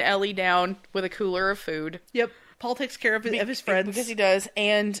loading Ellie down with a cooler of food. Yep. Paul takes care of his friends. Because he does.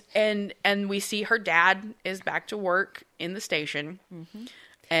 And we see her dad is back to work in the station. Mm-hmm.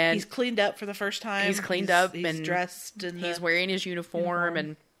 And he's cleaned up for the first time. He's cleaned up. He's and dressed. He's wearing his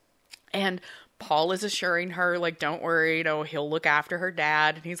uniform. And Paul is assuring her, like, don't worry, you know, he'll look after her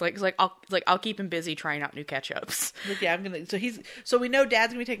dad. And he's like, I'll keep him busy trying out new ketchups. Like, yeah, I'm gonna. So we know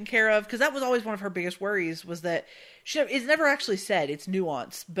Dad's gonna be taken care of, because that was always one of her biggest worries, was that it's never actually said. It's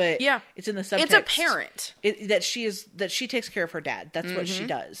nuanced, but yeah, it's in the subtext. It's apparent that she takes care of her dad. That's what she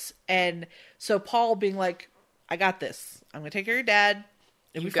does. And so Paul being like, I got this. I'm gonna take care of your dad.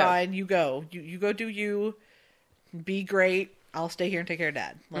 It'll be fine. You go. You go. Do you be great? I'll stay here and take care of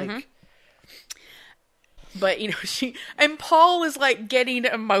Dad. Like. But, you know, Paul is, like, getting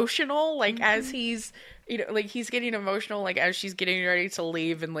emotional, like, as he's, you know, like, he's getting emotional, like, as she's getting ready to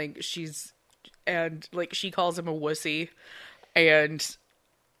leave, and, like, she calls him a wussy, and,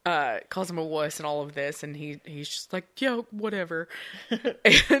 calls him a wuss and all of this, and he's just like, yo, whatever.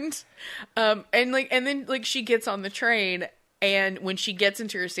 and then, like, she gets on the train, and when she gets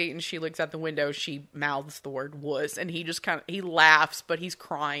into her seat and she looks out the window, she mouths the word wuss, and he just he laughs, but he's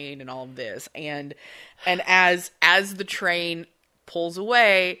crying and all of this. And as the train pulls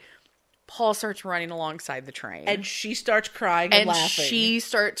away, Paul starts running alongside the train. And she starts crying and laughing. She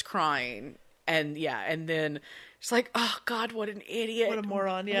starts crying. And yeah, and then she's like, oh God, what an idiot. What a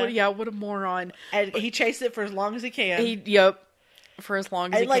moron, yeah. What a moron. And he chases it for as long as he can. For as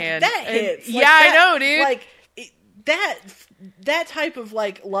long as he like, can. That hits. And, I know, dude. Like, that type of,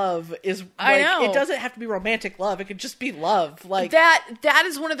 like, love is, like, I know. It doesn't have to be romantic love. It could just be love. Like, that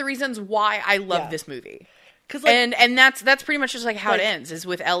is one of the reasons why I love this movie. 'Cause, like, and that's pretty much just, like, how it ends, is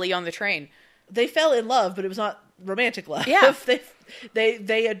with Ellie on the train. They fell in love, but it was not romantic love. Yeah.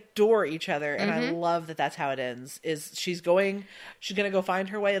 they adore each other, and I love that that's how it ends. Is she's gonna go find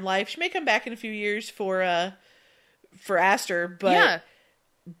her way in life. She may come back in a few years for Aster, but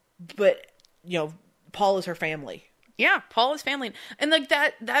you know, Paul is her family. Yeah, Paul is family. And, like,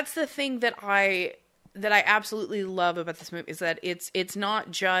 that's the thing that I absolutely love about this movie, is that it's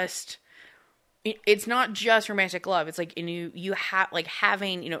not just romantic love. It's like, you have, like,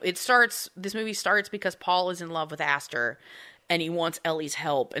 having, you know, this movie starts because Paul is in love with Aster and he wants Ellie's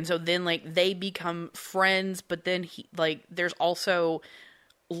help. And so then, like, they become friends, but then there's also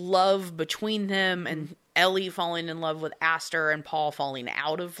love between them, and Ellie falling in love with Aster and Paul falling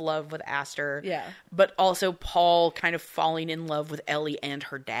out of love with Aster. Yeah. But also Paul kind of falling in love with Ellie and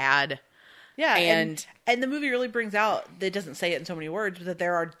her dad. Yeah. And the movie really brings out, it doesn't say it in so many words, but that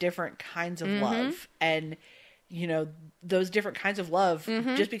there are different kinds of love. And, you know, those different kinds of love,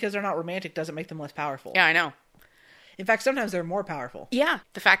 just because they're not romantic doesn't make them less powerful. Yeah, I know. In fact, sometimes they're more powerful. Yeah.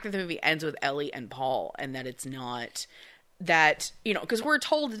 The fact that the movie ends with Ellie and Paul, and that it's not... that, you know, because we're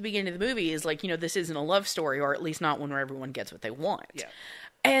told at the beginning of the movie is, like, you know, this isn't a love story, or at least not one where everyone gets what they want. Yeah.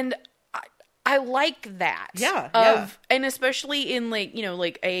 And I like that. Yeah. And especially in, like, you know,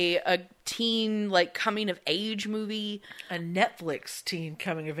 like a teen, like, coming of age movie. A Netflix teen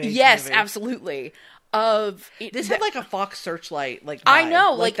coming of age yes, movie. Absolutely. This had, like, a Fox Searchlight, like, vibe. I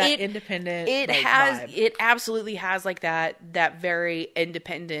know, like that independent. It absolutely has, like, that very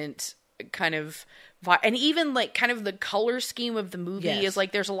independent kind of vibe. And even, like, kind of the color scheme of the movie is,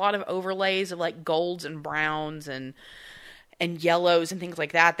 like, there's a lot of overlays of, like, golds and browns and yellows and things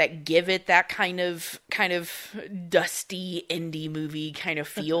like that give it that kind of dusty indie movie kind of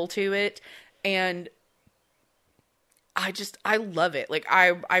feel to it. And I love it. Like,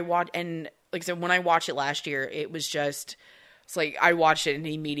 I watch, and like I said, when I watched it last year, it's like I watched it and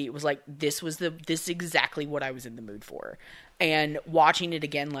immediately it was like, this is exactly what I was in the mood for. And watching it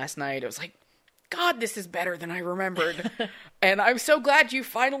again last night, it was like, God, this is better than I remembered. And I'm so glad you've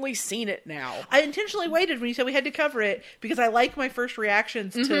finally seen it now. I intentionally waited when you said we had to cover it, because I like my first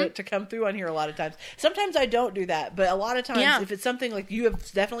reactions to come through on here a lot of times. Sometimes I don't do that, but a lot of times if it's something like you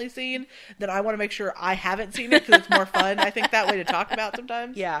have definitely seen, then I want to make sure I haven't seen it, because it's more fun, I think, that way to talk about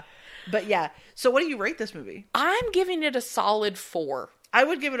sometimes. Yeah. But yeah, so what do you rate this movie? I'm giving it a solid 4. I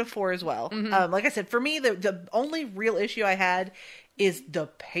would give it a 4 as well. Like I said, for me, the only real issue I had is the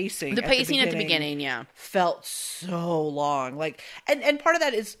pacing. The pacing at the beginning, yeah, felt so long. Like, and part of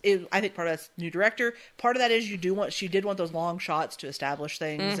that is I think part of that's new director. Part of that is she did want those long shots to establish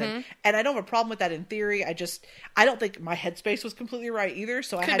things, and I don't have a problem with that in theory. I don't think my headspace was completely right either.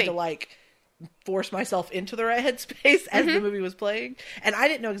 So I had to, like, force myself into the right headspace as the movie was playing, and I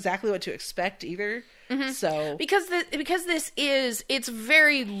didn't know exactly what to expect either. So because it's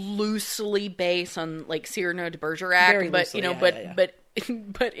very loosely based on like Cyrano de Bergerac, Very but loosely,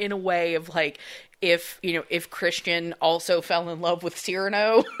 but in a way of like if Christian also fell in love with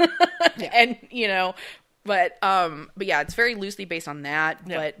Cyrano, and but yeah, it's very loosely based on that,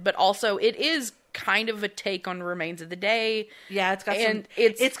 but also it is kind of a take on Remains of the Day. Yeah, it's got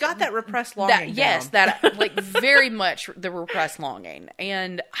it's got that repressed longing. That like very much the repressed longing.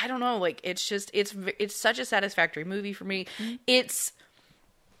 And I don't know, like it's such a satisfactory movie for me. It's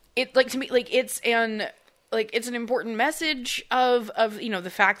to me like it's an important message of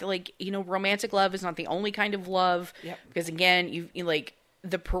the fact that like romantic love is not the only kind of love. Yep. Because again, you like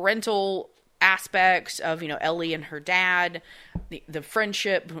the parental aspects of Ellie and her dad, the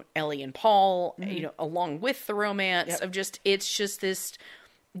friendship Ellie and Paul, along with the romance of it's just this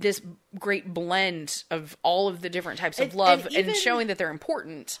great blend of all of the different types of love and showing that they're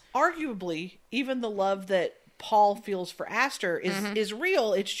important. Arguably, even the love that Paul feels for Aster is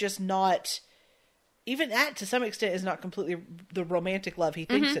real. It's just not, even that to some extent is not completely the romantic love he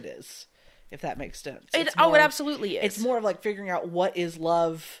thinks it is, if that makes sense. It absolutely is. It's more of like figuring out what is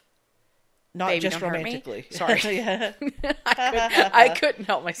love. Not Baby, just don't romantically. Sorry. Yeah. I couldn't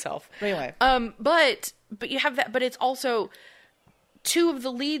help myself. Anyway. But you have that, but it's also two of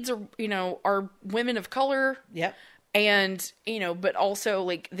the leads are women of color. Yep. And, but also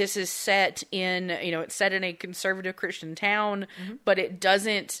like this is set in, it's set in a conservative Christian town, but it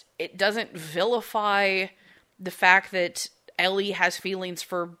doesn't vilify the fact that Ellie has feelings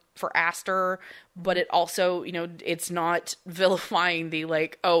for Aster, but it also, it's not vilifying the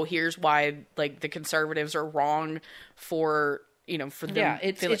like, oh, here's why like the conservatives are wrong for them. Yeah,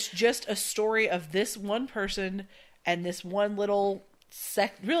 it's just a story of this one person and this one little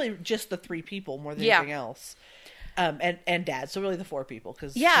really just the three people more than anything else. And dad, so really the four people,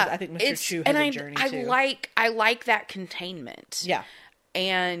 because I think Mr. Chu has a journey too. I like that containment. Yeah,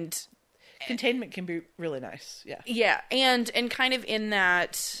 and containment can be really nice. Yeah, and kind of in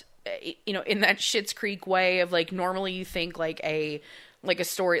that in that Schitt's Creek way of like normally you think like a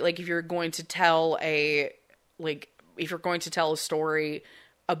story, like if you're going to tell a story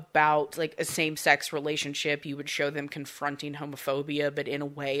about like a same-sex relationship, you would show them confronting homophobia, but in a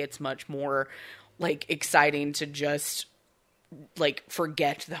way it's much more like exciting to just like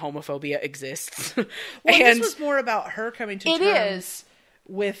forget the homophobia exists. Well, and this was more about her coming to terms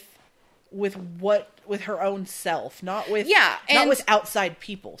with her own self, not with outside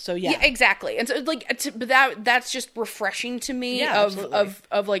people. So yeah, exactly. And so like but that's just refreshing to me of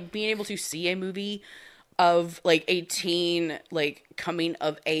like being able to see a movie of like a teen like coming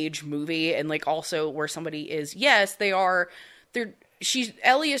of age movie, and like also where somebody is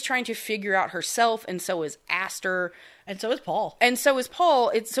Ellie is trying to figure out herself, and so is Aster. And so is Paul. It's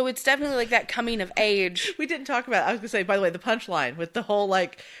definitely like that coming of age. We didn't talk about, I was going to say, by the way, the punchline with the whole,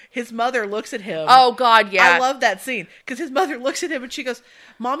 like, his mother looks at him. Oh, God, yeah. I love that scene. Because his mother looks at him and she goes,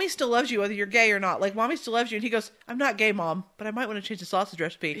 Mommy still loves you whether you're gay or not. Like, Mommy still loves you. And he goes, I'm not gay, Mom, but I might want to change the sausage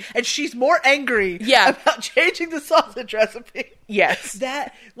recipe. And she's more angry about changing the sausage recipe. Yes.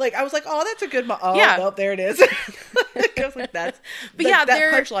 That, like, I was like, oh, that's a good mom. Oh, nope, there it is. I was like, that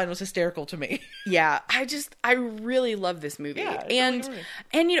punchline was hysterical to me. Yeah. I really love this movie. Yeah, and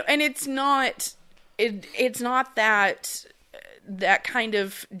it's not that kind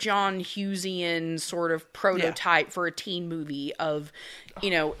of John Hughesian sort of prototype for a teen movie of,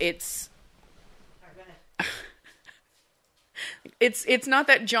 it's not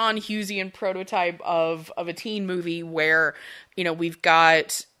that John Hughesian prototype of a teen movie where, we've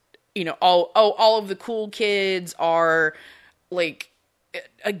got, all of the cool kids are like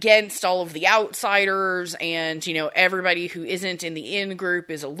against all of the outsiders, and everybody who isn't in the in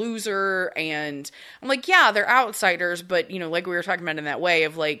group is a loser. And I'm like, yeah, they're outsiders, but like we were talking about in that way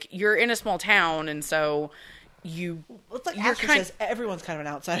of like, you're in a small town, and so it's like Aster says everyone's kind of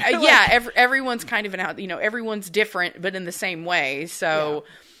an outsider. Everyone's kind of an out. Everyone's different, but in the same way. So,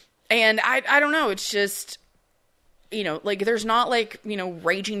 and I don't know. It's just. Like there's not like,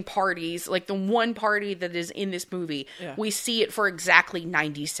 raging parties. Like the one party that is in this movie, we see it for exactly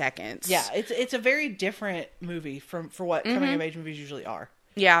 90 seconds. Yeah, it's a very different movie for what coming of age movies usually are.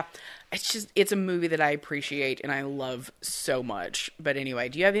 Yeah, it's a movie that I appreciate and I love so much. But anyway,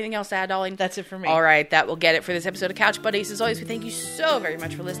 do you have anything else to add, Dolly? That's it for me. All right, that will get it for this episode of Couch Buddies. As always, we thank you so very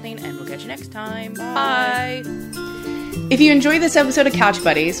much for listening, and we'll catch you next time. Bye. If you enjoyed this episode of Couch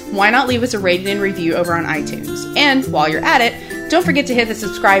Buddies, why not leave us a rating and review over on iTunes? And while you're at it, don't forget to hit the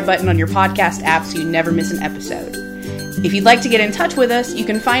subscribe button on your podcast app so you never miss an episode. If you'd like to get in touch with us, you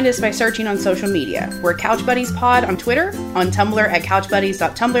can find us by searching on social media. We're Couch Buddies Pod on Twitter, on Tumblr at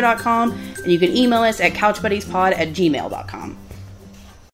couchbuddies.tumblr.com, and you can email us at couchbuddiespod@gmail.com.